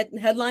that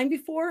headline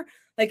before,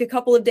 like a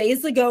couple of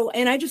days ago,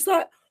 and I just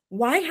thought,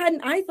 why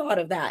hadn't I thought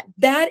of that?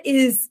 That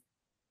is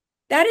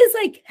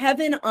like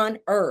heaven on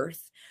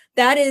earth.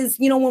 that is,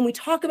 when we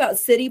talk about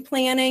city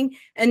planning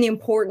and the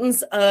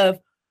importance of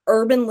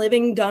urban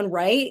living done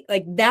right,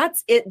 like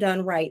that's it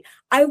done right.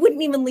 I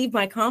wouldn't even leave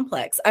my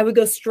complex. I would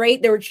go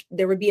straight.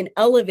 There would be an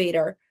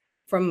elevator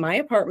from my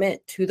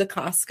apartment to the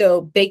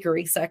Costco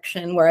bakery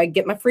section where I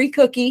get my free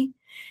cookie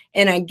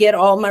and I get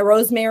all my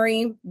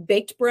rosemary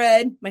baked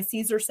bread, my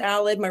Caesar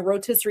salad, my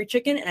rotisserie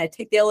chicken, and I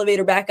take the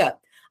elevator back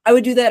up. I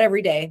would do that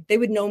every day. They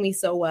would know me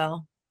so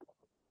well.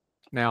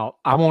 Now,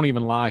 I won't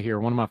even lie here.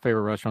 One of my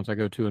favorite restaurants I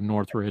go to in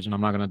Northridge, and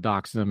I'm not going to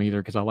dox them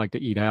either because I like to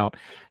eat out,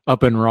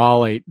 up in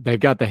Raleigh, they've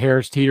got the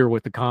Harris Teeter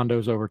with the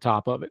condos over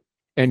top of it.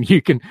 And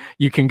you can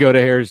go to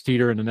Harris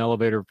Teeter in an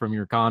elevator from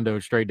your condo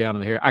straight down to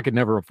the Harris. I could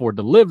never afford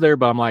to live there,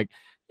 but I'm like,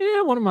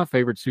 yeah, one of my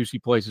favorite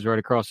sushi places right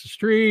across the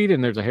street,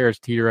 and there's a Harris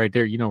Teeter right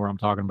there. You know where I'm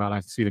talking about. I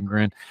see them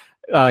grin.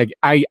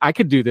 I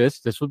could do this.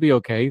 This would be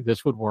okay.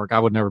 This would work. I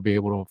would never be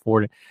able to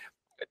afford it.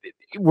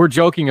 We're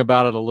joking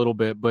about it a little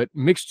bit, but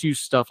mixed use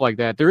stuff like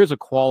that, there is a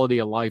quality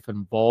of life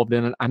involved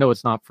in it. I know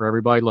it's not for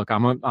everybody. Look,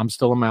 I'm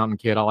still a mountain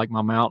kid. I like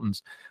my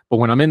mountains, but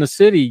when I'm in the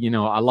city,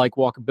 I like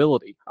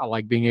walkability. I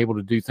like being able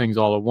to do things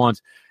all at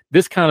once.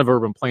 This kind of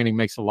urban planning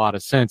makes a lot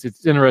of sense.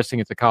 It's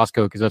interesting. It's a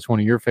Costco because that's one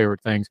of your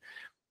favorite things.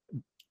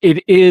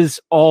 It is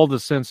all the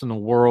sense in the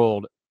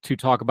world to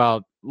talk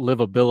about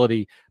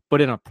livability,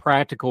 but in a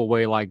practical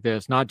way like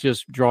this, not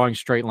just drawing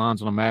straight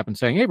lines on a map and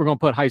saying, hey, we're going to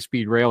put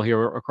high-speed rail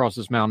here across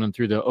this mountain and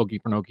through the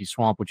Okefenokee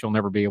Swamp, which you'll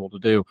never be able to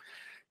do.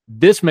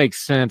 This makes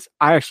sense.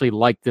 I actually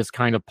like this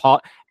kind of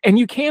and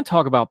you can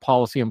talk about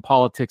policy and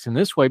politics in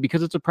this way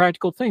because it's a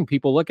practical thing.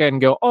 People look at it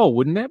and go, oh,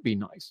 wouldn't that be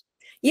nice?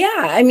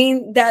 Yeah, I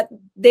mean, that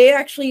they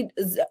actually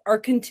are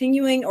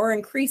continuing or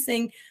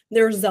increasing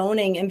their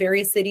zoning in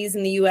various cities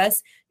in the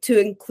U.S. to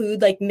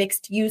include like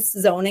mixed use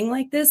zoning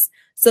like this,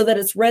 so that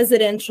it's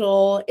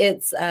residential,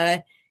 it's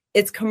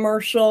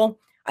commercial.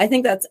 I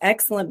think that's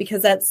excellent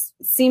because that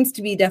seems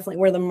to be definitely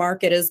where the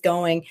market is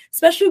going,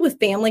 especially with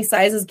family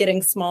sizes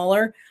getting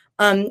smaller.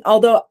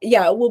 Although,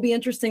 yeah, it will be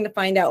interesting to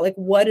find out like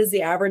what is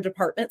the average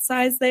apartment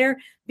size there,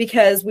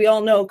 because we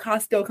all know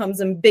Costco comes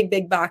in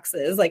big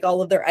boxes, like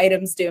all of their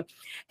items do.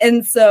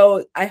 And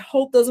so I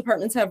hope those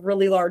apartments have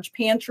really large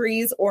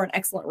pantries or an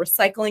excellent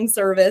recycling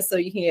service so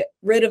you can get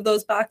rid of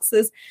those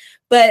boxes.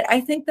 But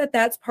I think that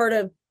that's part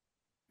of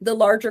the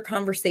larger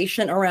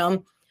conversation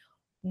around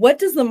what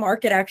does the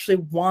market actually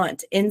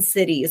want in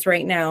cities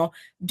right now?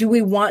 Do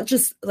we want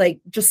just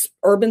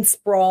urban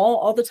sprawl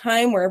all the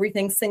time where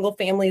everything's single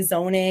family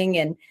zoning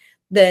and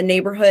the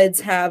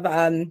neighborhoods have,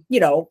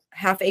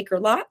 half-acre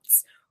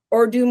lots?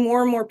 Or do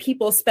more and more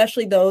people,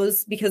 especially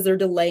those because they're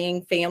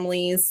delaying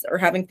families or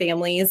having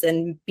families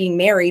and being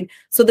married,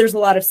 so there's a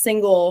lot of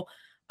single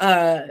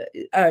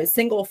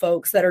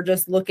folks that are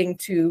just looking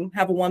to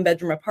have a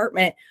one-bedroom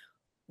apartment,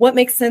 what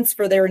makes sense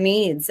for their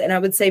needs? And I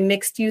would say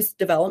mixed use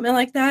development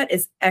like that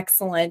is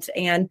excellent.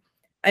 And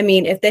I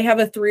mean, if they have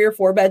a 3 or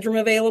 4 bedroom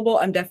available,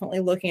 I'm definitely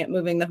looking at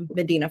moving the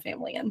Medina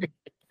family in.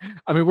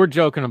 I mean, we're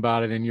joking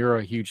about it and you're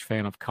a huge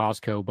fan of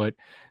Costco, but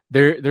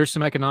there's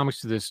some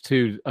economics to this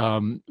too.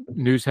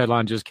 News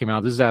headline just came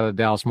out. This is out of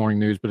the Dallas Morning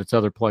News, but it's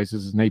other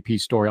places. It's an AP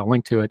story. I'll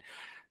link to it.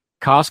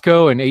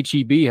 Costco and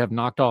H-E-B have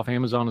knocked off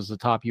Amazon as the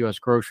top U.S.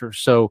 grocer.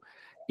 So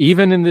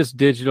even in this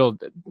digital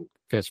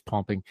fist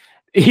pumping,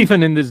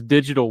 even in this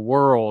digital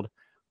world,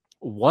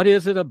 what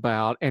is it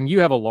about? And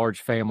you have a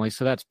large family,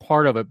 so that's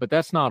part of it, but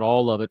that's not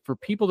all of it. For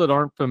people that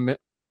aren't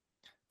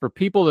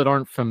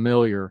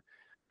familiar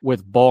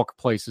with bulk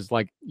places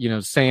like,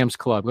 Sam's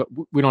Club.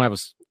 We don't have a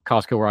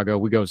Costco where I go.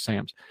 We go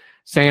to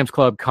Sam's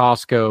Club,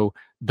 Costco,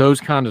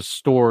 those kind of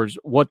stores,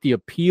 what the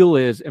appeal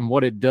is and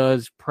what it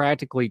does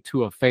practically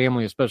to a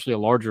family, especially a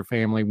larger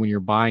family, when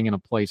you're buying in a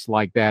place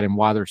like that and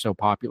why they're so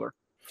popular.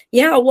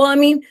 Yeah, well, I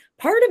mean,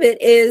 part of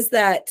it is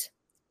that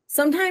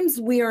sometimes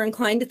we are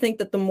inclined to think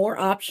that the more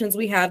options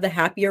we have, the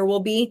happier we'll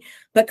be.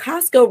 But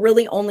Costco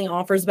really only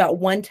offers about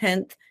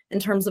 1/10 in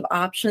terms of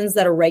options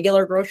that a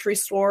regular grocery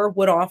store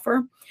would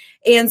offer.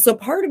 And so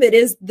part of it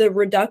is the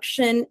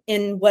reduction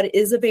in what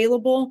is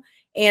available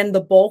and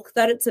the bulk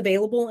that it's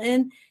available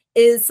in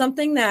is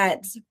something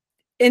that,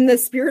 in the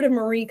spirit of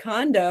Marie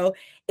Kondo,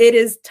 it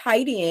is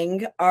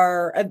tidying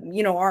our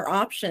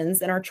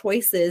options and our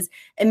choices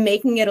and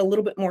making it a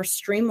little bit more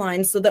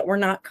streamlined so that we're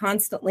not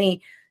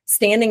constantly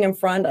standing in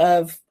front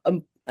of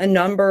a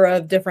number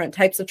of different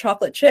types of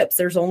chocolate chips.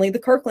 There's only the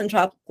Kirkland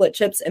chocolate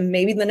chips and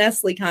maybe the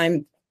Nestle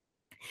kind.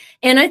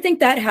 And I think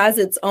that has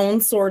its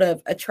own sort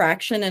of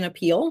attraction and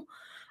appeal.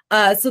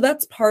 So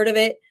that's part of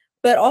it.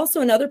 But also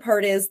another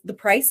part is the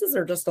prices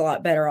are just a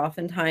lot better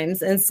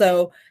oftentimes. And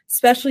so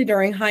especially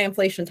during high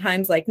inflation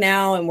times like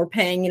now, and we're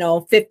paying,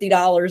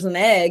 $50 an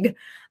egg,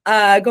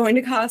 going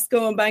to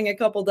Costco and buying a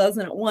couple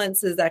dozen at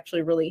once is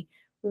actually really,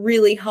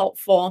 really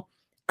helpful.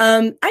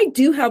 I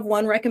do have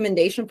one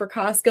recommendation for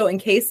Costco in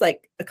case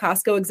like a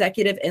Costco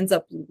executive ends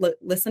up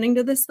listening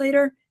to this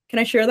later. Can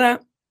I share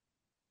that?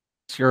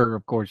 Sure,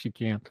 of course you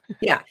can.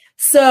 Yeah.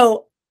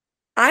 So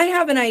I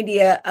have an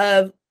idea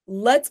of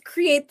let's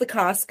create the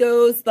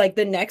Costco's, like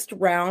the next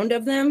round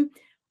of them,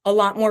 a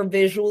lot more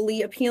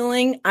visually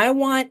appealing. I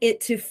want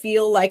it to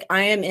feel like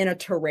I am in a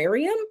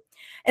terrarium.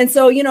 And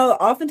so,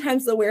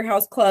 oftentimes the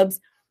warehouse clubs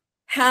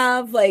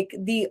have like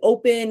the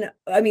open,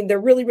 they're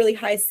really, really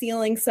high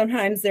ceilings.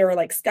 Sometimes there are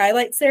like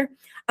skylights there.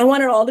 I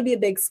want it all to be a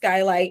big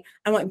skylight.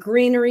 I want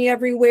greenery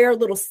everywhere,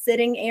 little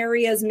sitting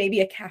areas, maybe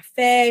a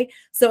cafe.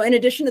 So in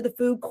addition to the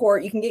food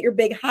court, you can get your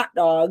big hot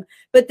dog,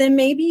 but then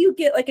maybe you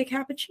get like a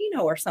cappuccino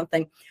or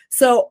something.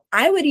 So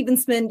I would even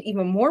spend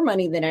even more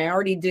money than I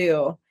already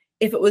do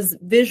if it was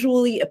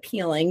visually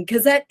appealing,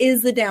 because that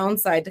is the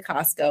downside to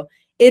Costco.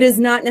 It is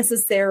not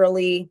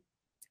necessarily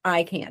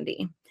eye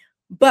candy.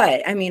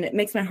 But it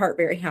makes my heart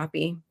very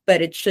happy,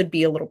 but it should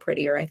be a little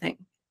prettier, I think.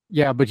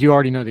 Yeah, but you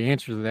already know the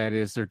answer to that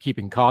is they're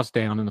keeping costs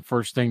down. And the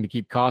first thing to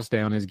keep costs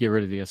down is get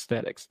rid of the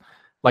aesthetics.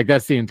 Like,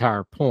 that's the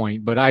entire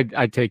point. But I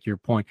take your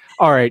point.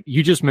 All right,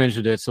 you just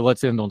mentioned it. So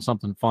let's end on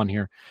something fun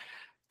here.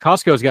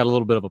 Costco's got a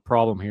little bit of a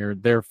problem here.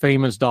 Their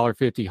famous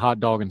 $1.50 hot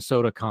dog and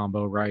soda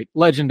combo, right?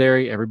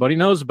 Legendary. Everybody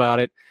knows about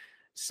it.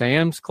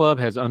 Sam's Club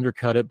has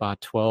undercut it by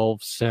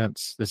 12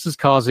 cents. This is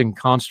causing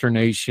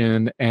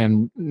consternation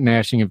and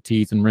gnashing of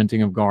teeth and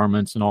renting of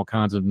garments and all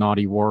kinds of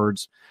naughty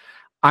words.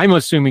 I'm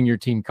assuming you're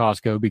Team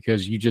Costco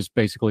because you just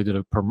basically did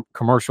a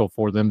commercial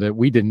for them that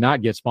we did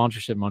not get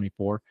sponsorship money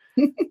for,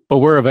 but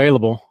we're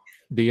available.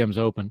 DM's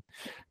open.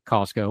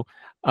 Costco.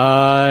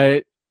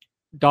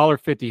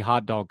 $1.50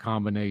 hot dog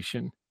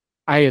combination.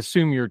 I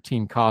assume you're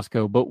Team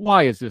Costco, but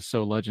why is this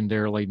so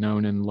legendarily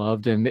known and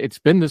loved? And it's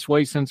been this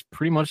way since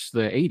pretty much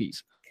the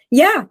 80s.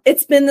 Yeah,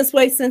 it's been this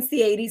way since the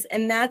 80s.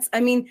 And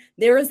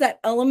there is that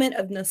element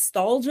of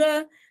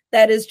nostalgia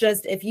that is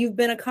just, if you've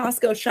been a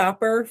Costco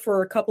shopper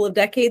for a couple of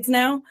decades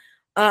now,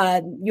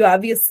 you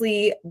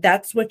obviously,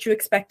 that's what you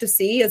expect to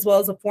see, as well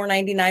as a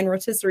 $4.99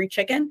 rotisserie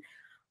chicken.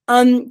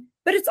 But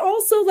it's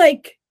also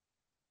like,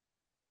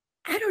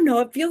 I don't know,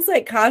 it feels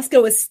like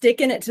Costco is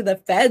sticking it to the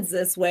feds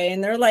this way.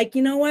 And they're like,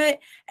 you know what?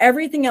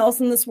 Everything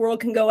else in this world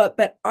can go up,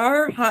 but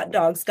our hot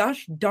dogs,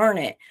 gosh darn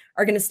it,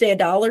 are going to stay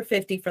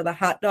 $1.50 for the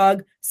hot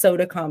dog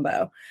soda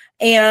combo.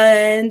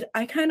 And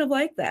I kind of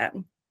like that.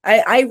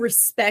 I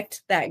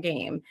respect that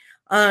game.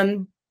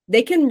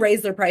 They can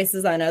raise their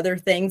prices on other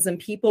things and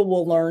people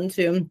will learn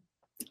to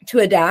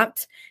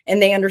adapt and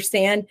they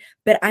understand.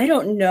 But I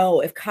don't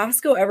know if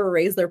Costco ever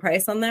raised their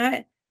price on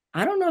that.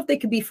 I don't know if they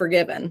could be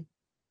forgiven.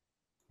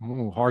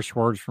 Ooh, harsh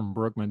words from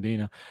Brooke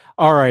Medina.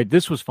 All right,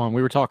 this was fun.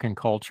 We were talking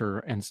culture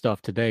and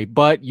stuff today,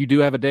 but you do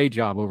have a day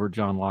job over at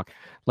John Locke.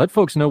 Let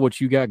folks know what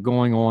you got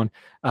going on.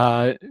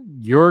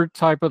 Your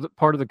type of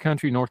part of the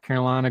country, North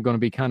Carolina, going to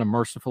be kind of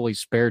mercifully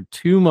spared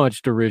too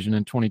much derision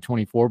in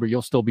 2024, but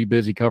you'll still be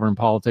busy covering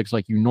politics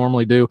like you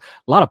normally do.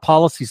 A lot of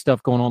policy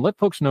stuff going on. Let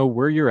folks know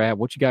where you're at,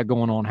 what you got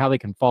going on, how they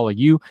can follow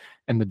you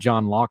and the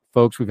John Locke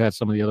folks. We've had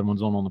some of the other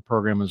ones on the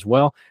program as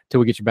well.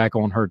 Till we get you back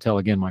on Heard Tell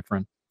again, my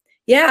friend.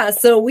 Yeah,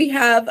 so we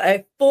have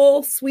a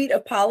full suite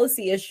of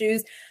policy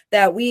issues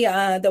that we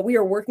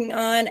are working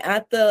on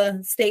at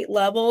the state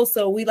level.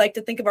 So we like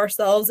to think of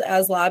ourselves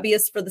as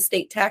lobbyists for the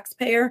state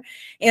taxpayer.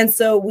 And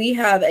so we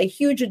have a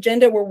huge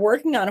agenda. We're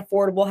working on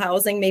affordable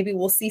housing. Maybe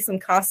we'll see some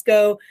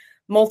Costco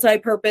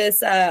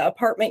multi-purpose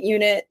apartment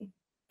unit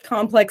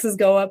complexes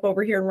go up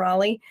over here in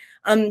Raleigh.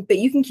 But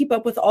you can keep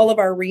up with all of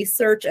our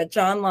research at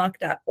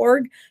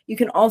johnlocke.org. You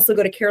can also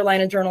go to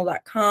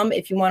carolinajournal.com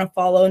if you want to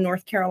follow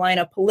North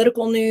Carolina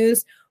political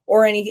news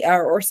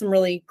or some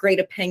really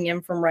great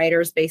opinion from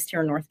writers based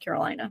here in North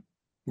Carolina.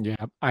 Yeah,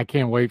 I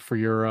can't wait for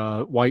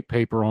your white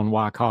paper on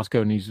why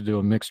Costco needs to do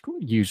a mixed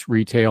use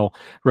retail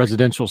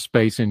residential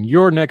space in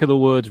your neck of the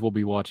woods. We'll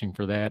be watching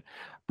for that.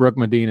 Brooke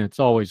Medina, it's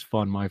always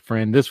fun, my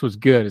friend. This was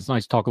good. It's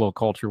nice to talk a little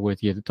culture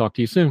with you. Talk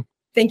to you soon.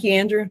 Thank you,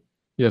 Andrew.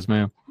 Yes,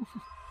 ma'am.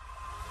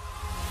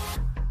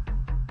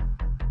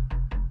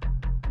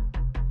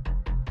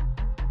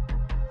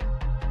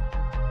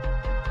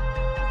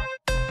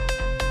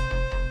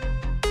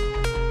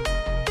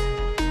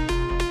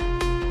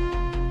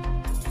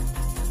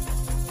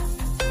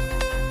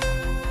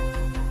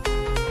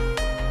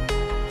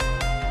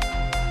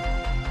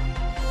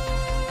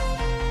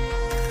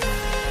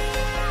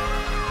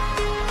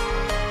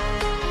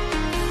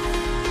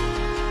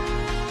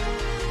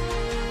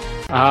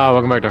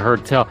 Welcome back to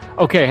Heard Tell.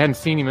 Okay, hadn't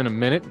seen him in a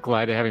minute.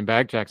 Glad to have him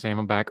back. Jack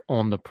Salmon back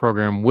on the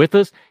program with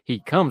us. He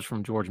comes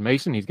from George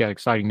Mason. He's got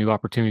exciting new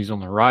opportunities on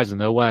the horizon,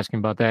 though. We'll ask him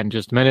about that in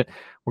just a minute.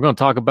 We're going to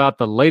talk about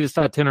the latest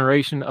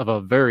iteration of a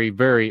very,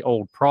 very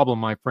old problem,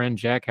 my friend.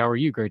 Jack, how are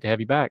you? Great to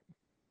have you back.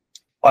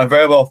 I'm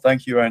very well.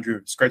 Thank you, Andrew.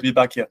 It's great to be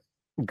back here.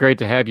 Great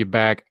to have you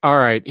back. All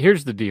right,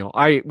 here's the deal.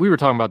 We were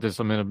talking about this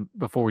a minute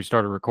before we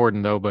started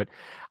recording, though, but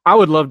I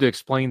would love to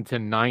explain to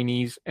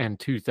 90s and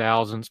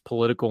 2000s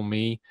political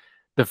me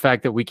the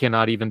fact that we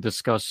cannot even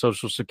discuss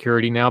Social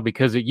Security now,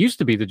 because it used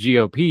to be the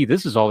GOP.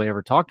 This is all they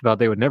ever talked about.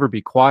 They would never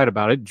be quiet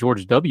about it.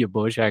 George W.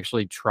 Bush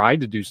actually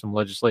tried to do some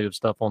legislative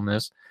stuff on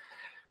this.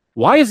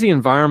 Why is the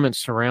environment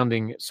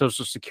surrounding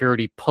Social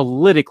Security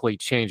politically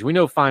changed? We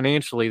know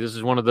financially this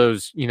is one of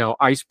those,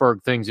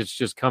 iceberg things. It's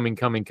just coming.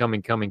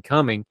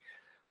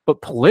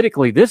 But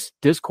politically, this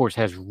discourse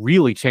has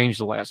really changed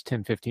the last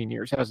 10, 15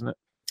 years, hasn't it?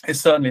 It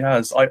certainly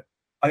has.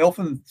 I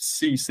often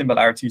see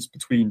similarities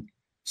between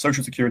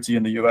Social Security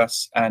in the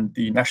US and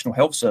the National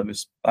Health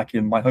Service back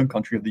in my home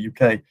country of the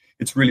UK.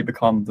 It's really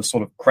become the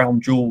sort of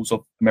crown jewels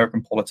of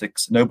American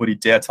politics. Nobody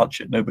dare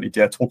touch it. Nobody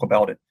dare talk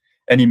about it.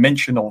 Any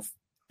mention of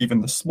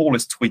even the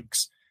smallest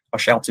tweaks are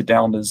shouted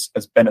down as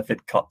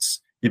benefit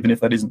cuts, even if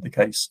that isn't the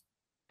case.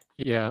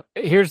 Yeah,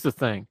 here's the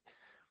thing.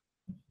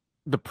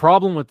 The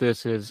problem with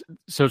this is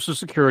Social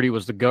Security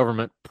was the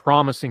government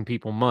promising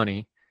people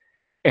money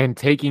and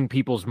taking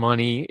people's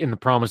money in the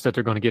promise that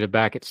they're going to get it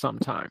back at some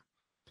time.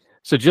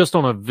 So just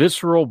on a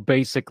visceral,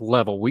 basic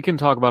level, we can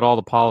talk about all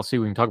the policy,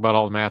 we can talk about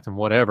all the math and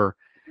whatever.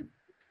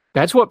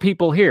 That's what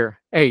people hear.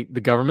 Hey,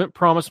 the government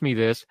promised me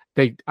this.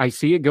 I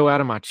see it go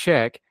out of my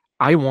check.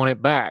 I want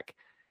it back.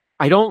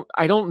 I don't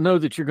know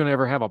that you're going to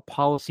ever have a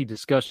policy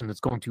discussion that's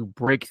going to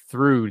break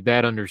through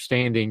that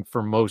understanding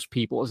for most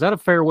people. Is that a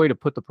fair way to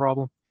put the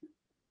problem?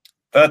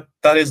 That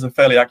is a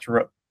fairly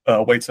accurate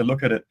way to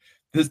look at it.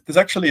 There's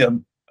actually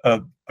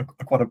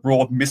quite a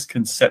broad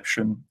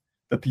misconception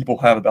that people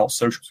have about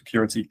Social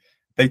Security.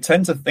 They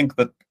tend to think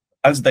that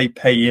as they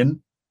pay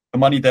in, the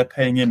money they're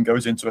paying in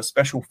goes into a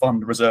special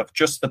fund reserved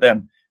just for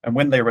them. And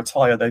when they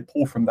retire, they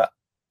pull from that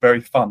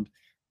very fund.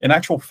 In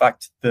actual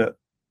fact, the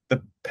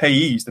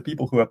payees, the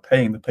people who are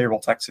paying the payroll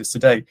taxes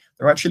today,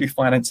 they're actually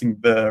financing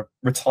the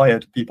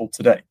retired people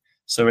today.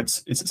 So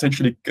it's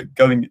essentially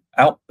going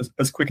out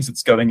as quick as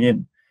it's going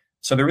in.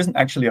 So there isn't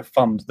actually a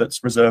fund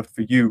that's reserved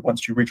for you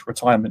once you reach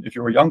retirement. If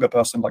you're a younger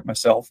person like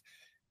myself,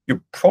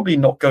 you're probably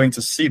not going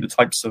to see the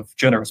types of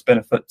generous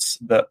benefits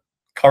that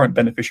current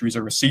beneficiaries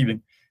are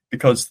receiving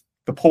because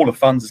the pool of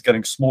funds is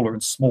getting smaller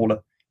and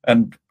smaller.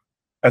 And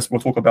as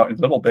we'll talk about in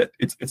a little bit,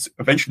 it's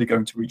eventually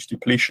going to reach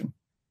depletion.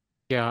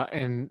 Yeah,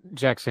 and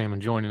Jack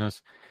Salmon joining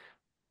us.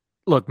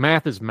 Look,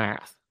 math is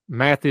math.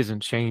 Math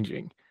isn't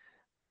changing.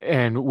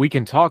 And we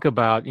can talk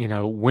about,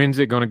 when's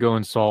it going to go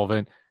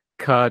insolvent,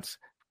 cuts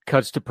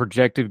to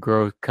projected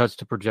growth, cuts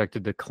to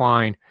projected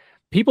decline.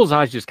 People's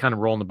eyes just kind of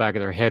roll in the back of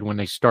their head when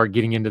they start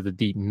getting into the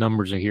deep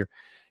numbers here.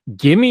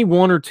 Give me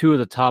one or two of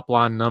the top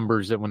line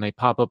numbers that when they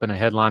pop up in a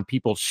headline,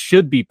 people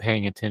should be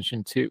paying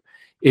attention to.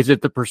 Is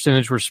it the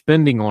percentage we're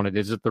spending on it?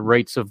 Is it the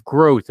rates of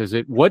growth?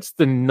 What's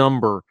the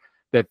number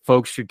that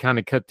folks should kind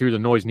of cut through the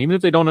noise? And even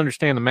if they don't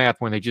understand the math,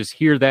 when they just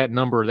hear that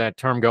number or that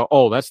term, go,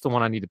 oh, that's the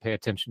one I need to pay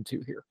attention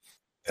to here.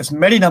 There's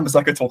many numbers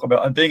I could talk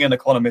about. And being an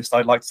economist,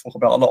 I'd like to talk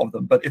about a lot of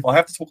them. But if I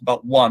have to talk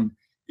about one,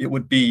 it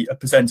would be a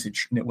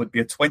percentage, and it would be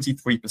a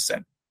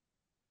 23%.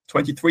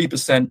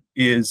 23%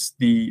 is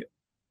the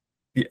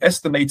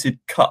estimated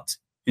cut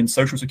in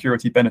Social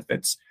Security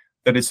benefits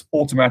that is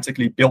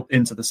automatically built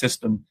into the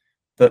system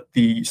that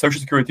the Social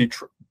Security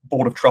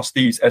Board of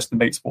Trustees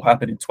estimates will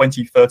happen in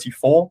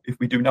 2034 if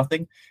we do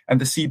nothing. And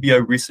the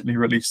CBO recently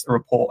released a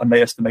report and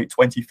they estimate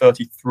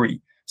 2033.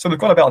 So we've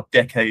got about a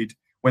decade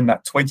when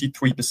that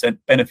 23%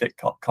 benefit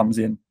cut comes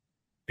in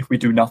if we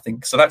do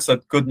nothing. So that's a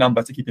good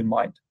number to keep in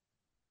mind.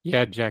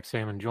 Yeah, Jack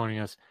Salmon joining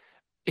us.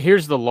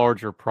 Here's the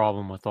larger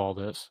problem with all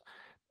this.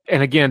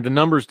 And again, the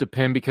numbers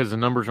depend because the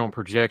numbers are on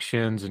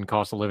projections and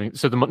cost of living.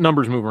 So the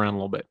numbers move around a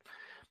little bit.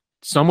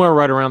 Somewhere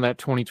right around that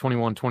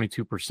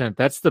 22%,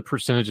 that's the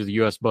percentage of the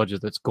U.S.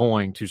 budget that's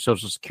going to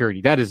Social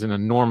Security. That is an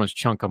enormous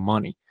chunk of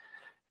money.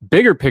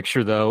 Bigger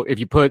picture, though, if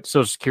you put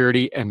Social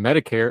Security and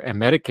Medicare and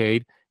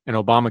Medicaid and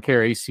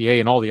Obamacare, ACA,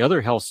 and all the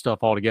other health stuff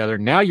all together,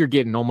 now you're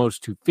getting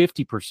almost to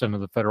 50%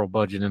 of the federal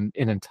budget in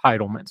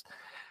entitlements.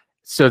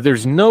 So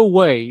there's no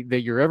way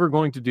that you're ever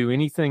going to do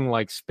anything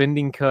like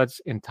spending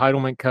cuts,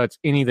 entitlement cuts,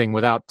 anything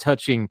without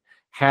touching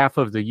half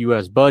of the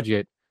U.S.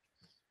 budget.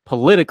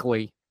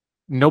 Politically,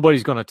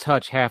 nobody's going to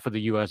touch half of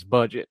the U.S.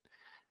 budget.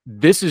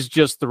 This is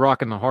just the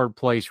rock and the hard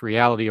place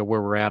reality of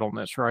where we're at on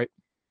this, right?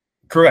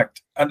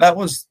 Correct. And that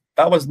was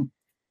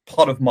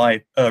part of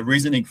my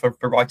reasoning for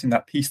writing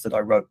that piece that I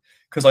wrote,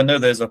 because I know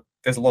there's a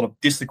lot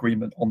of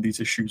disagreement on these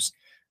issues.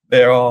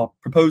 There are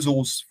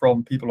proposals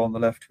from people on the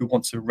left who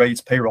want to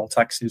raise payroll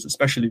taxes,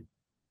 especially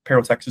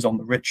payroll taxes on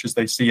the rich as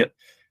they see it.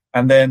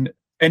 And then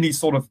any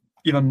sort of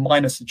even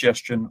minor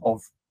suggestion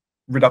of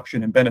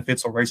reduction in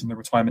benefits or raising the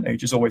retirement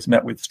age is always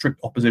met with strict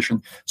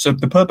opposition. So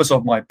the purpose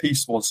of my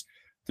piece was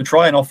to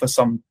try and offer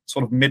some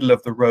sort of middle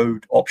of the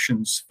road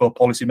options for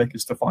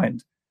policymakers to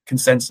find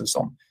consensus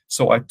on.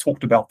 So I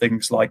talked about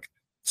things like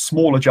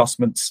small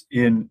adjustments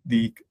in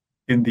the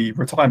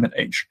retirement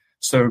age.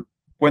 So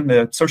when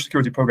the Social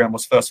Security program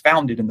was first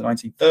founded in the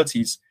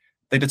 1930s,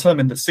 they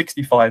determined that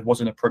 65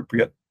 was an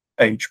appropriate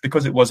age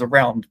because it was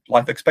around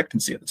life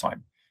expectancy at the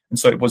time. And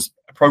so it was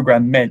a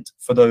program meant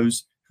for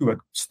those who had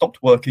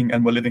stopped working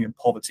and were living in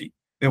poverty.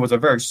 There was a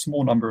very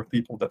small number of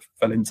people that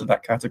fell into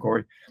that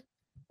category.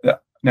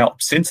 Now,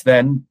 since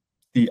then,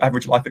 the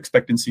average life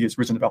expectancy has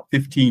risen about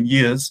 15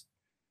 years,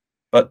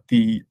 but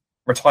the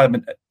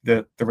retirement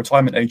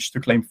age to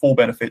claim full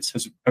benefits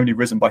has only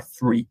risen by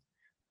 3.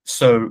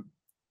 So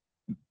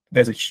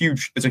there's a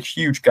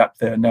huge gap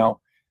there now,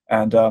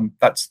 and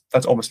that's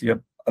obviously a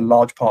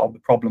large part of the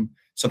problem.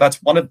 So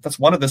that's one of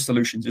the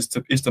solutions is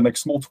to make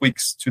small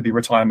tweaks to the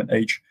retirement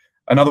age.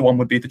 Another one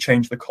would be to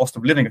change the cost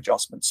of living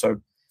adjustment.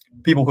 So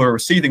people who are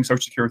receiving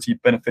Social Security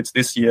benefits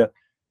this year,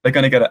 they're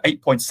going to get an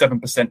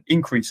 8.7%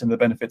 increase in the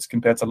benefits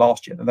compared to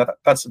last year. And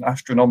that's an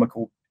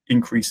astronomical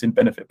increase in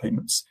benefit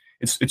payments.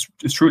 It's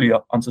truly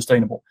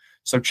unsustainable.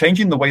 So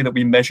changing the way that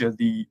we measure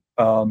the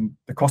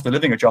cost of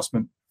living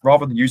adjustment,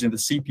 rather than using the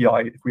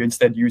CPI, if we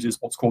instead use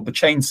what's called the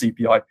chain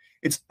CPI,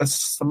 it's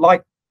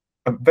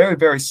a very,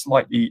 very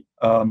slightly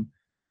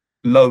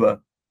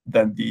lower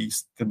than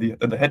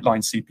the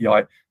headline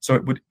CPI. So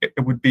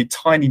it would be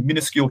tiny,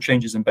 minuscule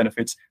changes in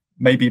benefits.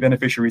 Maybe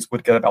beneficiaries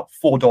would get about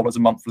 $4 a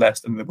month less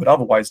than they would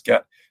otherwise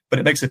get, but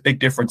it makes a big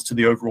difference to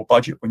the overall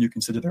budget when you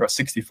consider there are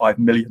 65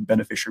 million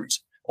beneficiaries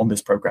on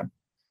this program.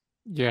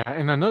 Yeah,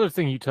 and another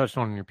thing you touched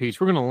on in your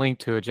piece, we're going to link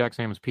to it, Jack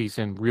Salmon's piece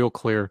in Real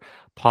Clear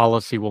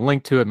Policy. We'll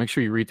link to it. Make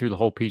sure you read through the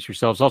whole piece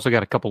yourselves. Also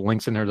got a couple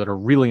links in there that are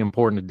really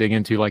important to dig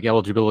into, like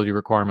eligibility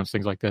requirements,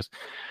 things like this.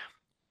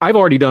 I've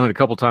already done it a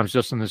couple times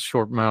just in this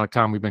short amount of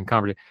time we've been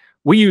conversating.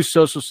 We use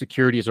Social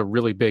Security as a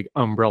really big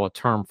umbrella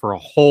term for a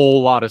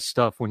whole lot of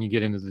stuff when you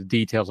get into the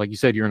details. Like you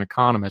said, you're an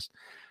economist.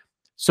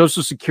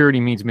 Social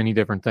Security means many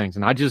different things,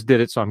 and I just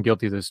did it, so I'm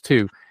guilty of this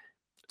too.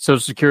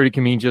 Social Security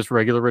can mean just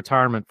regular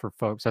retirement for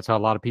folks. That's how a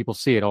lot of people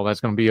see it. Oh,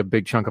 that's going to be a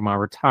big chunk of my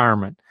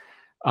retirement.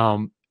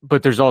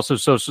 But there's also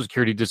Social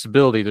Security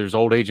disability. There's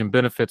old age and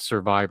benefits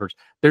survivors.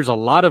 There's a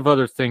lot of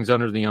other things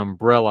under the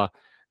umbrella.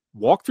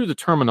 Walk through the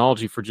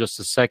terminology for just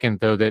a second,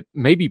 though, that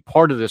maybe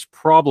part of this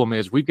problem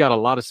is we've got a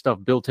lot of stuff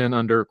built in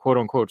under quote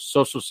unquote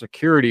Social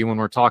Security when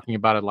we're talking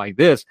about it like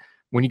this.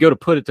 When you go to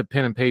put it to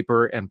pen and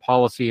paper and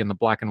policy and the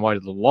black and white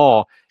of the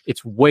law,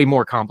 it's way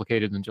more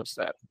complicated than just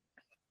that.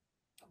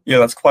 Yeah,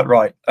 that's quite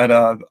right. And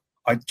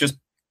I just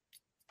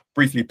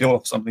briefly build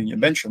off something you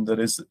mentioned, that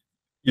is,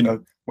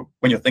 when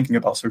you're thinking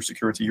about Social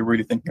Security, you're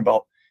really thinking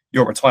about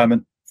your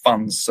retirement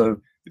funds. So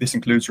this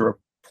includes your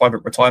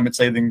private retirement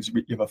savings,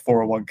 you have a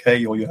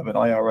 401k or you have an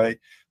IRA.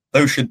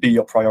 Those should be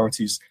your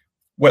priorities.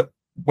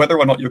 Whether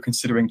or not you're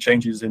considering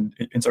changes in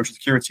Social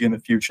Security in the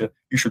future,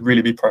 you should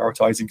really be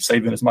prioritizing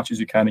saving as much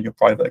as you can in your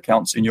private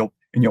accounts, in your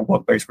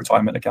work-based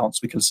retirement accounts,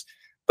 because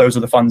those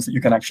are the funds that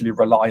you can actually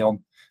rely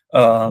on,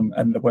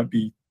 and there won't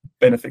be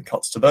benefit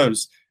cuts to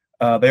those.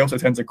 They also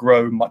tend to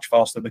grow much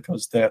faster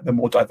because they're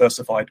more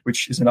diversified,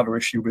 which is another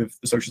issue with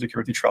the Social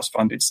Security Trust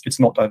Fund. It's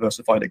not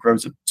diversified. It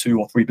grows at 2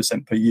 or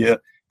 3% per year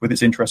with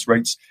its interest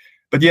rates.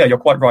 But yeah, you're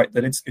quite right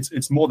that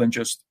it's more than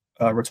just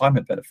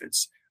retirement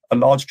benefits. A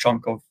large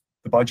chunk of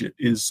the budget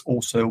is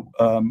also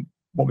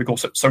what we call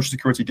Social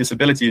Security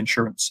disability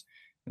insurance.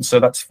 And so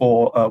that's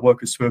for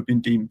workers who have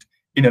been deemed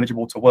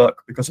ineligible to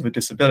work because of a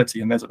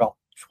disability. And there's about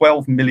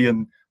 12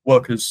 million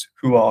workers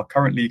who are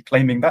currently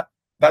claiming that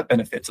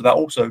benefit. So that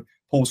also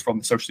pulls from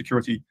the Social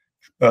Security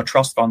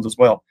trust funds as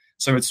well.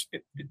 So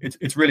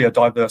it's really a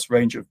diverse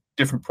range of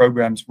different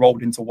programs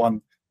rolled into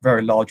one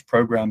very large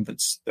program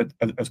that,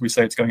 as we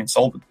say, it's going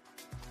insolvent.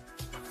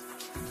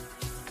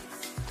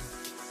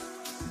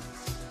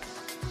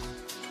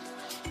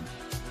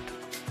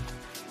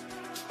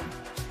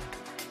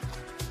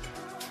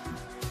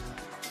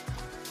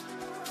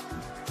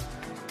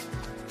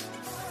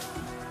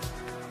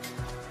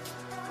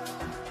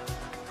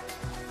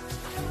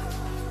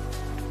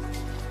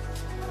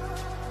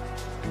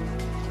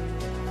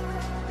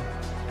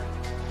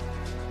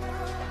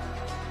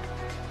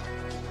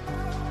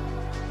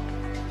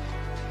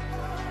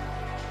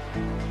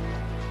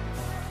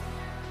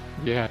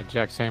 Yeah,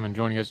 Jack Salmon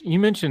joining us. You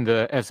mentioned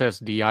the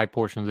SSDI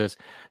portion of this.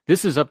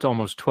 This is up to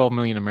almost 12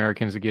 million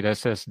Americans that get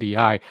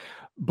SSDI,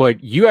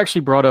 but you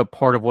actually brought up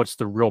part of what's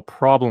the real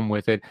problem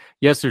with it.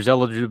 Yes, there's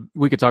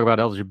we could talk about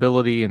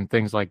eligibility and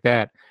things like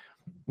that.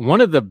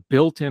 One of the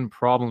built-in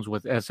problems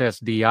with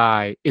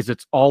SSDI is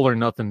it's all or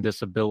nothing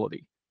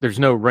disability. There's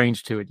no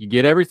range to it. You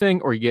get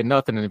everything or you get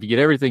nothing, and if you get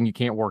everything, you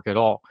can't work at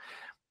all.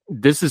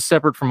 This is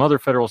separate from other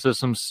federal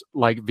systems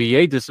like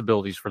VA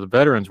disabilities for the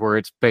veterans, where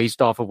it's based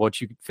off of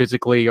what you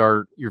physically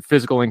are, your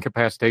physical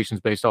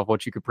incapacitations based off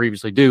what you could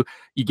previously do.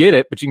 You get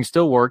it, but you can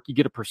still work. You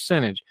get a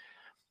percentage.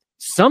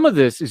 Some of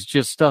this is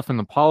just stuff in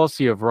the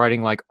policy of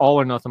writing like all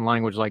or nothing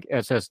language like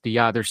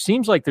SSDI. There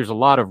seems like there's a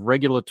lot of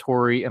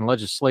regulatory and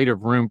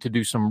legislative room to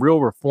do some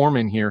real reform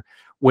in here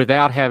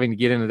without having to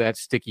get into that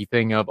sticky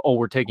thing of, oh,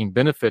 we're taking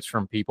benefits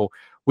from people.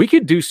 We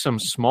could do some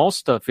small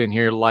stuff in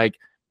here, like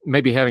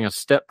maybe having a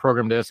step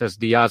program to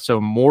SSDI so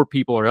more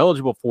people are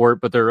eligible for it,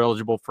 but they're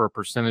eligible for a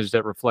percentage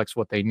that reflects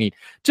what they need.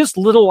 Just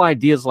little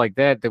ideas like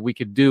that we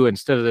could do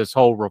instead of this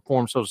whole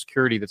reform Social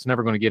Security that's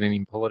never going to get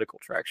any political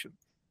traction.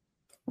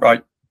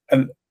 Right.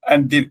 And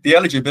the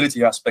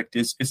eligibility aspect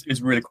is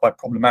really quite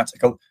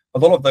problematic. A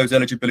lot of those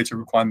eligibility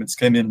requirements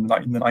came in the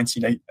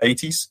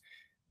 1980s.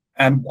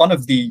 And one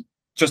of the,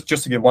 just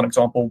to give one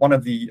example, one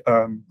of the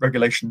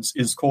regulations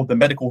is called the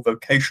Medical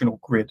Vocational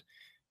Grid.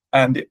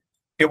 And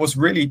it was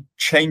really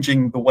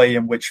changing the way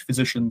in which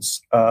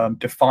physicians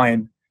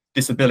define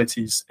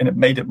disabilities, and it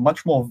made it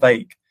much more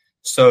vague.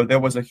 So there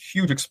was a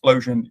huge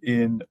explosion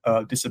in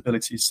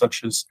disabilities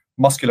such as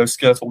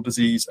musculoskeletal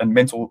disease and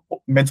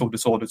mental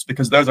disorders,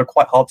 because those are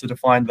quite hard to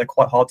define, they're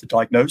quite hard to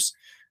diagnose.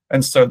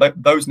 And so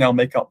those now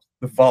make up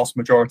the vast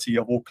majority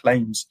of all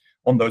claims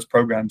on those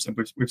programs, and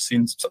we've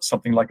seen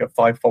something like a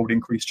 5-fold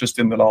increase just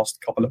in the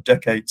last couple of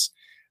decades.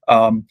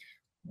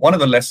 One of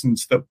the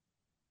lessons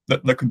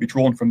that can be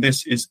drawn from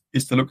this is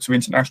to look to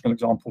international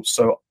examples.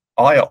 So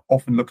I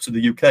often look to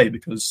the UK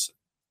because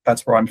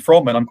that's where I'm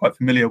from, and I'm quite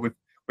familiar with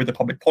the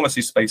public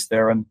policy space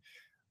there. And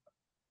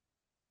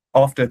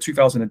after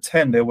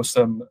 2010, there were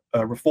some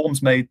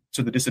reforms made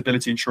to the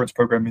disability insurance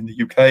program in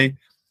the UK.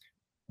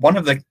 One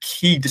of the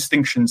key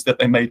distinctions that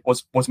they made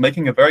was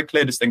making a very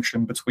clear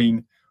distinction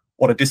between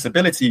what a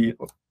disability,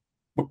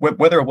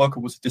 whether a worker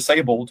was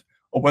disabled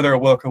or whether a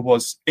worker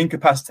was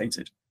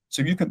incapacitated.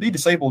 So you can be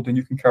disabled and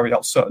you can carry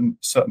out certain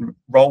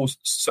roles,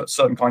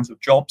 certain kinds of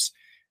jobs.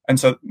 And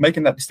so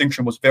making that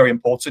distinction was very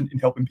important in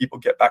helping people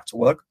get back to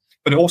work.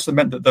 But it also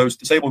meant that those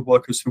disabled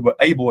workers who were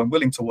able and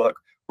willing to work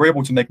were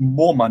able to make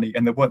more money,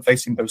 and they weren't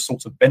facing those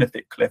sorts of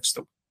benefit cliffs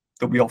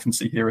that we often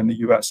see here in the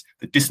US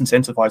that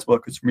disincentivize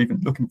workers from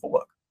even looking for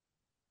work.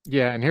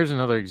 Yeah, and here's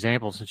another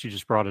example, since you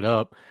just brought it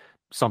up,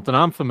 something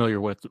I'm familiar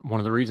with. One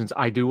of the reasons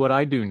I do what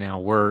I do now,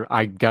 where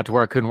I got to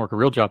where I couldn't work a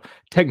real job.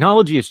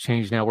 Technology has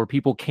changed now where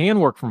people can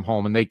work from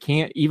home, and they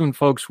can't, even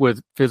folks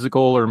with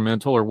physical or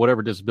mental or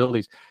whatever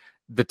disabilities,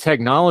 the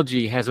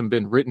technology hasn't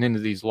been written into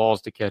these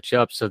laws to catch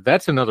up. So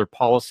that's another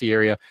policy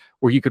area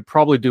where you could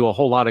probably do a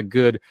whole lot of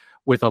good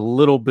with a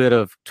little bit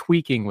of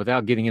tweaking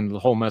without getting into the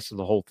whole mess of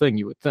the whole thing,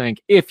 you would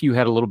think, if you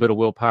had a little bit of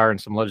willpower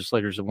and some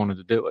legislators that wanted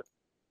to do it.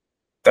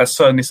 That's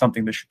certainly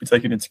something that should be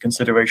taken into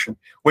consideration.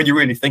 When you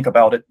really think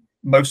about it,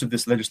 most of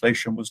this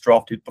legislation was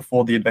drafted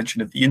before the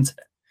invention of the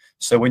internet.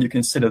 So when you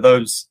consider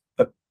those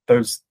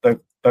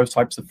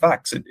types of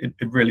facts, it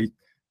really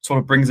sort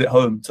of brings it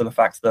home to the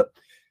fact that,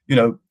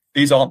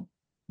 these aren't,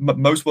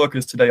 most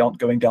workers today aren't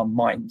going down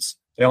mines.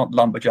 They aren't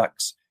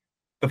lumberjacks.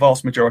 The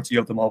vast majority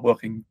of them are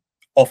working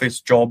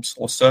office jobs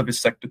or service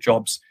sector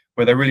jobs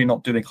where they're really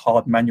not doing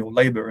hard manual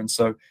labor. And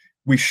so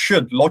we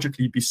should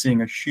logically be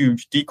seeing a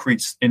huge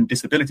decrease in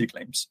disability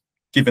claims,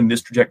 given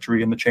this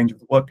trajectory and the change of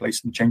the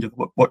workplace and the change of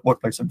the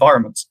workplace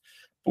environments.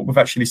 But we've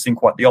actually seen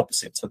quite the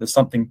opposite. So there's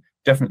something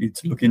definitely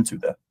to look into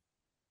there.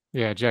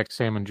 Yeah, Jack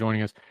Salmon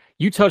joining us.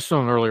 You touched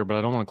on it earlier, but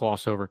I don't want to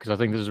gloss over because I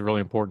think this is a really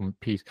important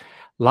piece.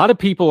 A lot of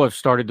people have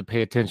started to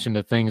pay attention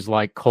to things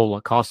like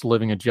COLA, cost of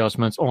living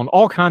adjustments, on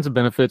all kinds of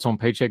benefits, on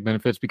paycheck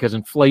benefits, because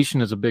inflation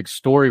is a big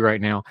story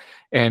right now.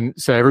 And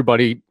so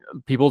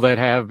people that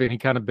have any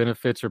kind of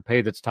benefits or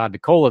pay that's tied to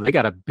COLA, they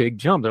got a big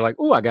jump. They're like,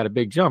 oh, I got a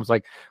big jump. It's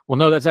like, well,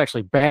 no, that's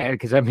actually bad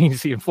because that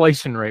means the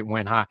inflation rate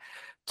went high.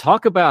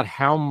 Talk about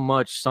how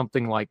much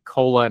something like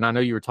COLA, and I know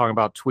you were talking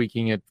about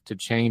tweaking it to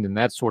change and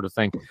that sort of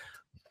thing.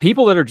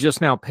 People that are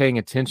just now paying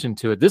attention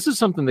to it, this is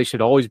something they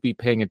should always be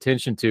paying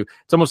attention to.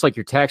 It's almost like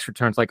your tax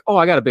returns, like, oh,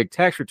 I got a big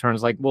tax return.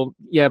 It's like, well,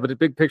 yeah, but the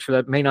big picture,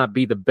 that may not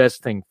be the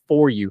best thing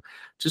for you.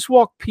 Just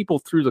walk people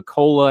through the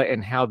COLA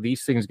and how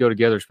these things go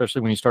together, especially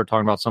when you start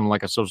talking about something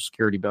like a Social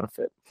Security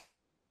benefit.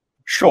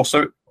 Sure.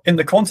 So in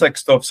the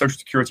context of Social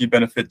Security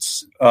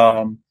benefits,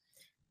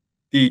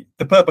 the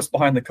purpose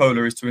behind the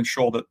COLA is to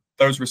ensure that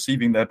those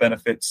receiving their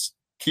benefits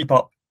keep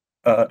up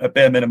a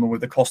bare minimum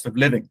with the cost of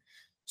living.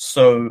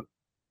 So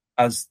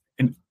as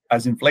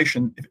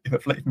inflation,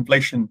 if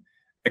inflation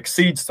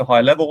exceeds to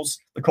high levels,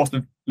 the cost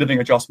of living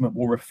adjustment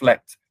will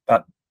reflect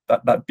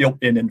that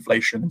built-in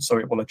inflation, and so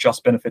it will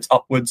adjust benefits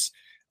upwards.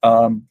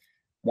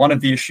 One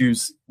of the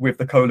issues with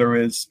the COLA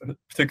is,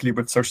 particularly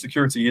with Social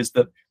Security, is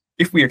that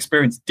if we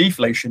experience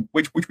deflation,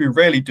 which we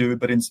rarely do,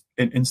 but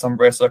in some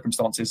rare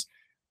circumstances,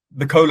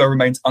 the COLA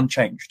remains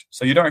unchanged.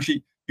 So you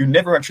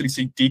never actually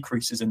see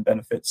decreases in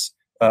benefits.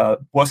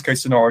 Worst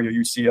case scenario,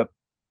 you see a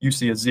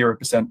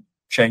 0%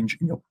 change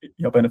in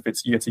your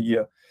benefits year to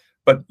year.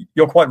 But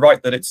you're quite right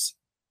that it's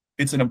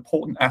an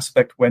important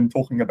aspect when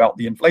talking about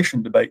the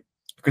inflation debate,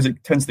 because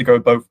it tends to go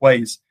both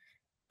ways.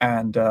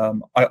 And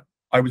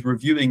I was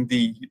reviewing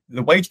the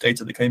wage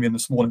data that came in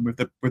this morning with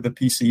the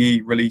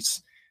PCE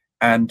release,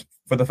 and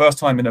for the first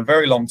time in a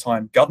very long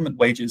time, government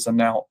wages are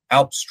now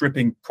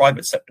outstripping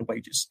private sector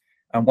wages.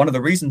 And one of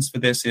the reasons for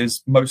this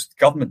is most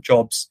government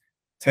jobs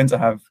tend to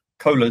have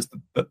COLAs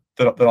that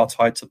are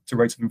tied to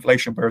rates of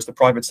inflation, whereas the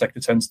private sector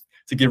tends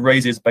to give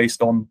raises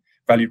based on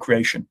value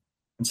creation.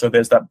 And so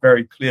there's that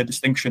very clear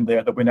distinction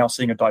there that we're now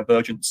seeing a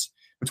divergence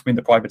between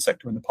the private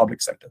sector and the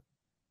public sector.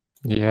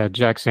 Yeah,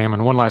 Jack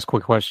Salmon, one last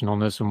quick question on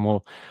this and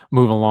we'll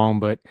move along.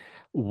 But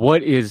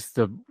what is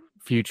the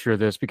future of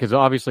this? Because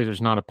obviously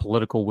there's not a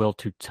political will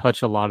to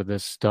touch a lot of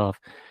this stuff.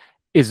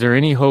 Is there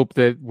any hope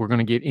that we're going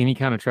to get any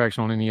kind of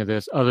traction on any of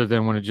this other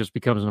than when it just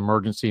becomes an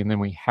emergency and then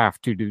we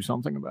have to do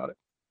something about it?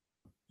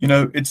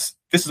 This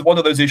is one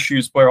of those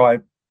issues where I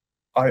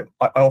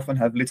often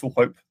have little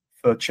hope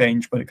for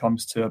change when it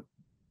comes to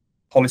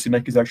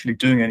policymakers actually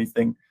doing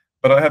anything.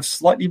 But I have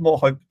slightly more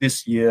hope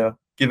this year,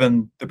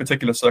 given the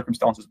particular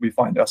circumstances we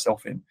find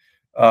ourselves in.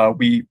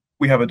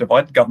 We have a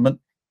divided government,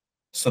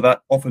 so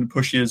that often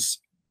pushes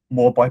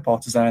more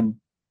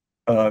bipartisan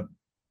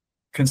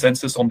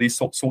consensus on these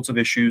sorts of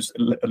issues,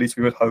 at least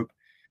we would hope.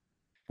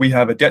 We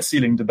have a debt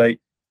ceiling debate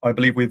I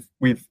believe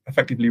we've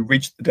effectively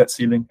reached the debt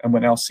ceiling, and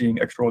we're now seeing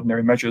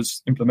extraordinary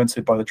measures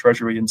implemented by the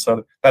Treasury. And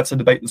so that's a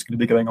debate that's going to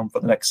be going on for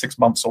the next 6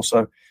 months or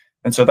so.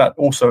 And so that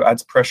also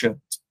adds pressure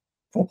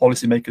for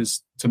policymakers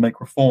to make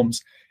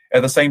reforms.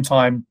 At the same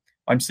time,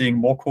 I'm seeing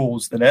more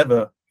calls than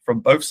ever from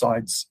both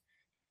sides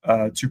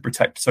to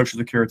protect Social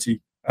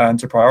Security and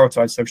to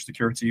prioritize Social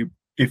Security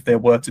if there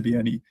were to be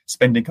any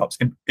spending cuts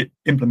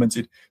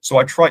implemented. So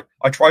I try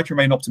to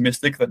remain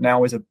optimistic that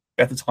now is a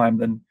better time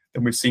than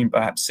we've seen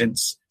perhaps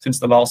since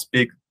the last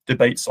big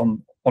debates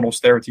on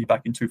austerity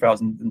back in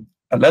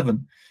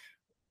 2011.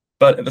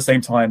 But at the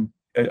same time,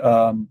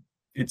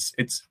 it's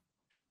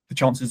the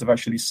chances of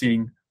actually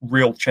seeing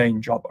real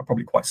change are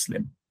probably quite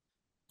slim.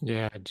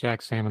 Yeah,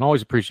 Jack Salmon,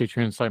 always appreciate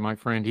your insight, my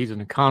friend. He's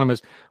an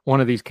economist, one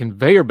of these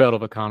conveyor belt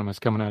of economists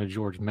coming out of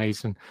George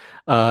Mason.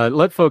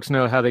 Let folks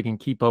know how they can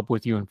keep up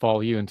with you and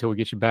follow you until we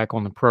get you back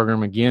on the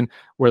program again,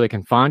 where they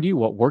can find you,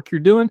 what work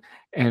you're doing,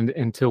 and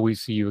until we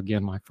see you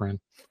again, my friend.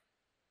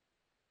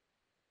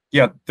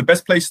 Yeah, the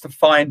best place to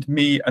find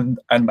me and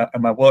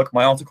my work,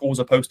 my articles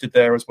are posted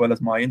there as well as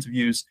my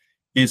interviews,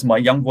 is my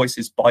Young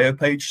Voices bio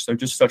page. So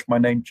just search my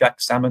name, Jack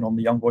Salmon, on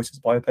the Young Voices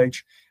bio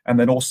page. And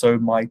then also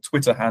my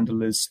Twitter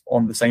handle is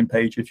on the same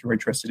page if you're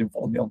interested in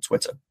following me on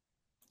Twitter.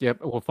 Yep,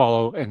 we'll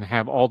follow and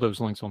have all those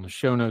links on the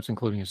show notes,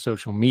 including his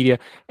social media.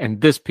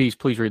 And this piece,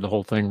 please read the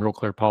whole thing, Real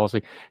Clear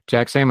Policy.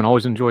 Jack Salmon,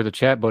 always enjoy the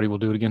chat, buddy. We'll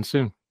do it again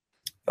soon.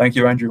 Thank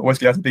you, Andrew. Always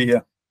glad to be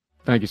here.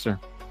 Thank you, sir.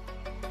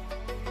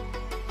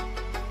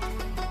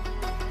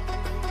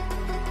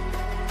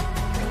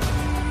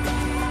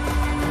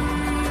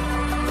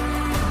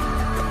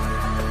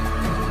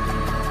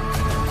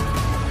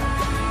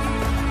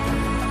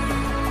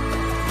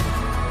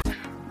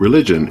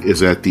 Religion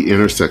is at the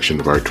intersection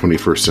of our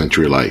 21st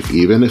century life,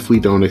 even if we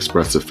don't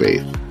express a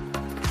faith.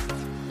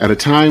 At a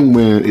time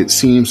when it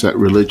seems that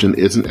religion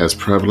isn't as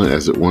prevalent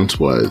as it once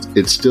was,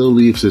 it still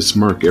leaves its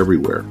mark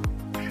everywhere.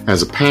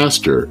 As a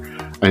pastor,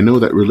 I know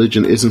that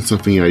religion isn't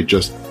something I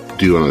just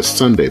do on a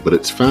Sunday, but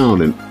it's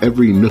found in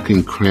every nook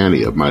and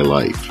cranny of my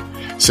life.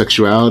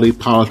 Sexuality,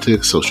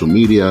 politics, social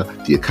media,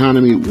 the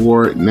economy,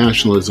 war,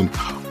 nationalism,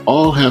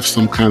 all have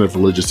some kind of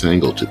religious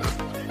angle to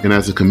them. And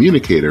as a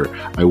communicator,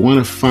 I want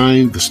to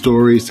find the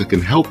stories that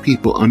can help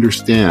people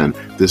understand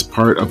this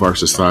part of our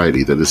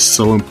society that is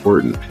so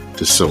important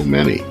to so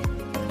many.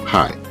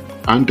 Hi,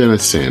 I'm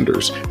Dennis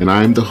Sanders, and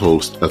I'm the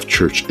host of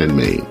Church in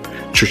Maine.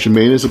 Church in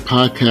Maine is a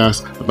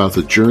podcast about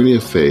the journey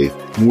of faith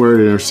and where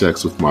it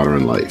intersects with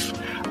modern life.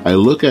 I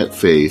look at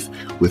faith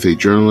with a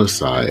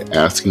journalist's eye,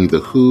 asking the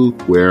who,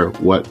 where,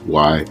 what,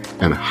 why,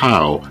 and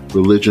how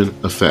religion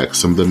affects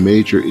some of the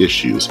major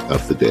issues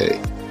of the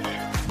day.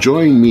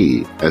 Join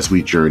me as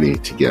we journey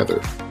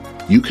together.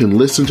 You can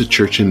listen to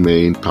Church in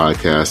Maine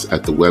podcast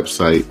at the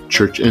website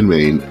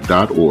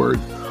churchinmaine.org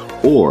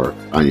or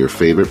on your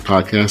favorite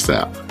podcast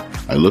app.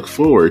 I look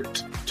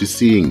forward to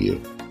seeing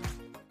you.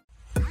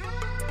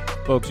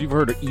 Folks, you've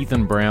heard of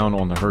Ethan Brown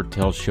on the Heard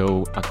Tell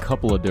Show a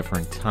couple of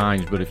different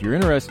times, but if you're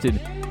interested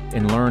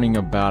in learning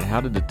about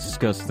how to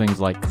discuss things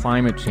like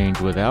climate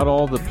change without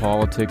all the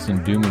politics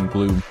and doom and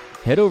gloom,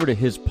 head over to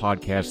his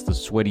podcast, The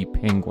Sweaty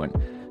Penguin.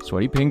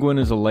 Sweaty Penguin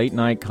is a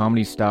late-night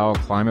comedy-style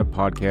climate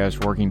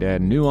podcast working to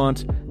add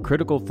nuance,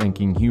 critical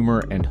thinking,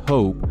 humor, and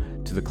hope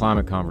to the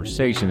climate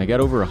conversation. They got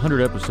over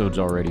 100 episodes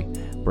already,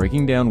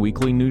 breaking down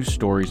weekly news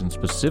stories and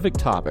specific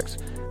topics,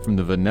 from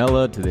the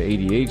vanilla to the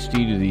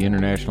ADHD to the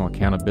international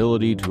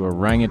accountability to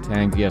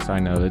orangutans. Yes, I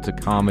know, it's a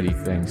comedy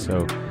thing,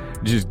 so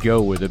just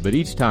go with it. But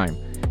each time,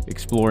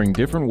 exploring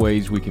different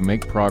ways we can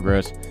make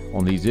progress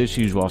on these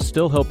issues while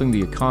still helping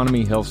the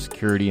economy, health,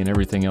 security, and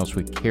everything else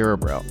we care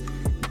about.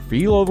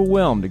 Feel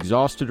overwhelmed,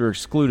 exhausted, or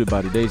excluded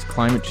by today's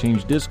climate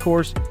change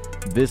discourse?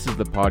 This is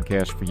the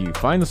podcast for you.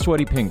 Find The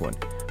Sweaty Penguin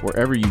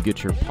wherever you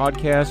get your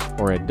podcast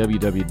or at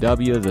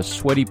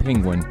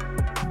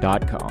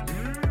www.thesweatypenguin.com.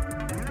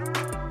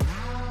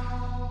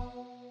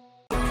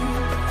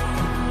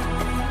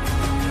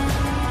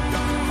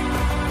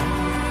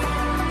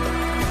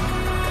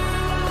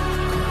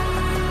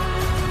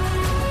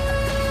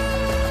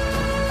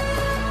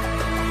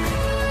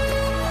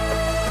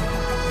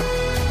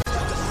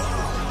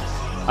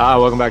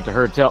 Welcome back to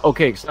Heard Tell.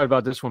 Okay, excited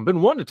about this one.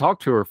 Been wanting to talk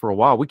to her for a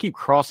while. We keep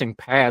crossing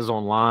paths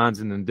on lines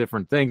and then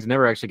different things.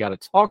 Never actually got to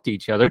talk to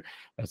each other.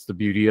 That's the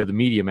beauty of the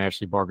medium.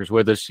 Ashley Barker's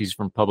with us. She's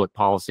from Public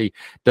Policy.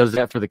 Does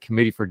that for the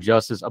Committee for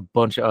Justice, a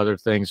bunch of other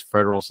things,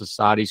 Federal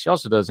Society. She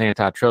also does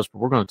antitrust, but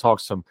we're going to talk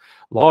some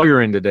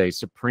lawyering today,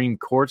 Supreme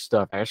Court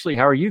stuff. Ashley,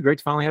 how are you? Great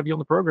to finally have you on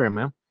the program,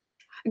 man.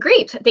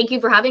 Great. Thank you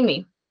for having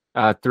me.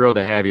 Thrilled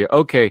to have you.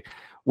 Okay,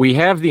 we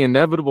have the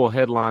inevitable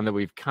headline that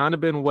we've kind of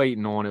been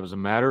waiting on. It was a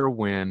matter of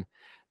when.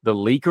 The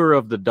leaker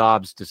of the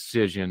Dobbs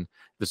decision,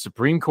 the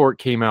Supreme Court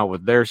came out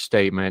with their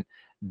statement.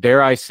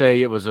 Dare I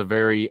say it was a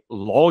very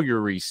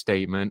lawyery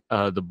statement.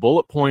 The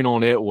bullet point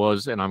on it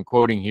was, and I'm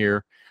quoting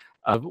here,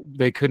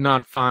 they could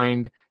not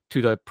find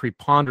to the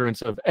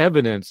preponderance of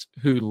evidence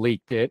who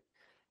leaked it.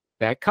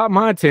 That caught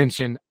my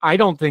attention. I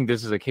don't think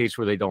this is a case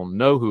where they don't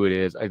know who it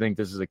is. I think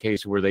this is a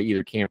case where they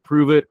either can't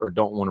prove it or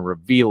don't want to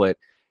reveal it.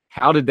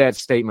 How did that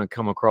statement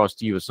come across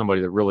to you as somebody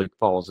that really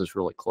follows this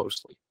really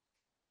closely?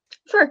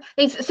 Sure.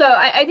 Thanks. So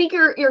I think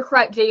you're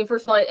correct, Jay.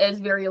 First of all, it is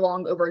very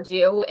long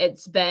overdue.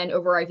 It's been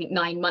over, I think,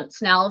 9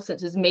 months now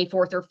since it's May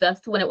 4th or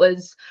 5th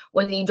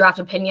when the draft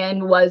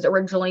opinion was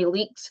originally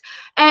leaked.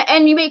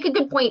 And you make a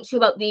good point too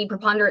about the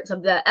preponderance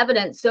of the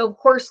evidence. So of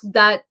course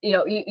that,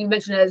 you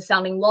mentioned it as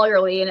sounding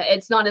lawyerly, and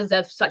it's not as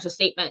if such a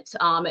statement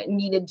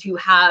needed to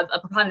have a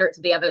preponderance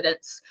of the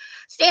evidence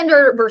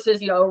standard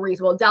versus, a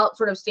reasonable doubt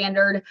sort of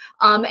standard.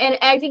 And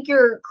I think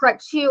you're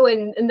correct too.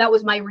 And that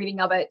was my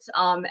reading of it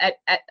on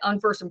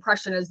first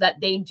impression, is that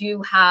they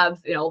do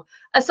have,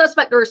 a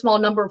suspect or a small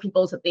number of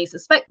people that they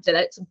suspect did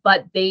it,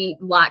 but they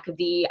lack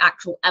the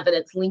actual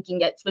evidence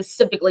linking it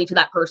specifically to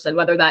that person,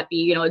 whether that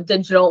be, a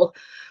digital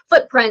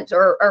footprint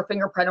or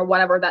fingerprint or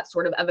whatever that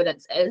sort of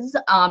evidence is.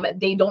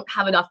 They don't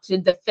have enough to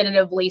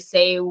definitively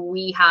say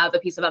we have a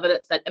piece of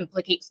evidence that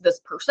implicates this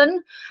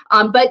person.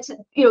 But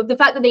the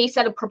fact that they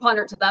said a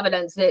preponderance of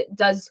evidence, it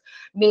does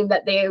mean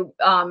that they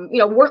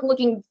weren't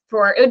looking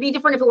for. It would be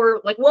different if it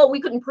were like, well,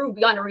 we couldn't prove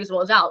beyond a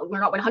reasonable doubt. We're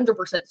not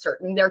 100%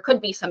 certain. There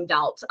could be some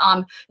doubt.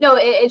 No,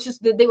 it's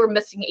just that they were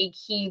missing a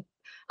key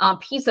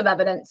piece of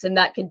evidence, and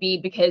that could be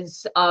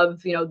because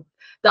of the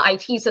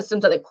IT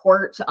systems at the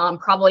court.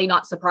 Probably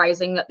not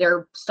surprising that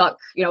they're stuck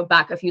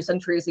back a few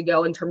centuries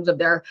ago in terms of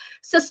their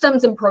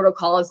systems and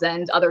protocols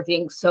and other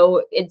things.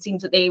 So it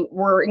seems that they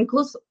were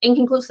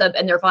inconclusive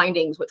in their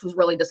findings, which was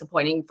really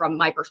disappointing from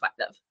my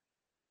perspective.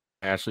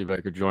 Ashley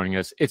Baker joining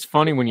us. It's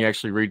funny when you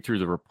actually read through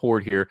the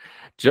report here,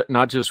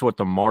 not just what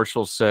the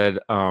marshal said,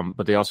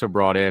 but they also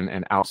brought in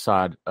an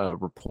outside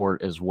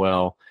report as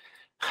well.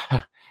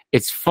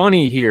 It's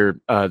funny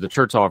here, the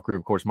Chertoff group,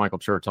 of course, Michael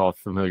Chertoff,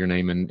 familiar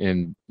name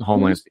in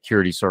Homeland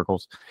Security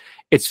circles.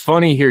 It's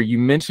funny here, you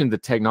mentioned the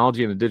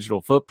technology and the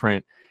digital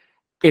footprint.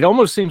 It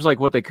almost seems like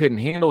what they couldn't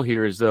handle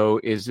here is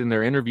in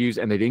their interviews,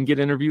 and they didn't get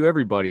to interview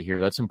everybody here.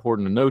 That's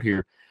important to note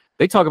here.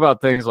 They talk about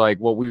things like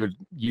what we would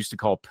used to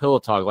call pillow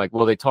talk, like,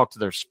 well, they talked to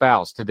their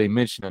spouse. Did they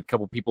mention it? A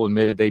couple people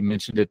admitted they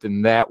mentioned it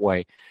in that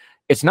way.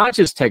 It's not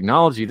just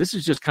technology. This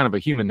is just kind of a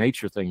human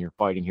nature thing you're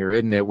fighting here,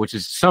 isn't it? Which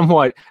is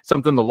somewhat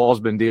something the law's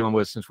been dealing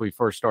with since we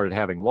first started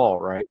having law,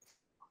 right?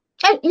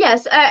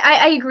 Yes,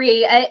 I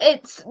agree.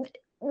 It's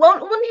one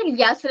hand,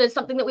 yes, it is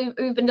something that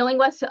we've been dealing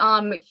with,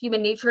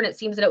 human nature, and it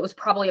seems that it was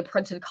probably a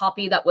printed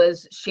copy that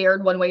was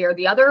shared one way or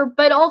the other.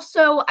 But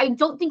also, I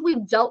don't think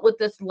we've dealt with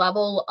this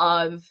level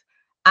of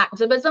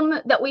activism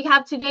that we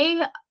have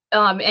today.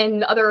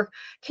 In other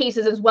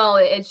cases as well,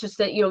 it's just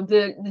that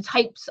the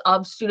types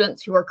of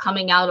students who are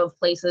coming out of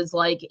places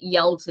like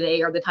Yale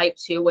today are the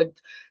types who would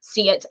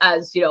see it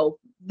as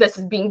this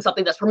is being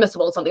something that's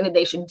permissible, something that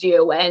they should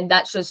do, and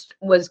that just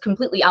was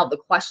completely out of the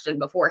question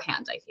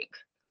beforehand, I think.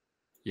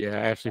 Yeah,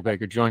 Ashley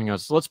Baker joining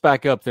us. Let's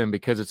back up then,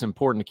 because it's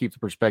important to keep the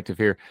perspective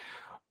here.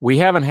 We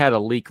haven't had a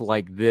leak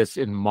like this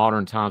in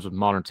modern times with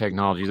modern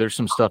technology. There's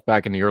some stuff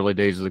back in the early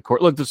days of the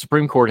court. Look, the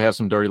Supreme Court has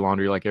some dirty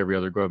laundry like every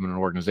other government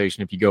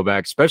organization. If you go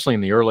back, especially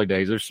in the early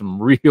days, there's some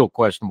real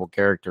questionable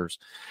characters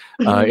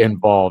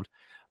involved.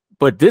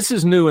 But this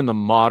is new in the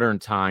modern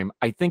time.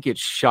 I think it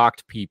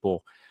shocked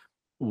people.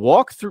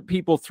 Walk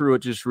people through it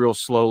just real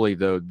slowly,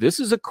 though.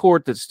 This is a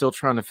court that's still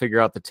trying to figure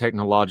out the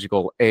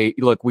technological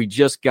Look, we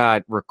just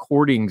got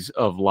recordings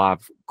of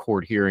live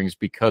court hearings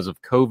because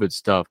of COVID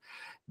stuff.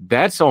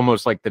 That's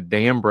almost like the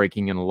dam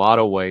breaking in a lot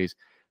of ways.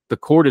 The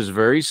court is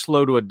very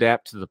slow to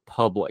adapt to the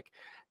public.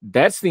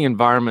 That's the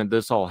environment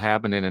this all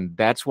happened in, and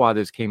that's why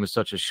this came as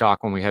such a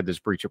shock when we had this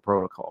breach of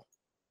protocol.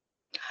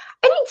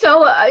 I think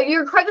so.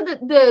 You're correct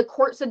that the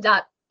courts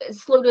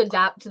slow to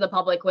adapt to the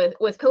public with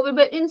COVID,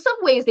 but in some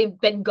ways they've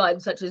been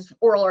good, such as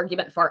oral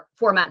argument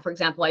format, for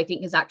example, I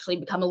think has actually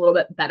become a little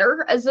bit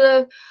better as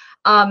a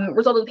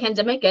result of the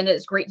pandemic, and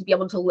it's great to be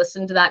able to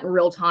listen to that in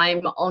real time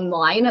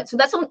online. So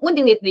that's one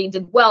thing that they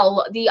did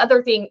well. The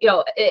other thing,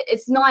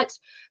 it's not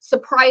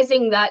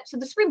surprising that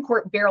the Supreme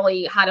Court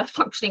barely had a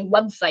functioning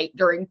website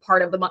during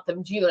part of the month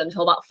of June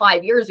until about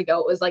 5 years ago.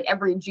 It was like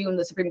every June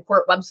the Supreme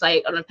Court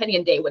website on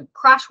opinion day would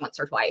crash once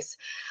or twice,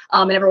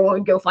 and everyone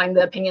would go find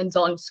the opinions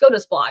on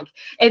SCOTUS blog.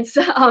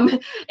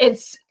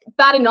 It's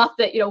bad enough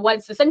that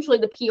once essentially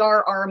the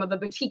PR arm of a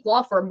boutique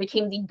law firm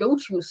became the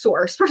go-to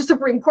source for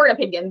Supreme Court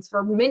opinions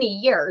for many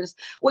years,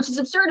 which is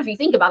absurd if you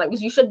think about it,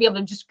 because you should be able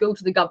to just go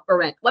to the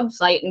government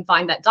website and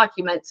find that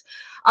document.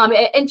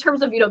 In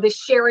terms of the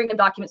sharing of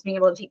documents, being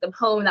able to take them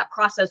home, that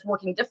process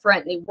working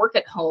differently, work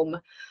at home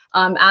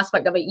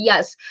aspect of it,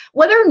 yes.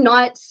 Whether or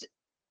not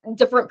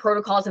different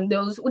protocols and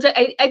those, which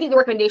I think the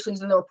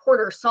recommendations in the report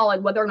are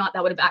solid, whether or not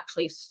that would have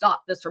actually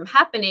stopped this from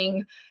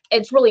happening,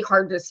 it's really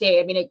hard to say.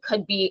 I mean, it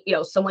could be,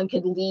 someone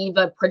could leave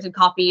a printed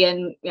copy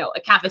in,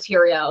 a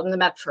cafeteria in the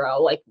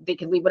metro, like they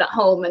could leave it at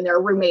home and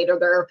their roommate or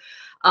their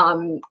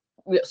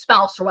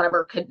spouse or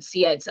whatever could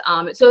see it.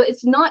 So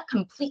it's not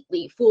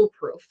completely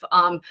foolproof,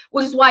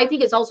 which is why I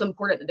think it's also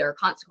important that there are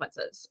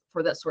consequences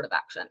for this sort of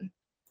action.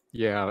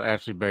 Yeah,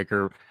 Ashley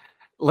Baker.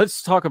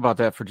 Let's talk about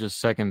that for just a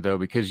second, though,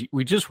 because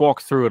we just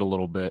walked through it a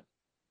little bit.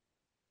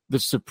 The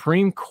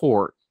Supreme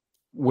Court,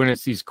 when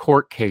it's these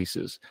court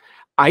cases,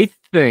 I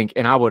think,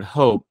 and I would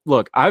hope,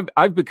 look,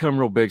 I've become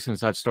real big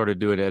since I've started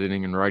doing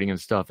editing and writing and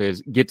stuff,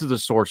 is get to the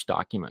source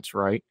documents,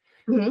 right?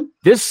 Mhm.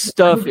 This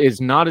stuff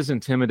is not as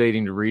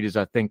intimidating to read as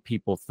I think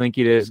people think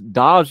it is.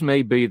 Dobbs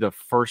may be the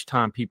first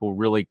time people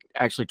really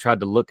actually tried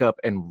to look up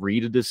and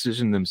read a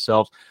decision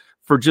themselves.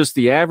 For just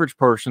the average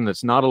person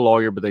that's not a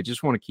lawyer, but they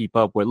just want to keep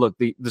up with, look,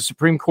 the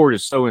Supreme Court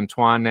is so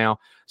entwined now,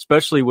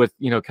 especially with,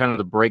 kind of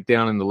the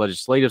breakdown in the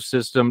legislative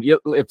system.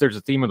 If there's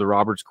a theme of the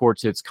Roberts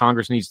courts, it's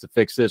Congress needs to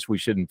fix this, we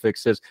shouldn't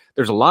fix this.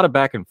 There's a lot of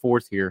back and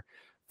forth here.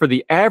 For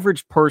the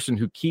average person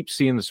who keeps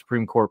seeing the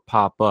Supreme Court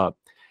pop up,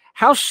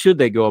 how should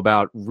they go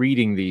about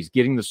reading these,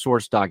 getting the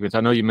source documents?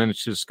 I know you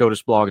mentioned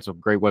SCOTUS blog. It's a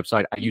great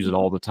website. I use it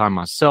all the time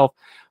myself.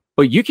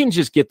 But you can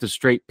just get the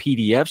straight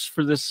PDFs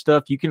for this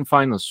stuff. You can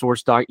find the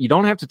source doc. You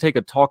don't have to take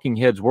a talking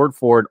head's word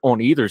for it on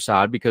either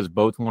side, because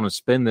both want to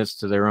spin this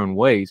to their own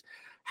ways.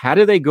 How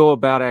do they go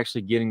about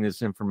actually getting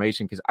this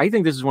information? Because I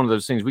think this is one of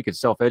those things we could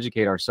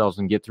self-educate ourselves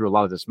and get through a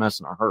lot of this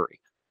mess in a hurry.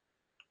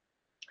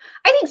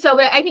 I think so,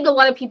 but I think a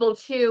lot of people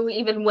too,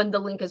 even when the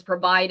link is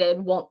provided,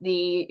 want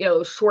the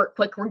short,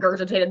 quick,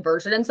 regurgitated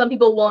version, and some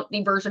people want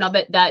the version of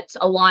it that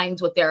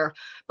aligns with their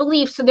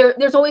beliefs. So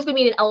there's always going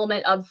to be an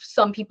element of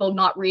some people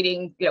not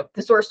reading,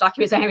 the source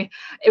documents. I mean,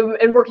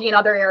 and working in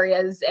other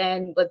areas,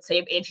 and let's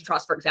say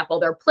antitrust, for example,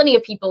 there are plenty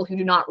of people who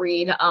do not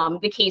read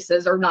the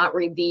cases or not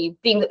read the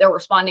thing that they're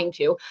responding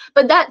to.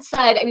 But that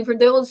said, I mean, for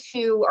those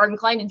who are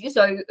inclined to do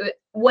so,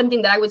 one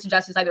thing that I would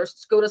suggest is either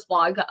SCOTUS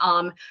blog.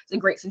 It's a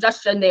great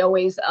suggestion. They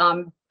always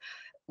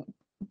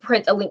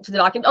print a link to the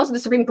document. Also, the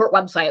Supreme Court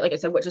website, like I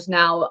said, which is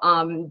now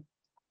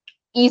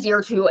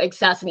easier to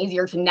access and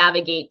easier to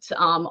navigate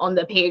on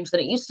the page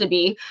than it used to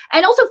be.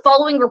 And also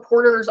following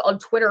reporters on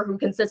Twitter who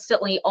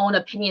consistently on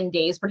opinion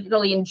days,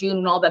 particularly in June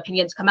when all the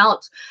opinions come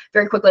out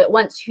very quickly at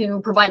once, who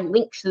provide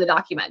links to the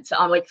document.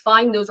 Like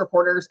find those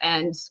reporters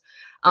and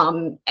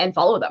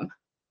follow them.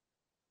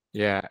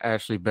 Yeah,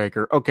 Ashley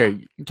Baker.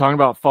 Okay, talking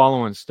about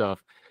following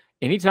stuff.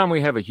 Anytime we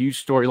have a huge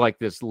story like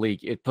this leak,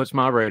 it puts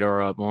my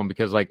radar up on,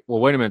 because wait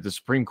a minute, the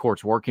Supreme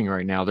Court's working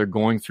right now. They're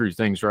going through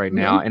things right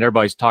now, and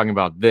everybody's talking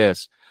about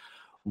this.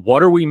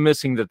 What are we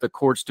missing that the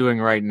court's doing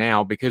right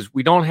now? Because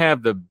we don't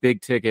have the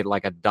big ticket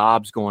like a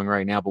Dobbs going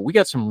right now, but we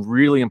got some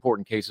really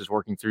important cases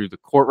working through the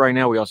court right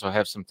now. We also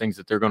have some things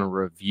that they're going to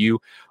review.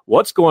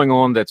 What's going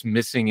on that's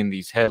missing in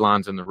these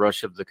headlines and the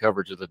rush of the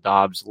coverage of the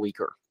Dobbs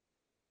leaker?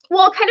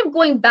 Well, kind of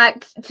going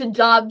back to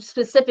Dobbs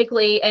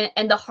specifically,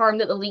 and the harm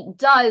that the leak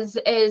does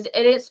is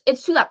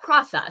it's to that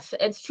process.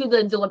 It's to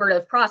the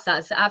deliberative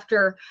process.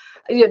 After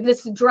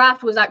this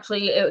draft was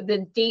actually,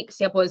 the date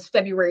stamp was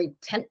February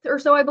 10th or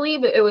so, I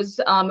believe. It was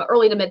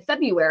early to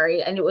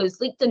mid-February, and it was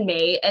leaked in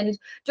May. And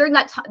during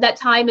that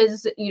time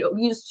is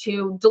used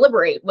to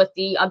deliberate with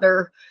the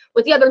other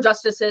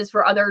justices,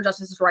 for other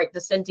justices to write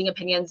dissenting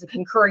opinions,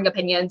 concurring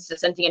opinions,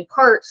 dissenting in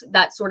part,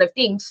 that sort of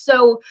thing.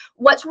 So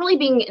what's really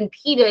being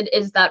impeded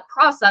is that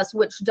process,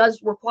 which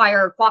does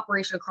require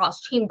cooperation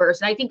across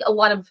chambers. And I think a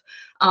lot of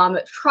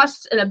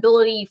trust and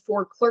ability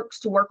for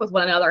clerks to work with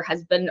one another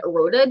has been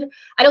eroded.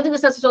 I don't think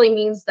this necessarily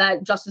means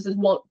that justices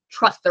won't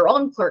trust their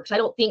own clerks. I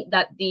don't think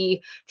that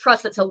the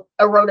trust that's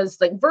eroded is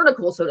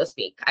vertical, so to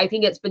speak. I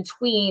think it's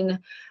between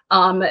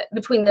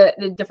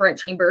the different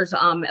chambers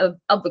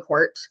of the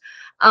court.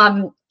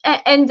 And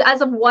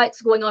as of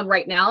what's going on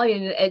right now, I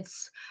mean,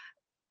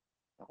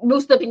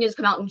 most of the opinions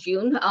come out in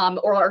June.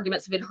 Oral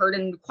arguments have been heard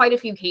in quite a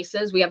few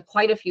cases. We have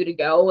quite a few to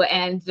go,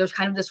 and there's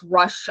kind of this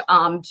rush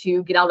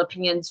to get out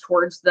opinions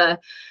towards the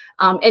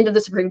end of the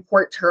Supreme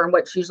Court term,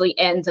 which usually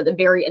ends at the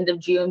very end of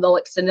June. They'll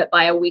extend it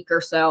by a week or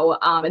so,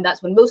 and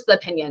that's when most of the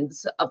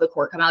opinions of the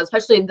court come out,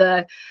 especially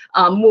the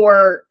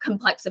more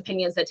complex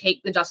opinions that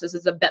take the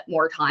justices a bit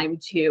more time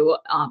to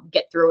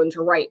get through and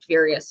to write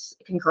various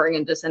concurring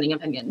and dissenting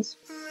opinions.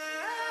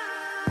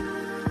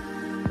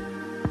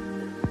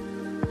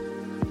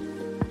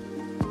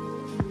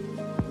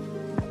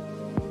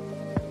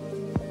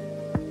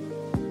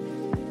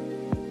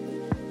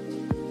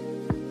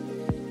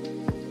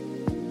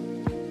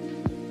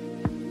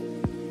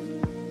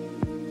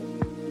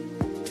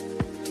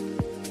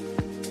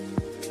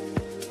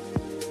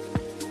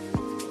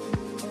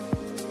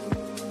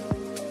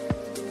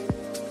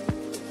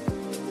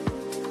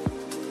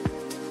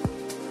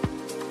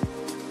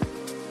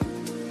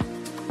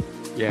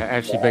 Yeah,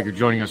 Ashley Baker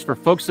joining us. For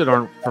folks that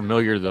aren't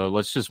familiar, though,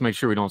 let's just make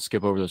sure we don't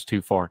skip over this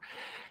too far.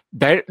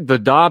 The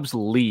Dobbs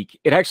leak,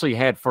 it actually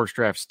had first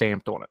draft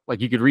stamped on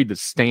it. You could read the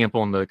stamp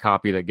on the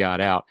copy that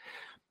got out.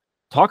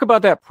 Talk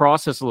about that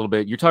process a little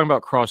bit. You're talking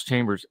about cross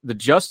chambers. The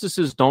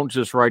justices don't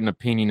just write an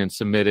opinion and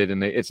submit it,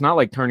 and it's not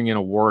like turning in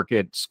a work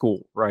at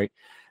school, right?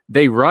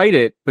 They write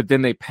it, but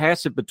then they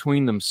pass it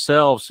between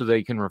themselves so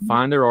they can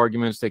refine their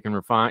arguments. They can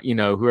refine,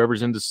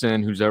 whoever's in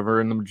dissent, who's ever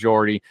in the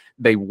majority.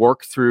 They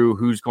work through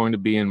who's going to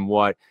be in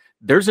what.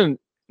 There's a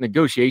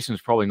negotiation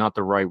is probably not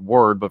the right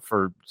word, but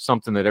for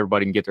something that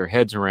everybody can get their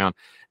heads around,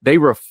 they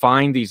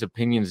refine these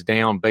opinions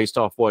down based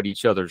off what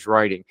each other's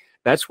writing.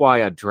 That's why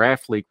a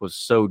draft leak was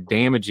so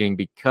damaging,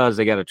 because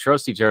they got to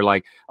trust each other.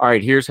 Like, all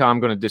right, here's how I'm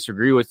going to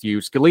disagree with you.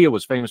 Scalia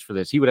was famous for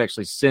this. He would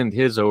actually send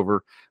his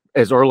over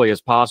as early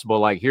as possible.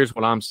 Like, here's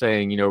what I'm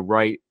saying,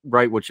 write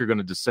what you're going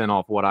to dissent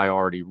off what I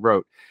already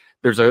wrote.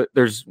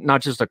 There's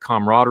not just a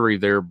camaraderie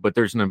there, but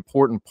there's an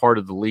important part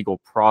of the legal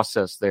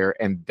process there.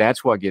 And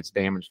that's what gets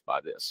damaged by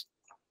this.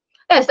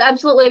 Yes,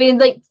 absolutely. I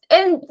mean,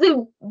 and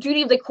the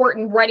duty of the court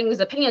in writing these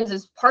opinions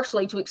is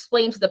partially to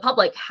explain to the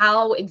public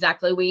how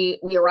exactly we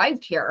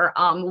arrived here,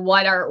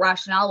 what our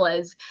rationale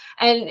is.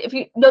 And if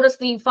you notice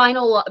the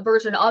final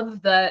version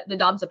of the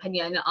Dobbs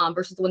opinion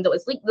versus the one that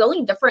was leaked, the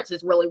only difference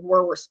is really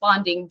we're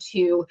responding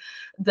to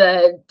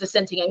the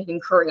dissenting and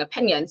concurring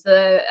opinions.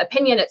 The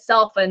opinion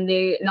itself and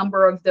the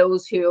number of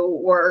those who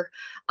were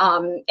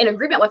in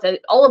agreement with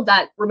it, all of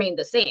that remained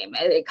the same.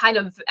 It kind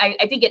of,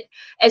 I think it,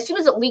 as soon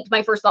as it leaked,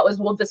 my first thought was,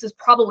 well, this is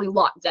probably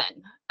locked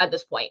in at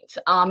this point.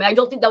 And I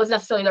don't think that was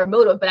necessarily their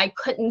motive, but I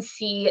couldn't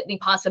see the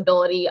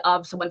possibility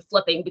of someone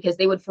flipping, because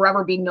they would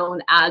forever be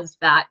known as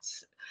that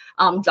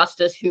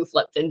justice who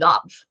flipped in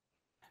Dobbs.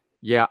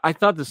 Yeah, I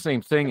thought the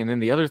same thing. And then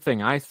the other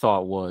thing I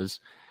thought was,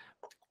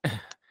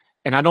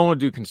 and I don't want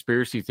to do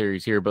conspiracy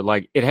theories here, but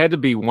like, it had to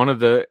be one of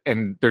the,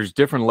 and there's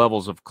different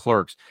levels of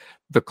clerks.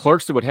 The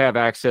clerks that would have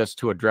access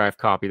to a draft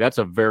copy, that's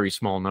a very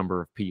small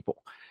number of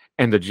people.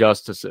 And the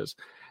justices.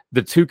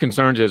 The two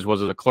concerns is,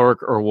 was it a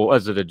clerk or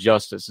was it a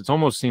justice? It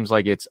almost seems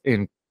like it's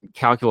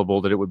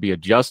incalculable that it would be a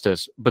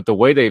justice, but the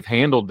way they've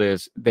handled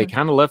this, they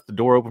kind of left the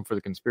door open for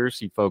the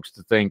conspiracy folks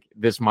to think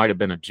this might have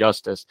been a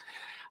justice.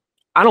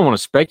 I don't want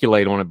to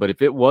speculate on it, but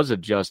if it was a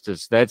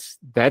justice, that's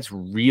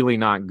really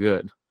not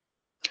good.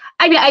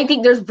 I mean, I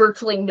think there's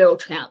virtually no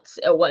chance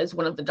it was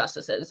one of the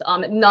justices.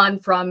 None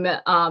from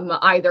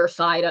either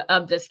side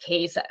of this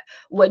case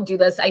would do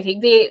this. I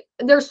think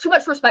there's too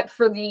much respect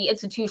for the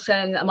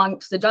institution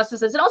amongst the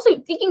justices. And also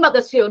thinking about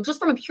this too, just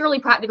from a purely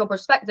practical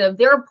perspective,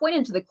 they're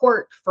appointed to the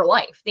court for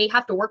life. They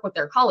have to work with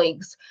their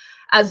colleagues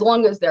as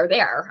long as they're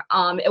there.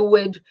 It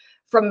would,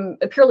 from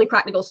a purely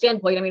practical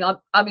standpoint, I mean,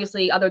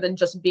 obviously, other than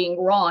just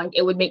being wrong,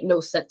 it would make no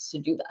sense to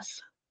do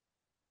this.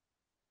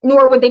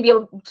 Nor would they be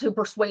able to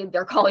persuade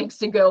their colleagues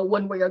to go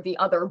one way or the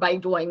other by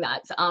doing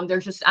that.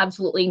 There's just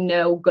absolutely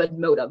no good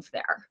motive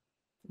there.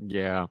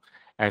 Yeah.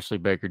 Ashley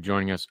Baker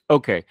joining us.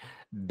 Okay.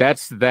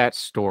 That's that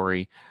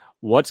story.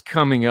 What's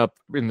coming up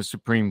in the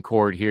Supreme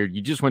Court here?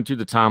 You just went through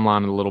the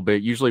timeline a little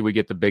bit. Usually we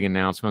get the big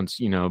announcements,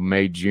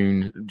 May,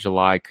 June,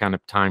 July kind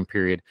of time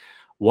period.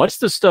 What's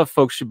the stuff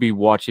folks should be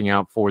watching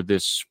out for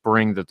this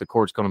spring that the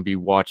court's going to be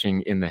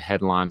watching in the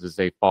headlines as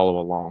they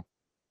follow along?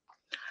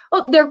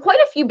 Well, there are quite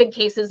a few big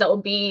cases that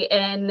will be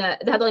in the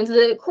headlines.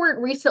 The court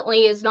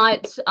recently has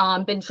not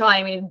been shy.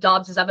 I mean,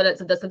 Dobbs is evidence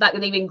of this. The fact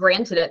that they've even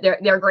granted it,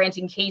 they're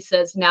granting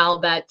cases now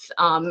that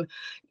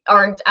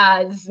aren't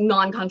as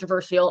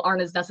non-controversial,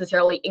 aren't as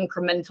necessarily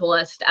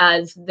incrementalist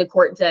as the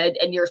court did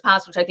in years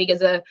past, which I think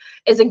is a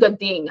good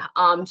thing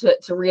to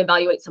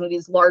reevaluate some of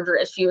these larger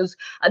issues.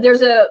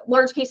 There's a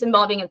large case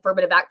involving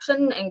affirmative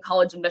action and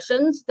college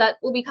admissions that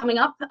will be coming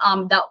up.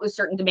 That was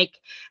certain to make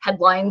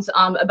headlines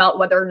about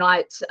whether or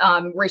not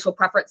racial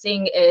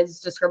preferencing is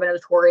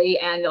discriminatory,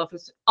 and if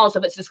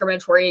it's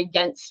discriminatory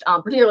against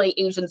particularly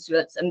Asian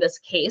students in this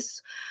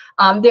case.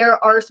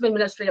 There are some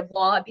administrative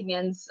law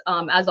opinions,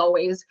 as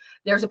always.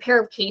 There's a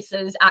pair of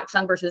cases,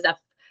 Axon versus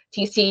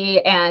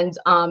FTC and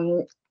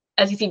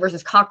SEC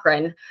versus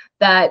Cochran,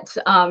 that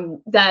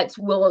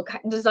will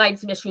decide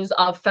some issues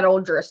of federal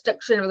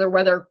jurisdiction, or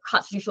whether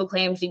constitutional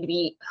claims need to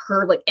be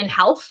heard like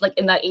in-house, like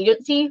in that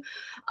agency,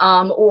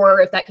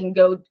 or if that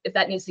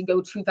needs to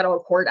go to federal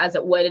court as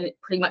it would in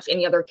pretty much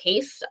any other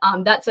case.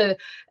 That's a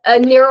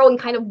narrow and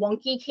kind of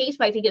wonky case,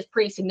 but I think it's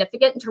pretty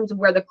significant in terms of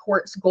where the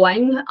court's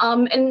going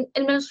in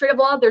administrative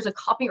law. There's a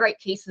copyright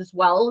case as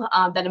well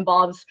that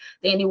involves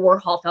the Andy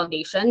Warhol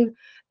Foundation,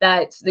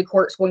 that the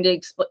court's going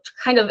to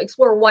kind of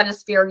explore what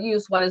is fair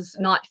use, what is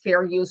not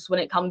fair use when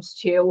it comes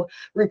to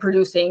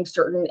reproducing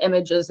certain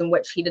images in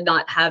which he did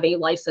not have a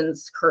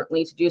license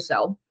currently to do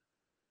so.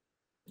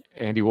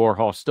 Andy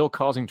Warhol still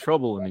causing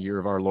trouble in the year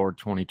of our Lord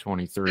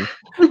 2023.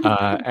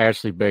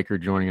 Ashley Baker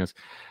joining us.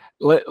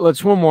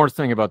 Let's one more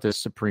thing about this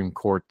Supreme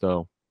Court,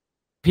 though.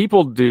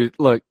 People do,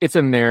 look, it's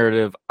a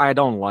narrative. I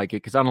don't like it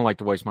because I don't like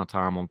to waste my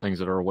time on things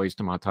that are a waste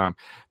of my time.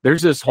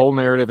 There's this whole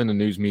narrative in the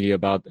news media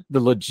about the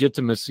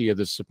legitimacy of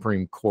the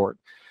Supreme Court.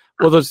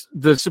 Well,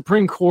 the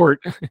Supreme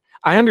Court,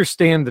 I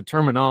understand the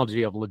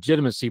terminology of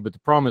legitimacy, but the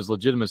problem is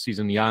legitimacy is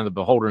in the eye of the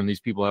beholder, and these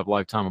people have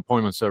lifetime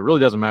appointments, so it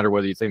really doesn't matter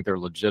whether you think they're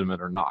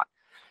legitimate or not.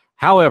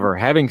 However,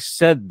 having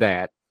said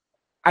that,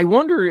 I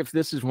wonder if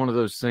this is one of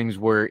those things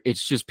where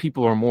it's just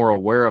people are more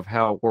aware of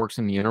how it works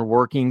in the inner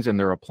workings and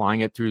they're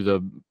applying it through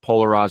the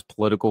polarized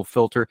political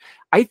filter.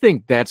 I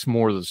think that's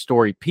more the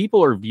story.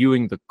 People are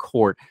viewing the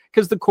court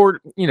because the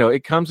court,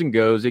 it comes and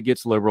goes. It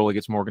gets liberal. It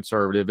gets more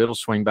conservative. It'll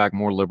swing back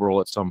more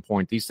liberal at some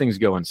point. These things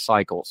go in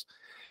cycles.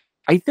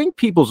 I think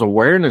people's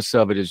awareness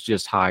of it is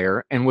just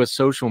higher. And with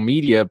social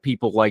media,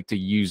 people like to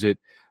use it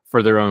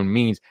for their own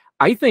means.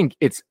 I think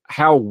it's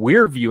how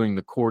we're viewing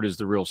the court is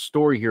the real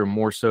story here,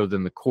 more so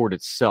than the court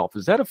itself.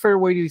 Is that a fair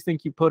way, do you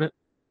think you put it?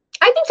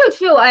 I think so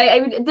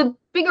too. The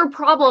bigger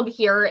problem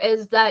here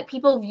is that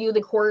people view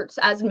the courts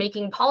as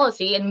making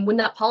policy, and when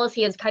that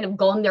policy has kind of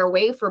gone their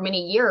way for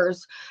many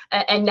years,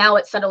 and now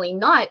it's suddenly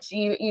not,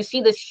 you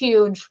see this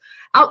huge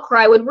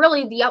outcry when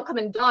really the outcome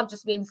and job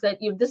just means that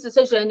this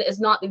decision is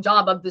not the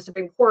job of the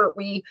Supreme Court.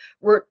 We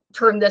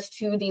return this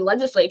to the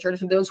legislature,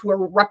 to those who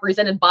are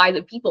represented by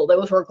the people,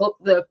 those who are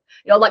the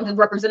elected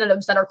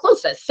representatives that are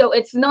closest. So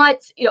it's not,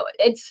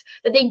 it's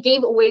that they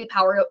gave away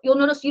power. You'll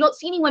notice you don't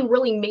see anyone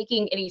really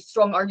making any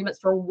strong arguments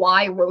for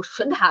why Roe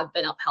should have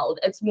been upheld.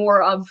 It's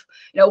more of,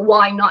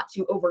 why not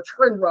to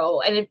overturn Roe.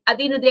 And at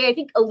the end of the day, I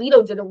think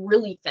Alito did a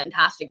really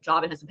fantastic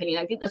job in his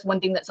opinion. I think that's one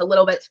thing that's a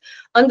little bit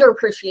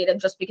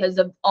underappreciated just because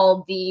of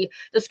all the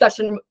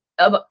discussion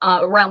of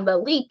around the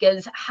leak,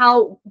 is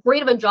how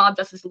great of a job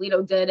Justice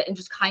Alito did and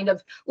just kind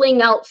of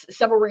laying out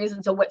several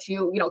reasons of which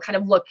you kind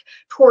of look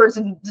towards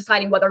and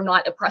deciding whether or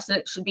not a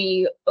precedent should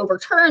be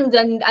overturned.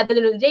 And at the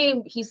end of the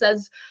day, he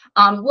says,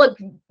 look,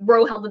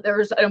 Roe held that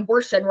there's an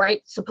abortion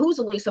right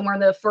supposedly somewhere in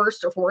the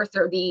First or Fourth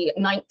or the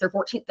Ninth or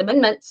 14th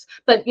Amendments,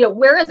 but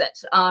where is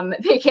it?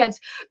 They can't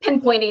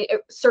pinpoint a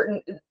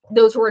certain,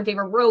 those who are in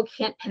favor of Roe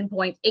can't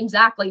pinpoint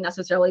exactly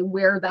necessarily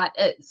where that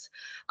is.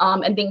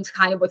 And things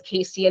kind of with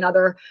Casey and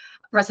other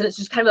precedents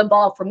just kind of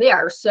evolve from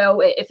there.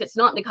 So if it's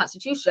not in the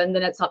Constitution,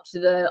 then it's up to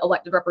the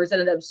elected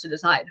representatives to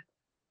decide.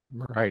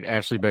 Right.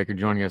 Ashley Baker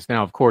joining us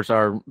now. Of course,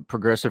 our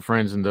progressive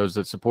friends and those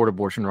that support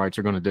abortion rights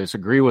are going to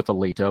disagree with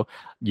Alito,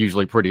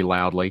 usually pretty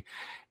loudly.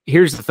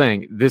 Here's the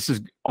thing. This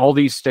is all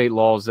these state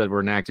laws that were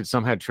enacted.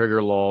 Some had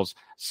trigger laws.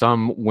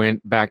 Some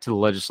went back to the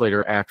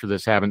legislature after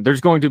this happened.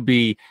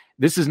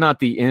 This is not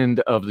the end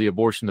of the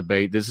abortion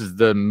debate. This is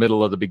the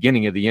middle of the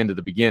beginning of the end of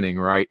the beginning,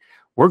 right?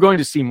 We're going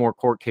to see more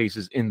court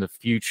cases in the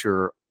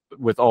future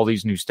with all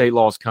these new state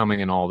laws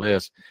coming and all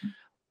this.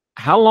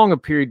 How long a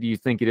period do you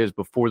think it is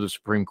before the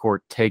Supreme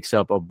Court takes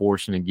up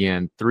abortion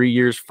again? 3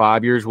 years,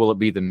 5 years? Will it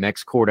be the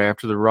next court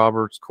after the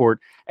Roberts Court?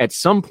 At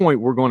some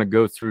point, we're going to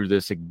go through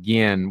this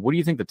again. What do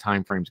you think the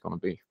time frame is going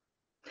to be?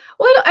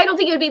 Well, I don't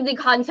think it would be in the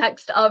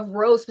context of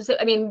Roe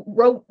specific. I mean,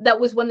 Roe, that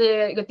was one of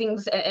the good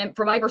things, and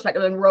from my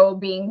perspective, in Roe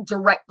being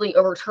directly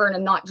overturned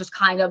and not just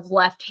kind of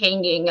left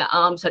hanging,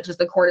 such as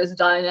the court has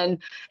done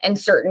and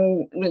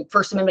certain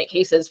First Amendment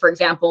cases, for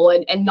example,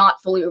 and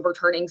not fully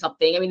overturning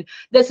something. I mean,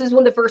 this is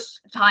one of the first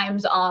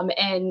times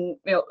in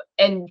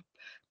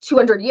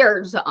 200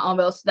 years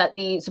almost that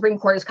the Supreme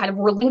Court has kind of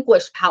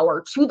relinquished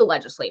power to the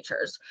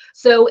legislatures.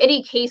 So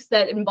any case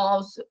that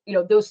involves,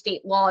 those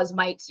state laws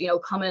might,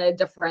 come in a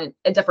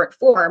different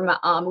form,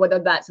 whether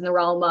that's in the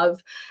realm of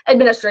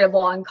administrative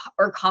law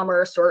or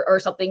commerce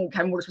or something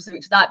kind of more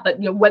specific to that. But,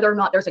 whether or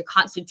not there's a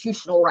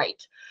constitutional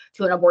right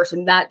to an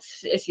abortion, that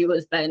issue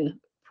has been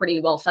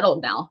pretty well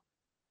settled now.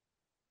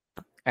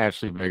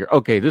 Ashley Baker.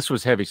 Okay, this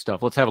was heavy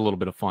stuff. Let's have a little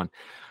bit of fun.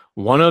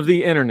 One of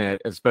the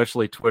internet,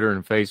 especially Twitter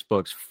and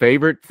Facebook's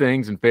favorite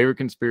things and favorite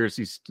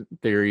conspiracy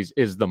theories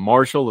is the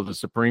marshal of the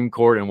Supreme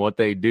Court and what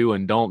they do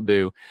and don't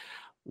do.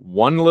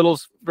 One little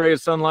ray of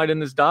sunlight in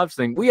this Dobbs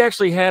thing. We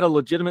actually had a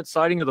legitimate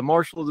sighting of the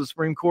marshal of the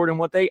Supreme Court and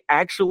what they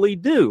actually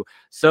do.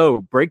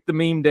 So break the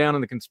meme down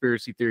and the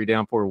conspiracy theory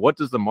down for what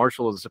does the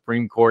marshal of the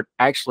Supreme Court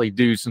actually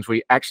do, since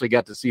we actually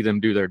got to see them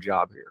do their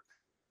job here.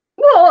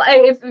 Well,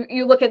 if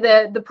you look at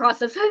the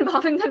process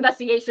involving the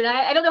investigation,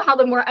 I don't know how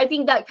I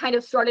think that kind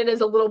of started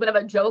as a little bit of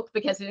a joke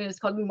because it is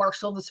called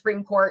Marshal of the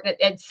Supreme Court.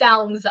 It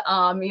sounds,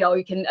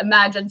 you can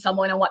imagine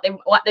someone and what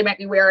they might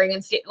be wearing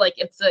and like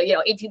it's a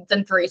 18th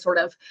century sort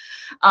of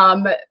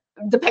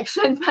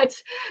depiction. But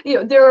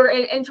there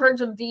in terms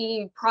of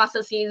the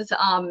processes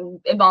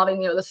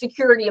involving the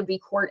security of the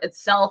court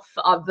itself,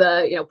 of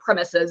the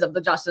premises of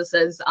the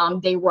justices,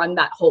 they run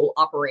that whole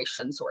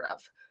operation sort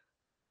of.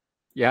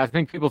 Yeah, I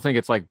think people think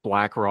it's like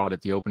Black Rod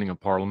at the opening of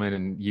Parliament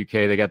in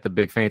UK. They got the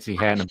big fancy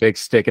hat and a big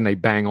stick, and they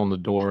bang on the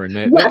door. And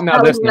that's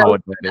not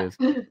what that is.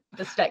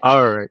 The stick.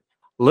 All right,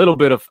 little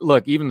bit of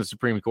look. Even the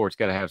Supreme Court's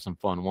got to have some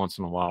fun once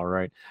in a while,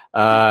 right?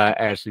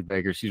 Ashley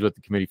Baker, she's with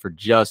the Committee for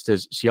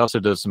Justice. She also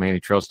does some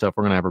antitrust stuff.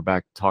 We're gonna have her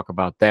back to talk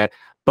about that.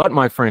 But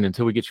my friend,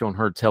 until we get you on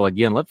Heard Tell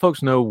again, let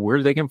folks know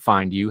where they can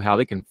find you, how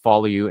they can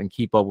follow you, and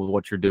keep up with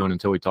what you're doing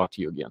until we talk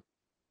to you again.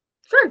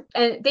 Sure.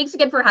 And thanks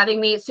again for having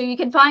me. So you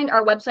can find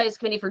our website is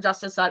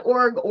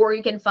committeeforjustice.org, or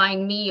you can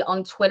find me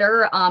on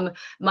Twitter.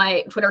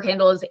 My Twitter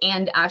handle is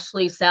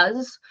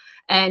 @AshleySays,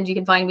 and you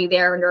can find me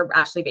there under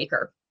Ashley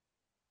Baker.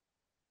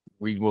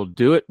 We will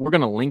do it. We're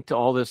going to link to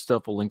all this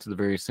stuff. We'll link to the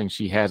various things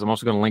she has. I'm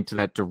also going to link to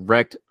that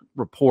direct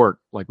report.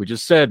 Like we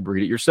just said,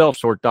 read it yourself,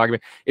 short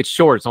document. It's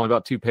short. It's only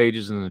about 2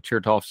 pages, and the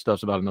Chertoff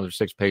stuff's about another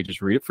 6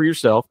 pages. Read it for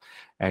yourself.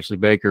 Ashley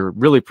Baker,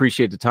 really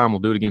appreciate the time. We'll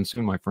do it again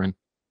soon, my friend.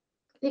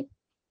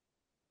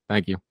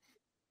 Thank you.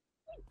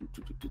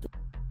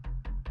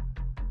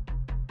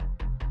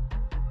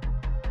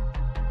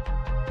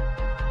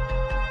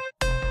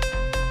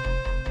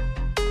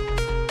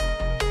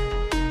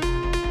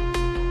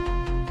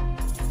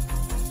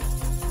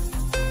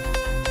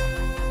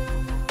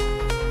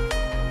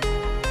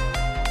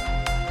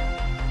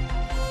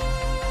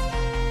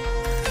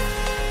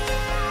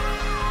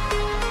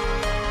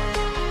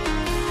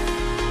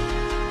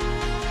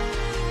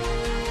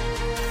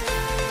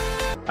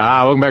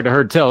 Welcome back to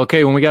Heard Tell.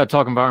 Okay, when we got to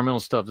talk environmental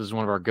stuff, this is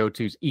one of our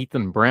go-tos.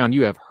 Ethan Brown,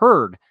 you have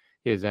heard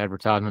his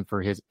advertisement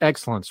for his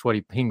excellent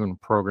Sweaty Penguin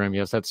program.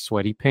 Yes, that's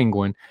Sweaty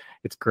Penguin.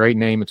 It's a great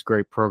name. It's a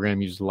great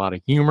program. Uses a lot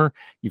of humor.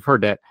 You've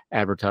heard that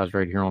advertised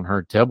right here on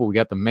Heard Tell, but we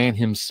got the man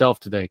himself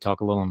today.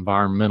 Talk a little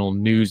environmental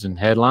news and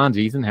headlines.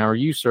 Ethan, how are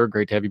you, sir?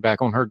 Great to have you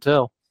back on Heard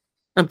Tell.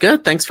 I'm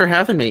good. Thanks for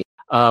having me.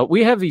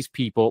 We have these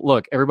people.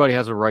 Look, everybody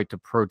has a right to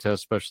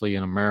protest, especially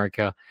in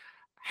America.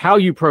 How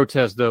you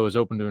protest, though, is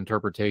open to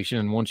interpretation.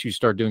 And once you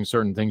start doing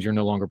certain things, you're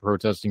no longer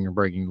protesting, you're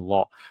breaking the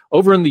law.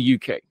 Over in the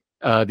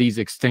UK, these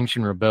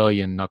Extinction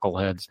Rebellion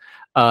knuckleheads,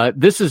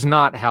 this is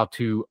not how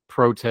to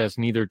protest,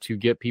 neither to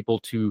get people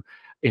to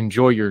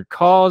enjoy your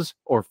cause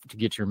or to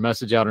get your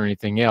message out or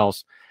anything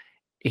else.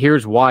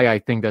 Here's why I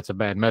think that's a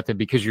bad method,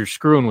 because you're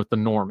screwing with the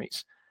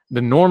normies. The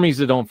normies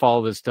that don't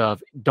follow this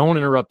stuff, don't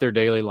interrupt their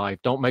daily life.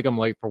 Don't make them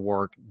late for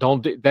work.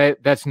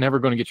 That's never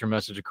going to get your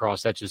message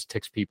across. That just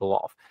ticks people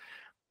off.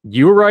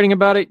 You were writing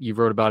about it. You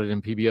wrote about it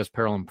in PBS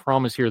Peril and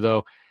Promise here,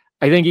 though.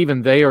 I think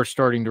even they are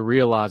starting to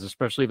realize,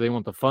 especially if they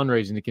want the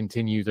fundraising to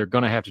continue, they're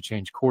going to have to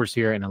change course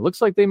here. And it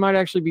looks like they might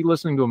actually be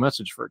listening to a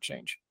message for a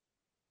change.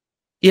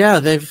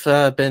 Yeah, they've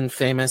been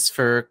famous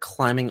for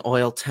climbing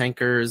oil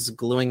tankers,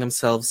 gluing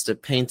themselves to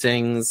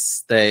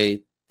paintings.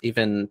 They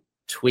even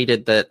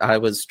tweeted that I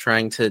was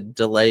trying to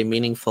delay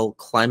meaningful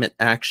climate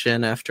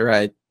action after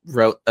I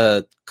wrote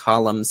a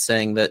column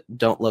saying that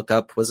Don't Look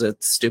Up was a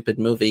stupid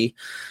movie.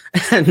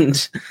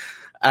 And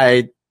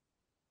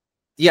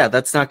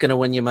that's not going to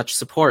win you much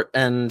support.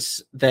 And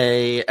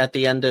they, at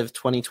the end of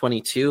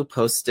 2022,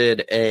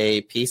 posted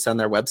a piece on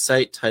their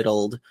website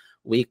titled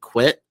 "We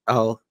Quit."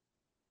 I'll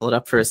pull it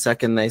up for a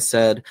second. They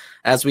said,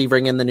 "As we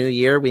bring in the new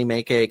year, we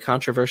make a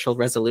controversial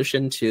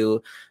resolution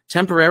to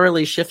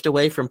temporarily shift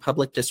away from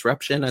public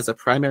disruption as a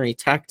primary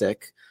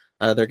tactic."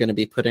 They're going to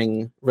be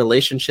putting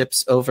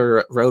relationships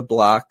over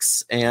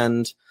roadblocks.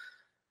 And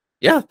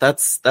yeah,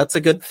 that's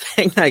a good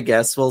thing, I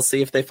guess. We'll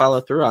see if they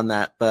follow through on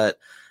that. But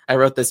I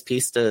wrote this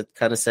piece to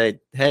kind of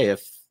say, hey,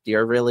 if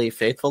you're really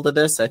faithful to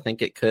this, I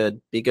think it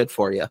could be good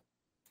for you.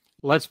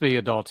 Let's be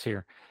adults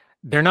here.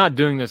 They're not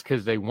doing this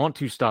because they want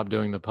to stop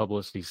doing the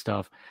publicity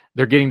stuff.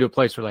 They're getting to a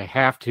place where they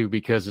have to,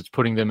 because it's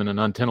putting them in an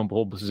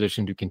untenable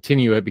position to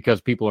continue it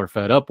because people are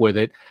fed up with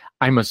it.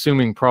 I'm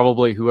assuming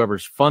probably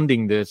whoever's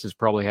funding this is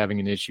probably having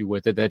an issue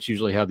with it. That's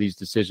usually how these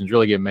decisions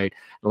really get made.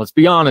 And let's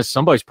be honest,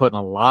 somebody's putting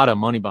a lot of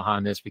money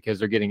behind this because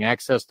they're getting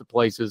access to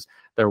places.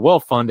 They're well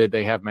funded.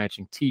 They have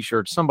matching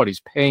T-shirts. Somebody's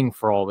paying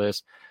for all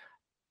this.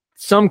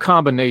 Some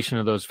combination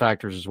of those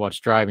factors is what's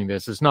driving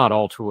this. It's not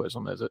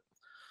altruism, is it?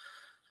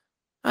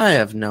 I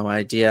have no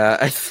idea.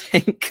 I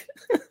think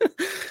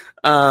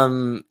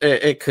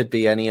it could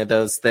be any of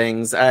those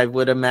things. I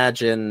would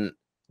imagine,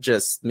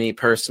 just me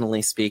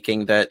personally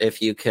speaking, that if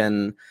you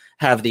can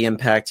have the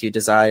impact you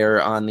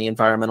desire on the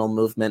environmental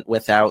movement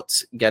without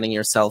getting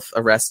yourself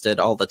arrested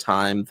all the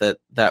time,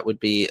 that would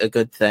be a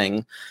good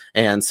thing.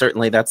 And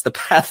certainly that's the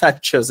path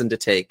I've chosen to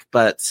take.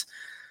 But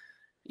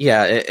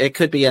yeah, it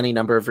could be any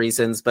number of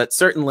reasons, but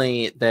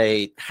certainly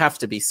they have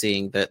to be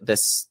seeing that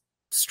this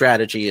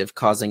strategy of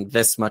causing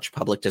this much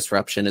public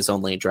disruption is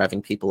only driving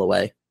people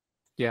away.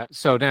 Yeah,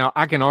 so now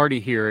I can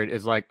already hear it.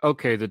 It's like,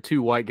 okay, the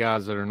two white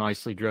guys that are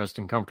nicely dressed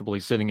and comfortably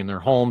sitting in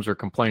their homes are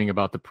complaining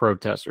about the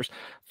protesters.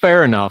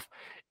 Fair enough.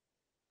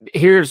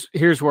 Here's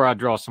where I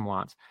draw some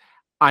lines.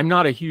 I'm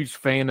not a huge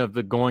fan of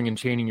the going and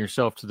chaining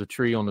yourself to the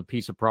tree on the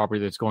piece of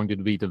property that's going to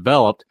be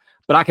developed,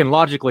 but I can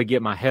logically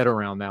get my head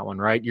around that one,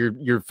 right?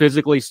 You're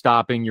physically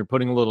stopping, you're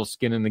putting a little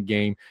skin in the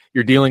game,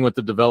 you're dealing with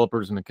the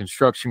developers and the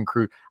construction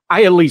crew.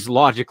 I at least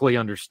logically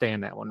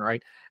understand that one,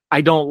 right?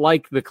 I don't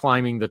like the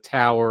climbing the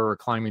tower or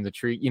climbing the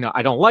tree.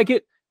 I don't like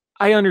it.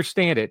 I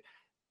understand it.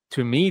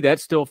 To me, that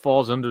still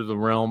falls under the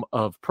realm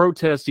of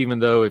protest, even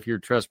though if you're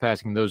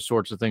trespassing, those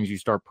sorts of things, you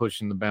start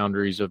pushing the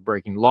boundaries of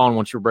breaking the law. And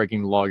once you're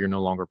breaking the law, you're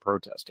no longer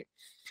protesting.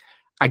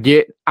 I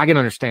can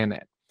understand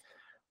that.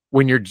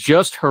 When you're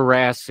just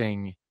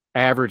harassing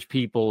average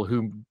people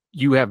who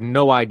you have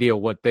no idea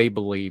what they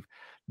believe,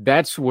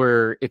 that's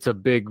where it's a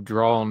big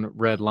drawn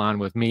red line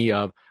with me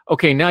of,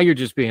 okay, now you're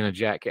just being a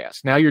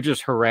jackass. Now you're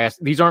just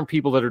harassed. These aren't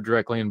people that are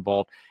directly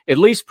involved. At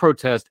least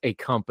protest a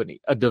company,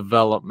 a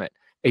development,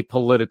 a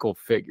political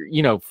figure.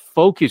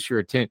 Focus your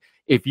attention.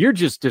 If you're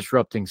just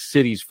disrupting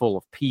cities full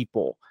of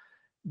people,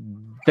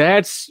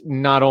 that's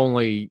not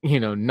only,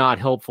 not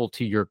helpful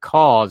to your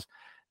cause,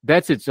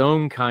 that's its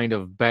own kind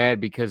of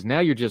bad, because now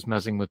you're just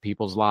messing with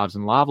people's lives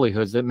and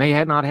livelihoods that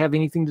may not have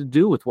anything to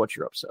do with what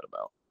you're upset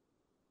about.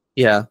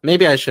 Yeah,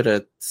 maybe I should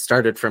have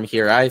started from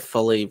here. I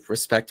fully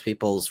respect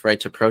people's right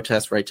to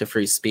protest, right to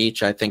free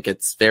speech. I think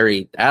it's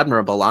very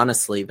admirable,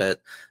 honestly, that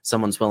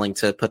someone's willing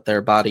to put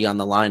their body on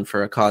the line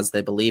for a cause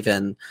they believe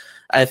in.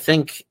 I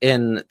think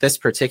in this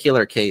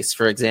particular case,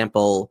 for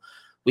example,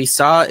 we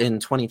saw in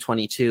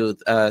 2022,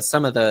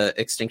 some of the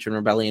Extinction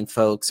Rebellion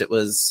folks, it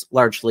was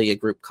largely a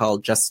group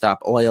called Just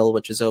Stop Oil,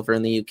 which is over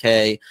in the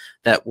UK,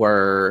 that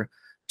were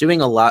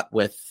doing a lot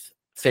with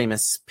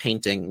famous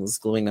paintings,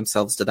 gluing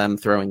themselves to them,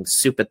 throwing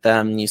soup at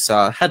them. You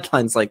saw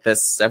headlines like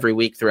this every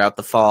week throughout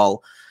the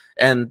fall.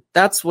 And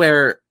that's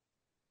where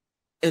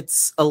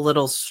it's a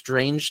little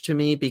strange to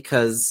me,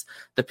 because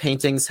the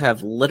paintings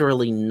have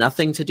literally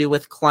nothing to do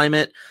with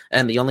climate,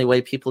 and the only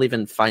way people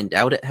even find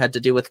out it had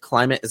to do with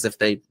climate is if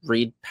they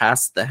read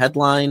past the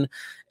headline.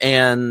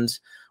 And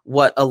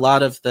what a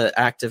lot of the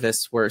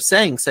activists were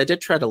saying, so I did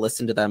try to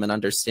listen to them and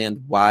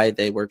understand why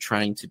they were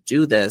trying to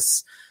do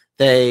this.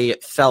 They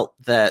felt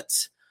that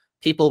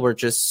people were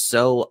just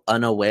so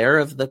unaware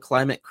of the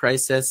climate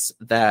crisis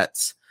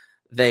that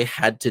they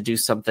had to do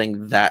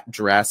something that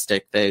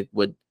drastic. They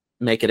would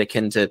make it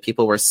akin to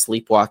people were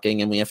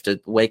sleepwalking and we have to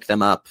wake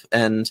them up.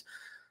 And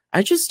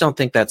I just don't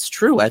think that's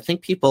true. I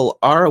think people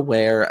are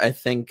aware. I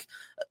think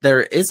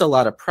there is a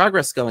lot of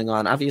progress going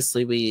on.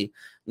 Obviously, we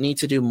need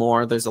to do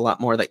more. There's a lot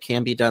more that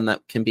can be done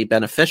that can be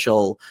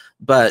beneficial,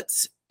 but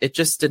it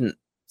just didn't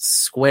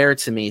square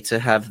to me to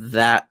have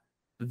that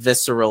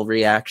visceral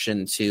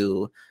reaction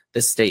to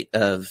the state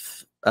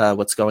of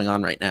what's going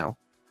on right now.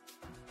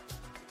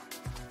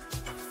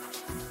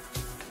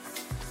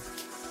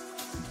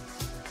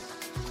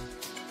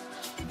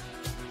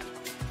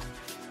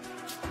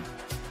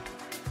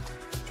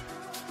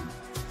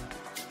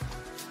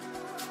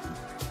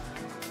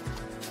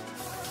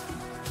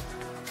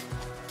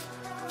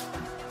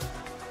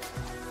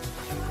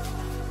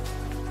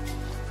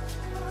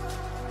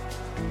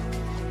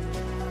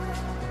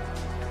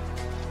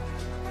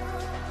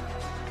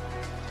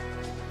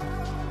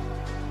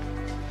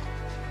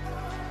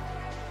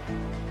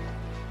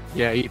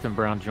 Yeah, Ethan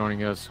Brown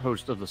joining us,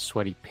 host of The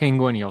Sweaty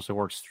Penguin. He also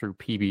works through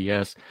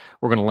PBS.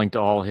 We're going to link to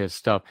all his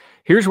stuff.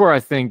 Here's where I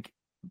think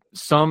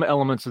some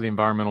elements of the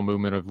environmental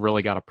movement have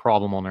really got a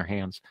problem on their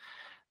hands.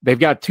 They've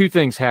got two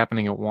things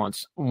happening at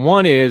once.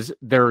 One is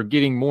they're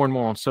getting more and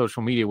more on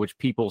social media, which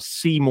people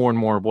see more and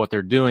more of what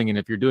they're doing. And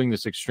if you're doing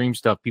this extreme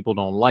stuff, people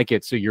don't like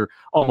it. So you're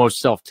almost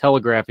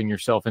self-telegraphing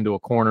yourself into a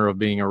corner of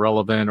being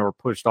irrelevant or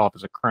pushed off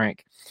as a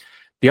crank.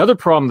 The other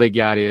problem they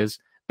got is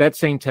that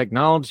same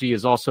technology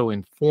is also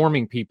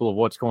informing people of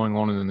what's going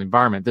on in the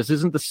environment. This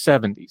isn't the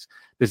 70s.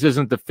 This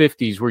isn't the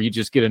 50s where you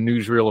just get a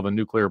newsreel of a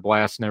nuclear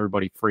blast and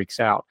everybody freaks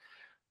out.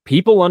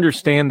 People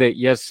understand that,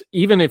 yes,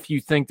 even if you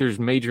think there's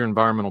major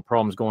environmental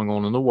problems going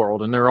on in the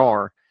world, and there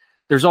are,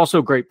 there's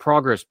also great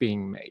progress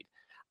being made.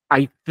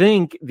 I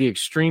think the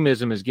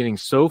extremism is getting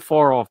so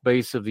far off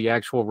base of the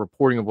actual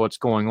reporting of what's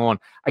going on.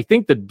 I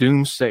think the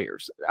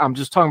doomsayers, I'm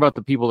just talking about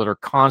the people that are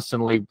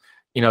constantly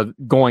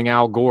going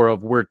Al Gore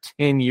of we're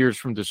 10 years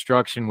from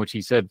destruction, which he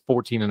said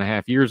 14 and a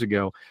half years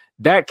ago.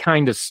 That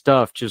kind of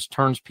stuff just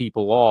turns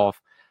people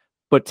off.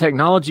 But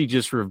technology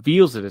just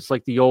reveals it. It's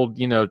like the old,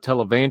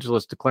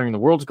 televangelist declaring the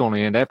world's going to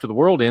end. After the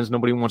world ends,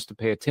 nobody wants to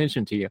pay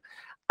attention to you.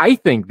 I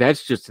think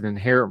that's just an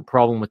inherent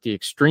problem with the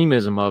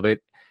extremism of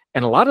it.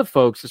 And a lot of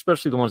folks,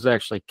 especially the ones that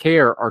actually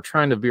care, are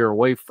trying to veer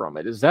away from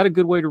it. Is that a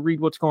good way to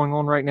read what's going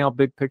on right now,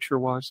 big picture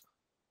wise?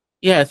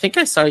 Yeah, I think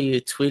I saw you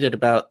tweeted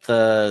about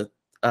the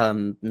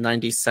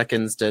 90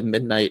 seconds to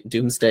midnight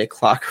doomsday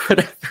clock or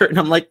whatever, and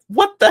I'm like,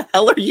 what the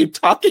hell are you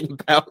talking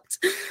about?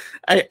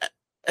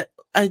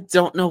 I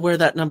don't know where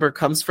that number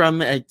comes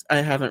from. I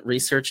haven't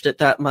researched it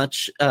that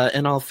much,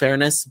 in all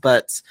fairness,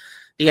 but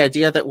the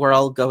idea that we're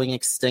all going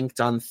extinct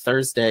on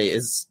Thursday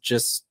is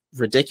just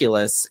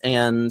ridiculous.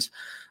 And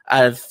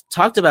I've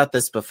talked about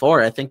this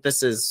before. I think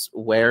this is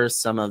where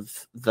some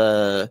of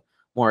the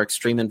more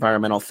extreme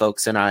environmental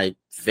folks and I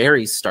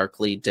very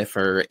starkly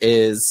differ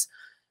is,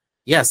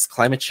 yes,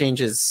 climate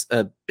change is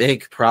a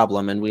big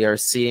problem, and we are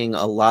seeing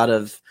a lot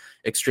of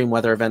extreme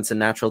weather events and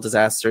natural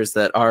disasters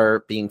that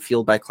are being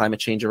fueled by climate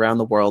change around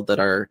the world that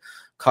are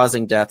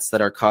causing deaths,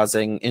 that are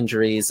causing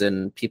injuries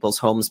and people's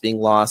homes being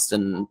lost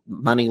and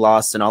money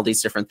lost and all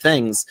these different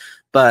things.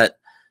 But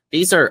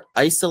these are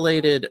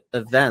isolated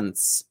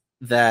events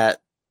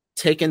that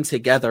taken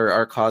together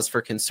are cause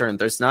for concern.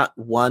 There's not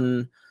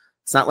one,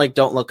 it's not like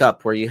Don't Look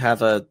Up where you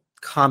have a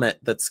comet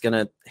that's going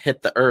to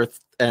hit the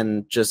earth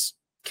and just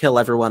kill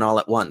everyone all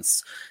at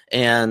once.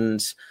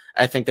 And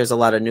I think there's a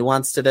lot of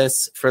nuance to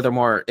this.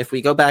 Furthermore, if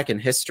we go back in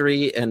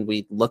history and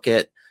we look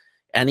at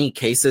any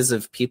cases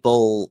of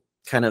people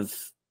kind of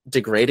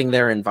degrading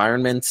their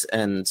environment,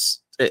 and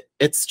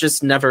it's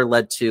just never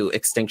led to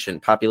extinction.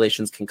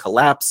 Populations can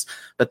collapse,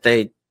 but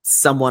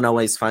someone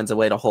always finds a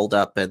way to hold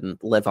up and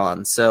live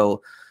on.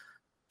 So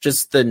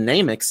just the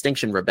name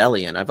Extinction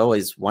Rebellion, I've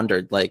always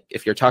wondered, like,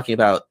 if you're talking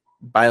about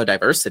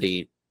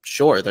biodiversity,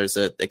 sure, there's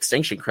an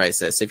extinction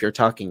crisis. If you're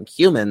talking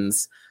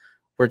humans,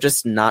 we're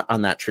just not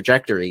on that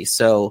trajectory.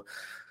 So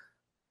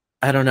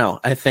I don't know.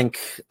 I think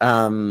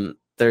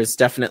there's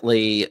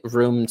definitely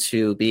room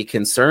to be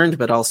concerned,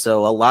 but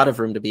also a lot of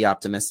room to be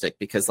optimistic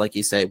because, like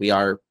you say, we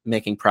are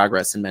making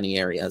progress in many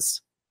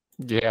areas.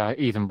 Yeah,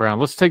 Ethan Brown.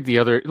 Let's take the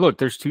other look.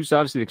 There's two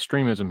sides to the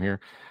extremism here.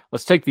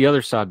 Let's take the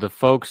other side, the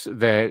folks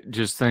that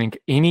just think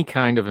any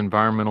kind of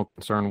environmental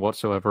concern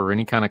whatsoever, or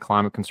any kind of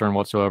climate concern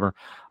whatsoever,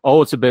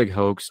 oh, it's a big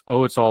hoax.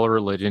 Oh, it's all a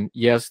religion.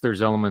 Yes,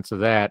 there's elements of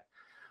that.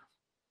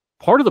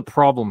 Part of the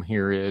problem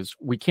here is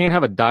we can't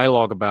have a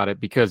dialogue about it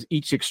because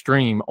each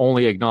extreme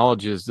only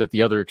acknowledges that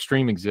the other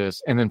extreme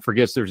exists and then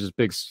forgets there's this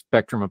big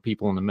spectrum of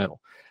people in the middle.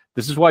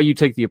 This is why you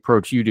take the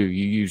approach you do.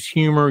 You use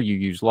humor, you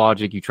use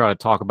logic, you try to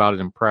talk about it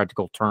in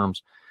practical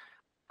terms.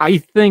 I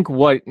think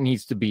what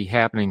needs to be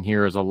happening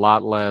here is a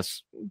lot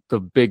less the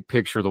big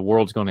picture, the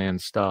world's going to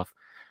end stuff.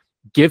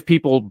 Give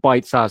people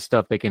bite-sized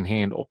stuff they can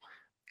handle.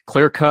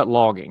 Clear-cut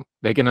logging,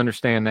 they can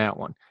understand that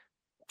one.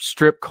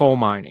 Strip coal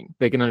mining,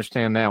 they can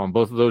understand that one.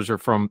 Both of those are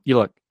from,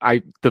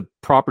 the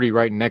property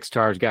right next to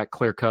ours got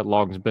clear-cut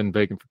logging, has been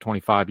vacant for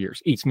 25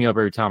 years. Eats me up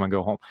every time I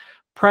go home.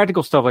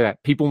 Practical stuff like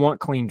that. People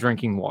want clean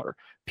drinking water.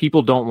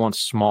 People don't want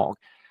smog.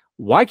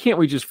 Why can't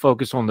we just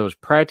focus on those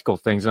practical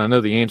things? And I know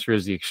the answer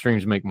is the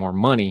extremes make more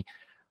money,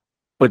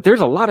 but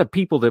there's a lot of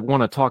people that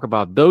want to talk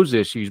about those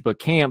issues but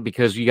can't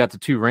because you got the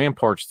two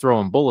ramparts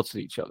throwing bullets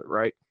at each other,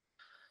 right?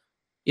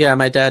 Yeah,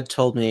 my dad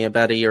told me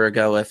about a year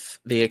ago, if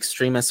the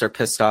extremists are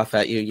pissed off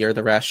at you, you're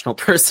the rational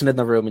person in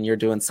the room and you're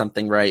doing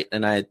something right.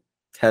 And I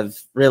have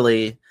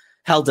really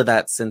held to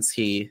that since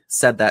he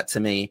said that to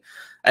me.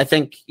 I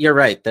think you're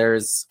right.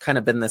 There's kind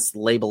of been this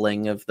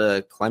labeling of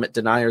the climate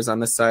deniers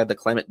on this side, the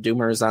climate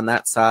doomers on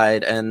that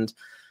side. And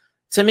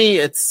to me,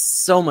 it's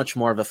so much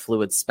more of a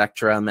fluid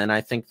spectrum. And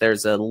I think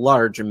there's a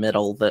large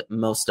middle that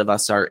most of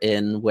us are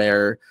in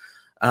where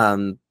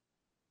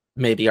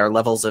maybe our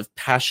levels of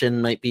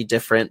passion might be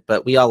different,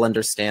 but we all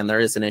understand there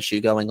is an issue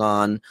going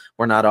on.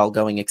 We're not all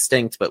going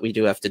extinct, but we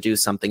do have to do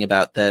something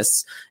about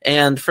this.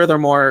 And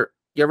furthermore,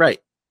 you're right.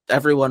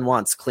 Everyone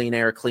wants clean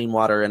air, clean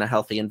water, and a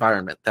healthy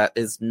environment. That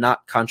is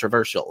not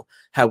controversial.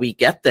 How we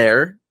get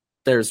there,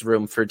 there's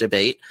room for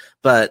debate,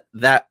 but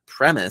that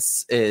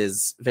premise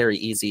is very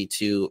easy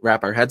to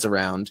wrap our heads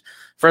around.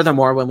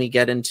 Furthermore, when we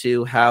get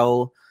into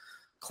how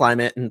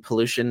climate and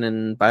pollution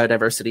and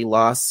biodiversity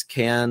loss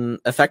can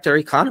affect our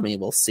economy,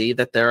 we'll see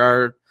that there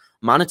are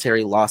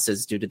monetary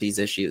losses due to these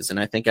issues. And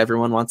I think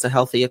everyone wants a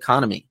healthy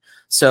economy.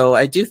 So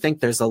I do think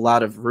there's a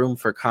lot of room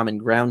for common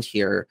ground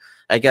here.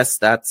 I guess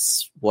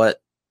that's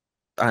what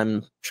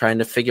I'm trying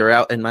to figure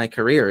out in my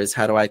career, is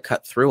how do I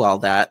cut through all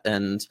that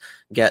and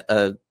get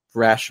a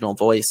rational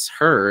voice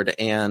heard.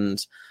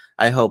 And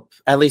I hope,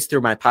 at least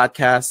through my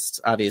podcast,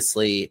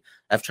 obviously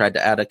I've tried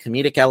to add a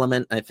comedic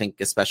element. I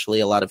think especially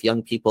a lot of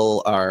young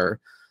people are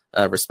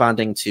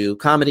responding to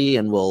comedy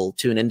and will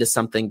tune into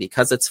something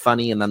because it's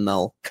funny, and then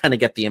they'll kind of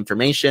get the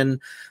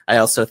information. I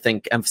also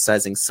think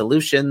emphasizing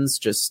solutions,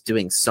 just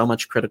doing so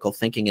much critical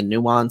thinking and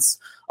nuance,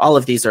 all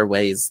of these are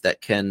ways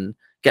that can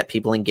get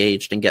people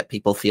engaged and get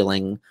people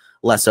feeling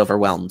less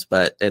overwhelmed.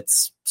 But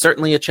it's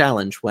certainly a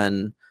challenge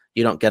when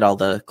you don't get all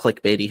the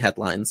clickbaity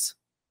headlines.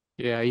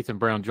 Yeah, Ethan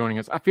Brown joining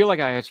us. I feel like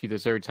I ask you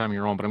this every time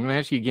you're on, but I'm going to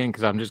ask you again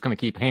because I'm just going to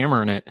keep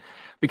hammering it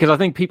because I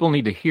think people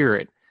need to hear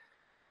it.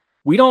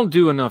 We don't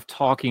do enough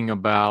talking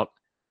about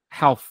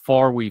how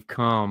far we've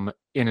come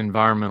in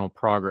environmental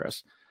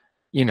progress.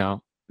 You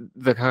know,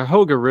 the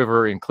Cuyahoga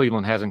River in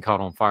Cleveland hasn't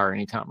caught on fire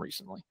anytime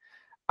recently.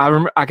 I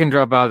remember I can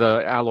drive by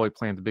the alloy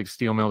plant, the big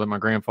steel mill that my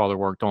grandfather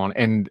worked on,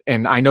 and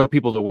I know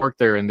people that work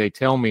there, and they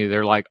tell me,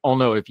 they're like, "Oh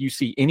no, if you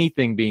see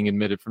anything being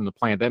emitted from the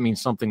plant, that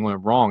means something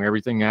went wrong.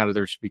 Everything out of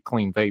there should be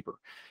clean vapor."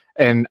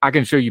 And I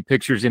can show you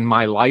pictures in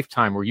my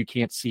lifetime where you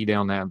can't see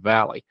down that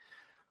valley.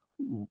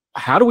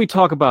 How do we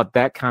talk about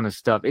that kind of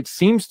stuff? It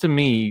seems to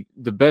me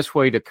the best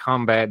way to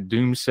combat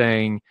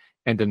doomsaying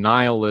and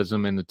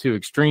denialism in the two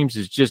extremes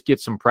is just get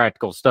some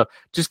practical stuff.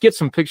 Just get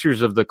some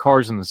pictures of the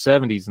cars in the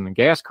 70s and the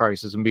gas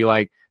crisis and be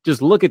like,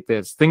 just look at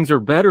this. Things are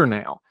better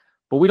now.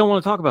 But we don't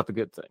want to talk about the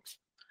good things.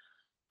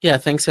 Yeah,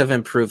 things have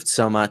improved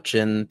so much.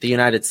 In the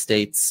United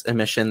States,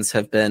 emissions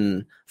have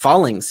been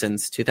falling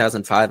since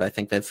 2005. I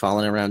think they've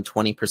fallen around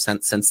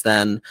 20% since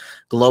then.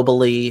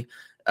 Globally,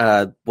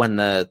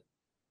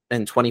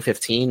 in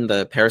 2015,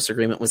 the Paris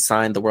Agreement was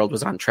signed. The world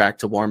was on track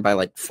to warm by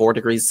like 4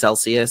 degrees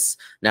Celsius.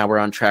 Now we're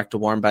on track to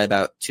warm by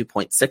about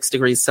 2.6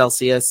 degrees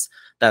Celsius.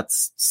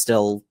 That's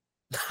still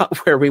not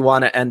where we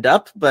want to end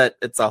up, but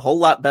it's a whole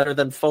lot better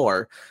than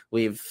 4.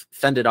 We've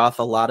fended off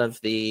a lot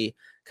of the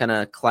kind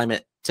of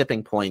climate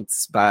tipping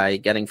points by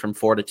getting from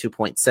 4 to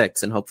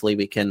 2.6, and hopefully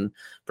we can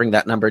bring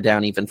that number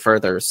down even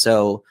further.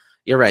 So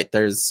you're right.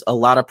 There's a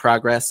lot of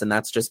progress, and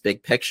that's just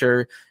big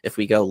picture. If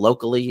we go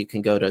locally, you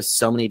can go to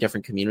so many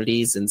different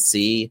communities and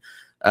see,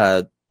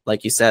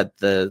 like you said,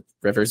 the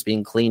rivers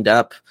being cleaned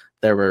up.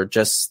 There were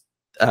just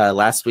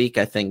last week,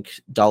 I think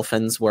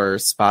dolphins were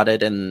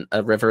spotted in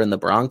a river in the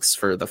Bronx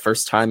for the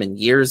first time in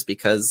years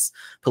because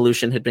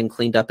pollution had been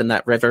cleaned up in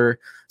that river.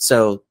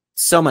 So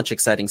much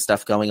exciting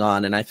stuff going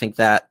on. And I think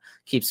that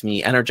keeps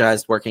me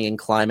energized working in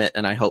climate.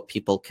 And I hope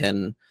people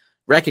can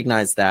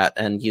recognize that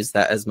and use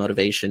that as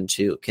motivation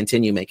to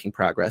continue making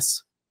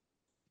progress.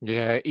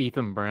 Yeah,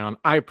 Ethan Brown,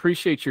 I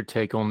appreciate your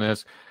take on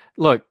this.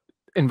 Look,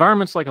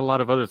 environment's like a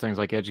lot of other things,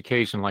 like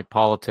education, like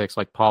politics,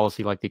 like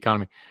policy, like the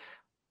economy.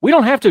 We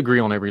don't have to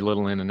agree on every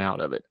little in and out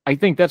of it. I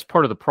think that's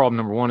part of the problem.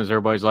 Number one is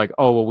everybody's like,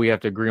 oh, well, we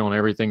have to agree on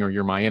everything or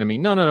you're my enemy.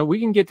 No.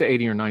 We can get to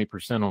 80 or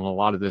 90% on a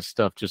lot of this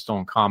stuff just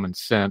on common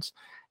sense.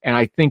 And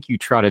I think you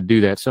try to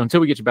do that. So until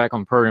we get you back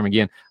on the program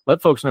again,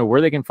 let folks know where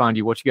they can find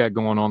you, what you got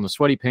going on. The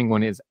Sweaty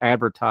Penguin is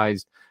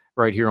advertised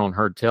right here on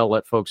Heard Tell.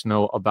 Let folks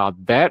know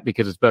about that,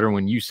 because it's better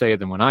when you say it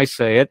than when I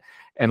say it,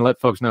 and let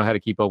folks know how to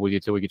keep up with you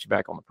till we get you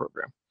back on the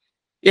program.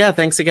 Yeah,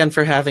 thanks again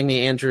for having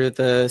me, Andrew.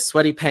 The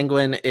Sweaty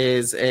Penguin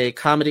is a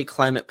comedy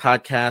climate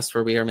podcast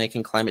where we are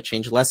making climate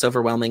change less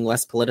overwhelming,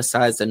 less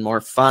politicized, and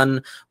more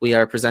fun. We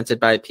are presented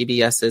by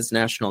PBS's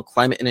National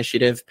Climate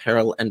Initiative,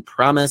 Peril and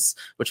Promise,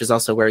 which is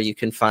also where you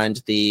can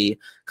find the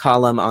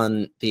column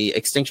on the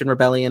Extinction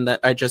Rebellion that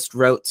I just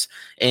wrote.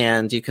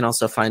 And you can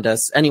also find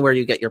us anywhere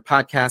you get your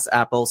podcasts,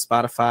 Apple,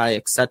 Spotify,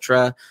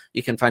 etc.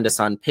 You can find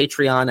us on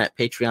Patreon at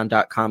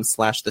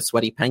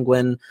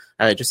patreon.com/thesweatypenguin.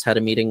 I just had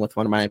a meeting with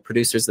one of my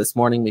producers this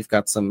morning. We've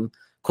got some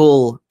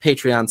cool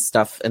Patreon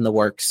stuff in the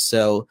works,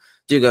 so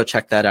do go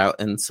check that out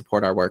and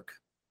support our work.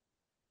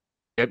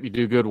 Yep, you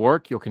do good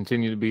work. You'll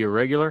continue to be a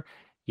regular.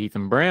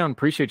 Ethan Brown,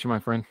 appreciate you, my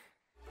friend.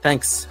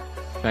 Thanks.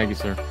 Thank you,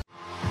 sir.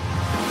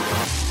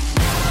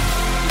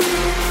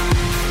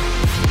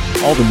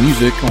 All the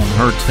music on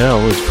Heard Tell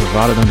is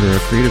provided under a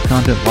Creative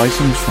Content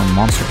license from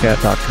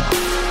monstercat.com.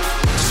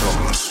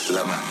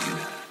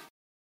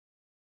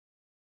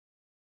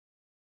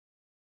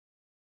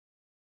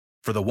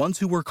 For the ones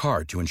who work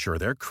hard to ensure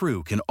their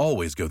crew can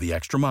always go the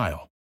extra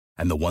mile,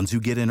 and the ones who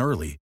get in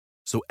early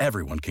so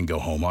everyone can go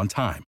home on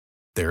time,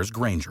 there's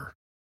Grainger,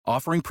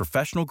 offering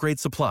professional-grade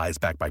supplies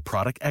backed by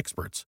product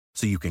experts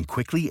so you can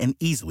quickly and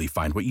easily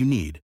find what you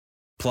need.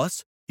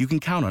 Plus, you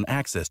can count on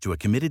access to a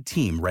committed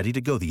team ready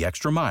to go the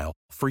extra mile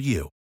for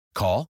you.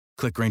 Call,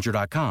 click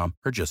Grainger.com,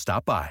 or just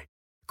stop by.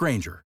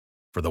 Grainger,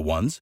 for the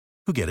ones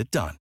who get it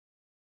done.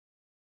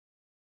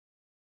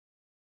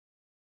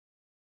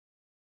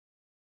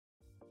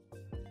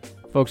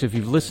 Folks, if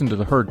you've listened to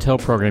the Heard Tell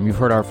program, you've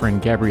heard our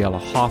friend Gabriella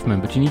Hoffman,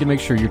 but you need to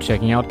make sure you're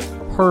checking out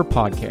her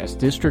podcast,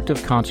 District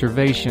of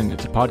Conservation.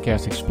 It's a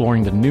podcast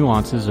exploring the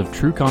nuances of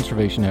true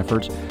conservation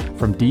efforts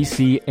from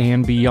DC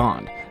and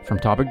beyond. From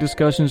topic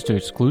discussions to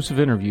exclusive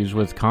interviews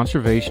with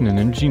conservation and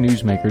energy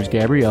newsmakers,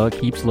 Gabriella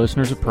keeps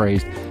listeners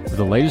appraised of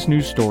the latest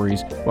news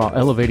stories while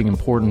elevating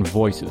important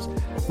voices.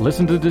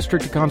 Listen to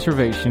District of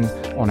Conservation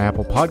on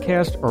Apple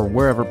Podcasts or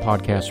wherever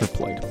podcasts are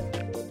played.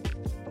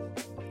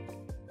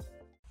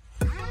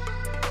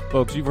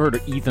 Folks, you've heard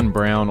of Ethan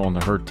Brown on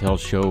the Heard Tell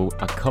show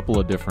a couple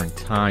of different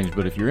times,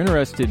 but if you're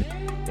interested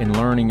in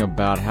learning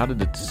about how to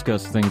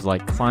discuss things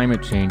like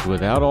climate change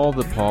without all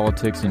the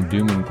politics and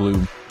doom and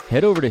gloom,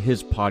 head over to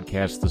his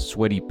podcast, The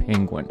Sweaty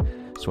Penguin.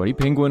 Sweaty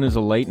Penguin is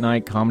a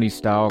late-night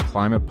comedy-style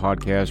climate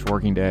podcast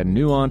working to add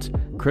nuance,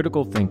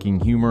 critical thinking,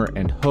 humor,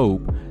 and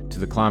hope to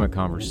the climate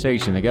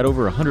conversation. They got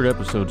over 100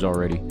 episodes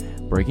already,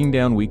 breaking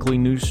down weekly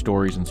news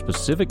stories and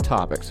specific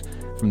topics,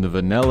 from the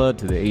vanilla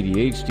to the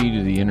ADHD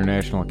to the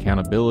international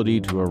accountability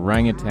to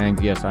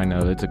orangutans. Yes, I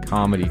know, it's a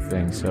comedy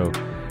thing, so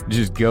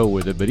just go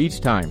with it. But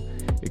each time,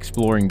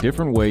 exploring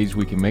different ways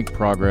we can make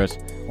progress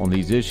on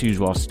these issues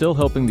while still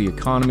helping the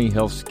economy,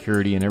 health,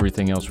 security, and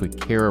everything else we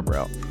care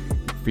about.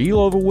 If you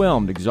feel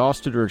overwhelmed,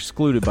 exhausted, or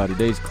excluded by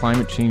today's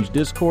climate change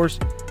discourse,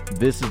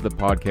 this is the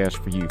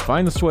podcast for you.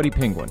 Find The Sweaty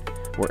Penguin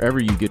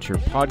wherever you get your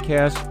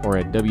podcasts or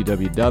at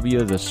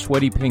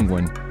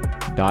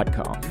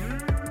www.thesweatypenguin.com.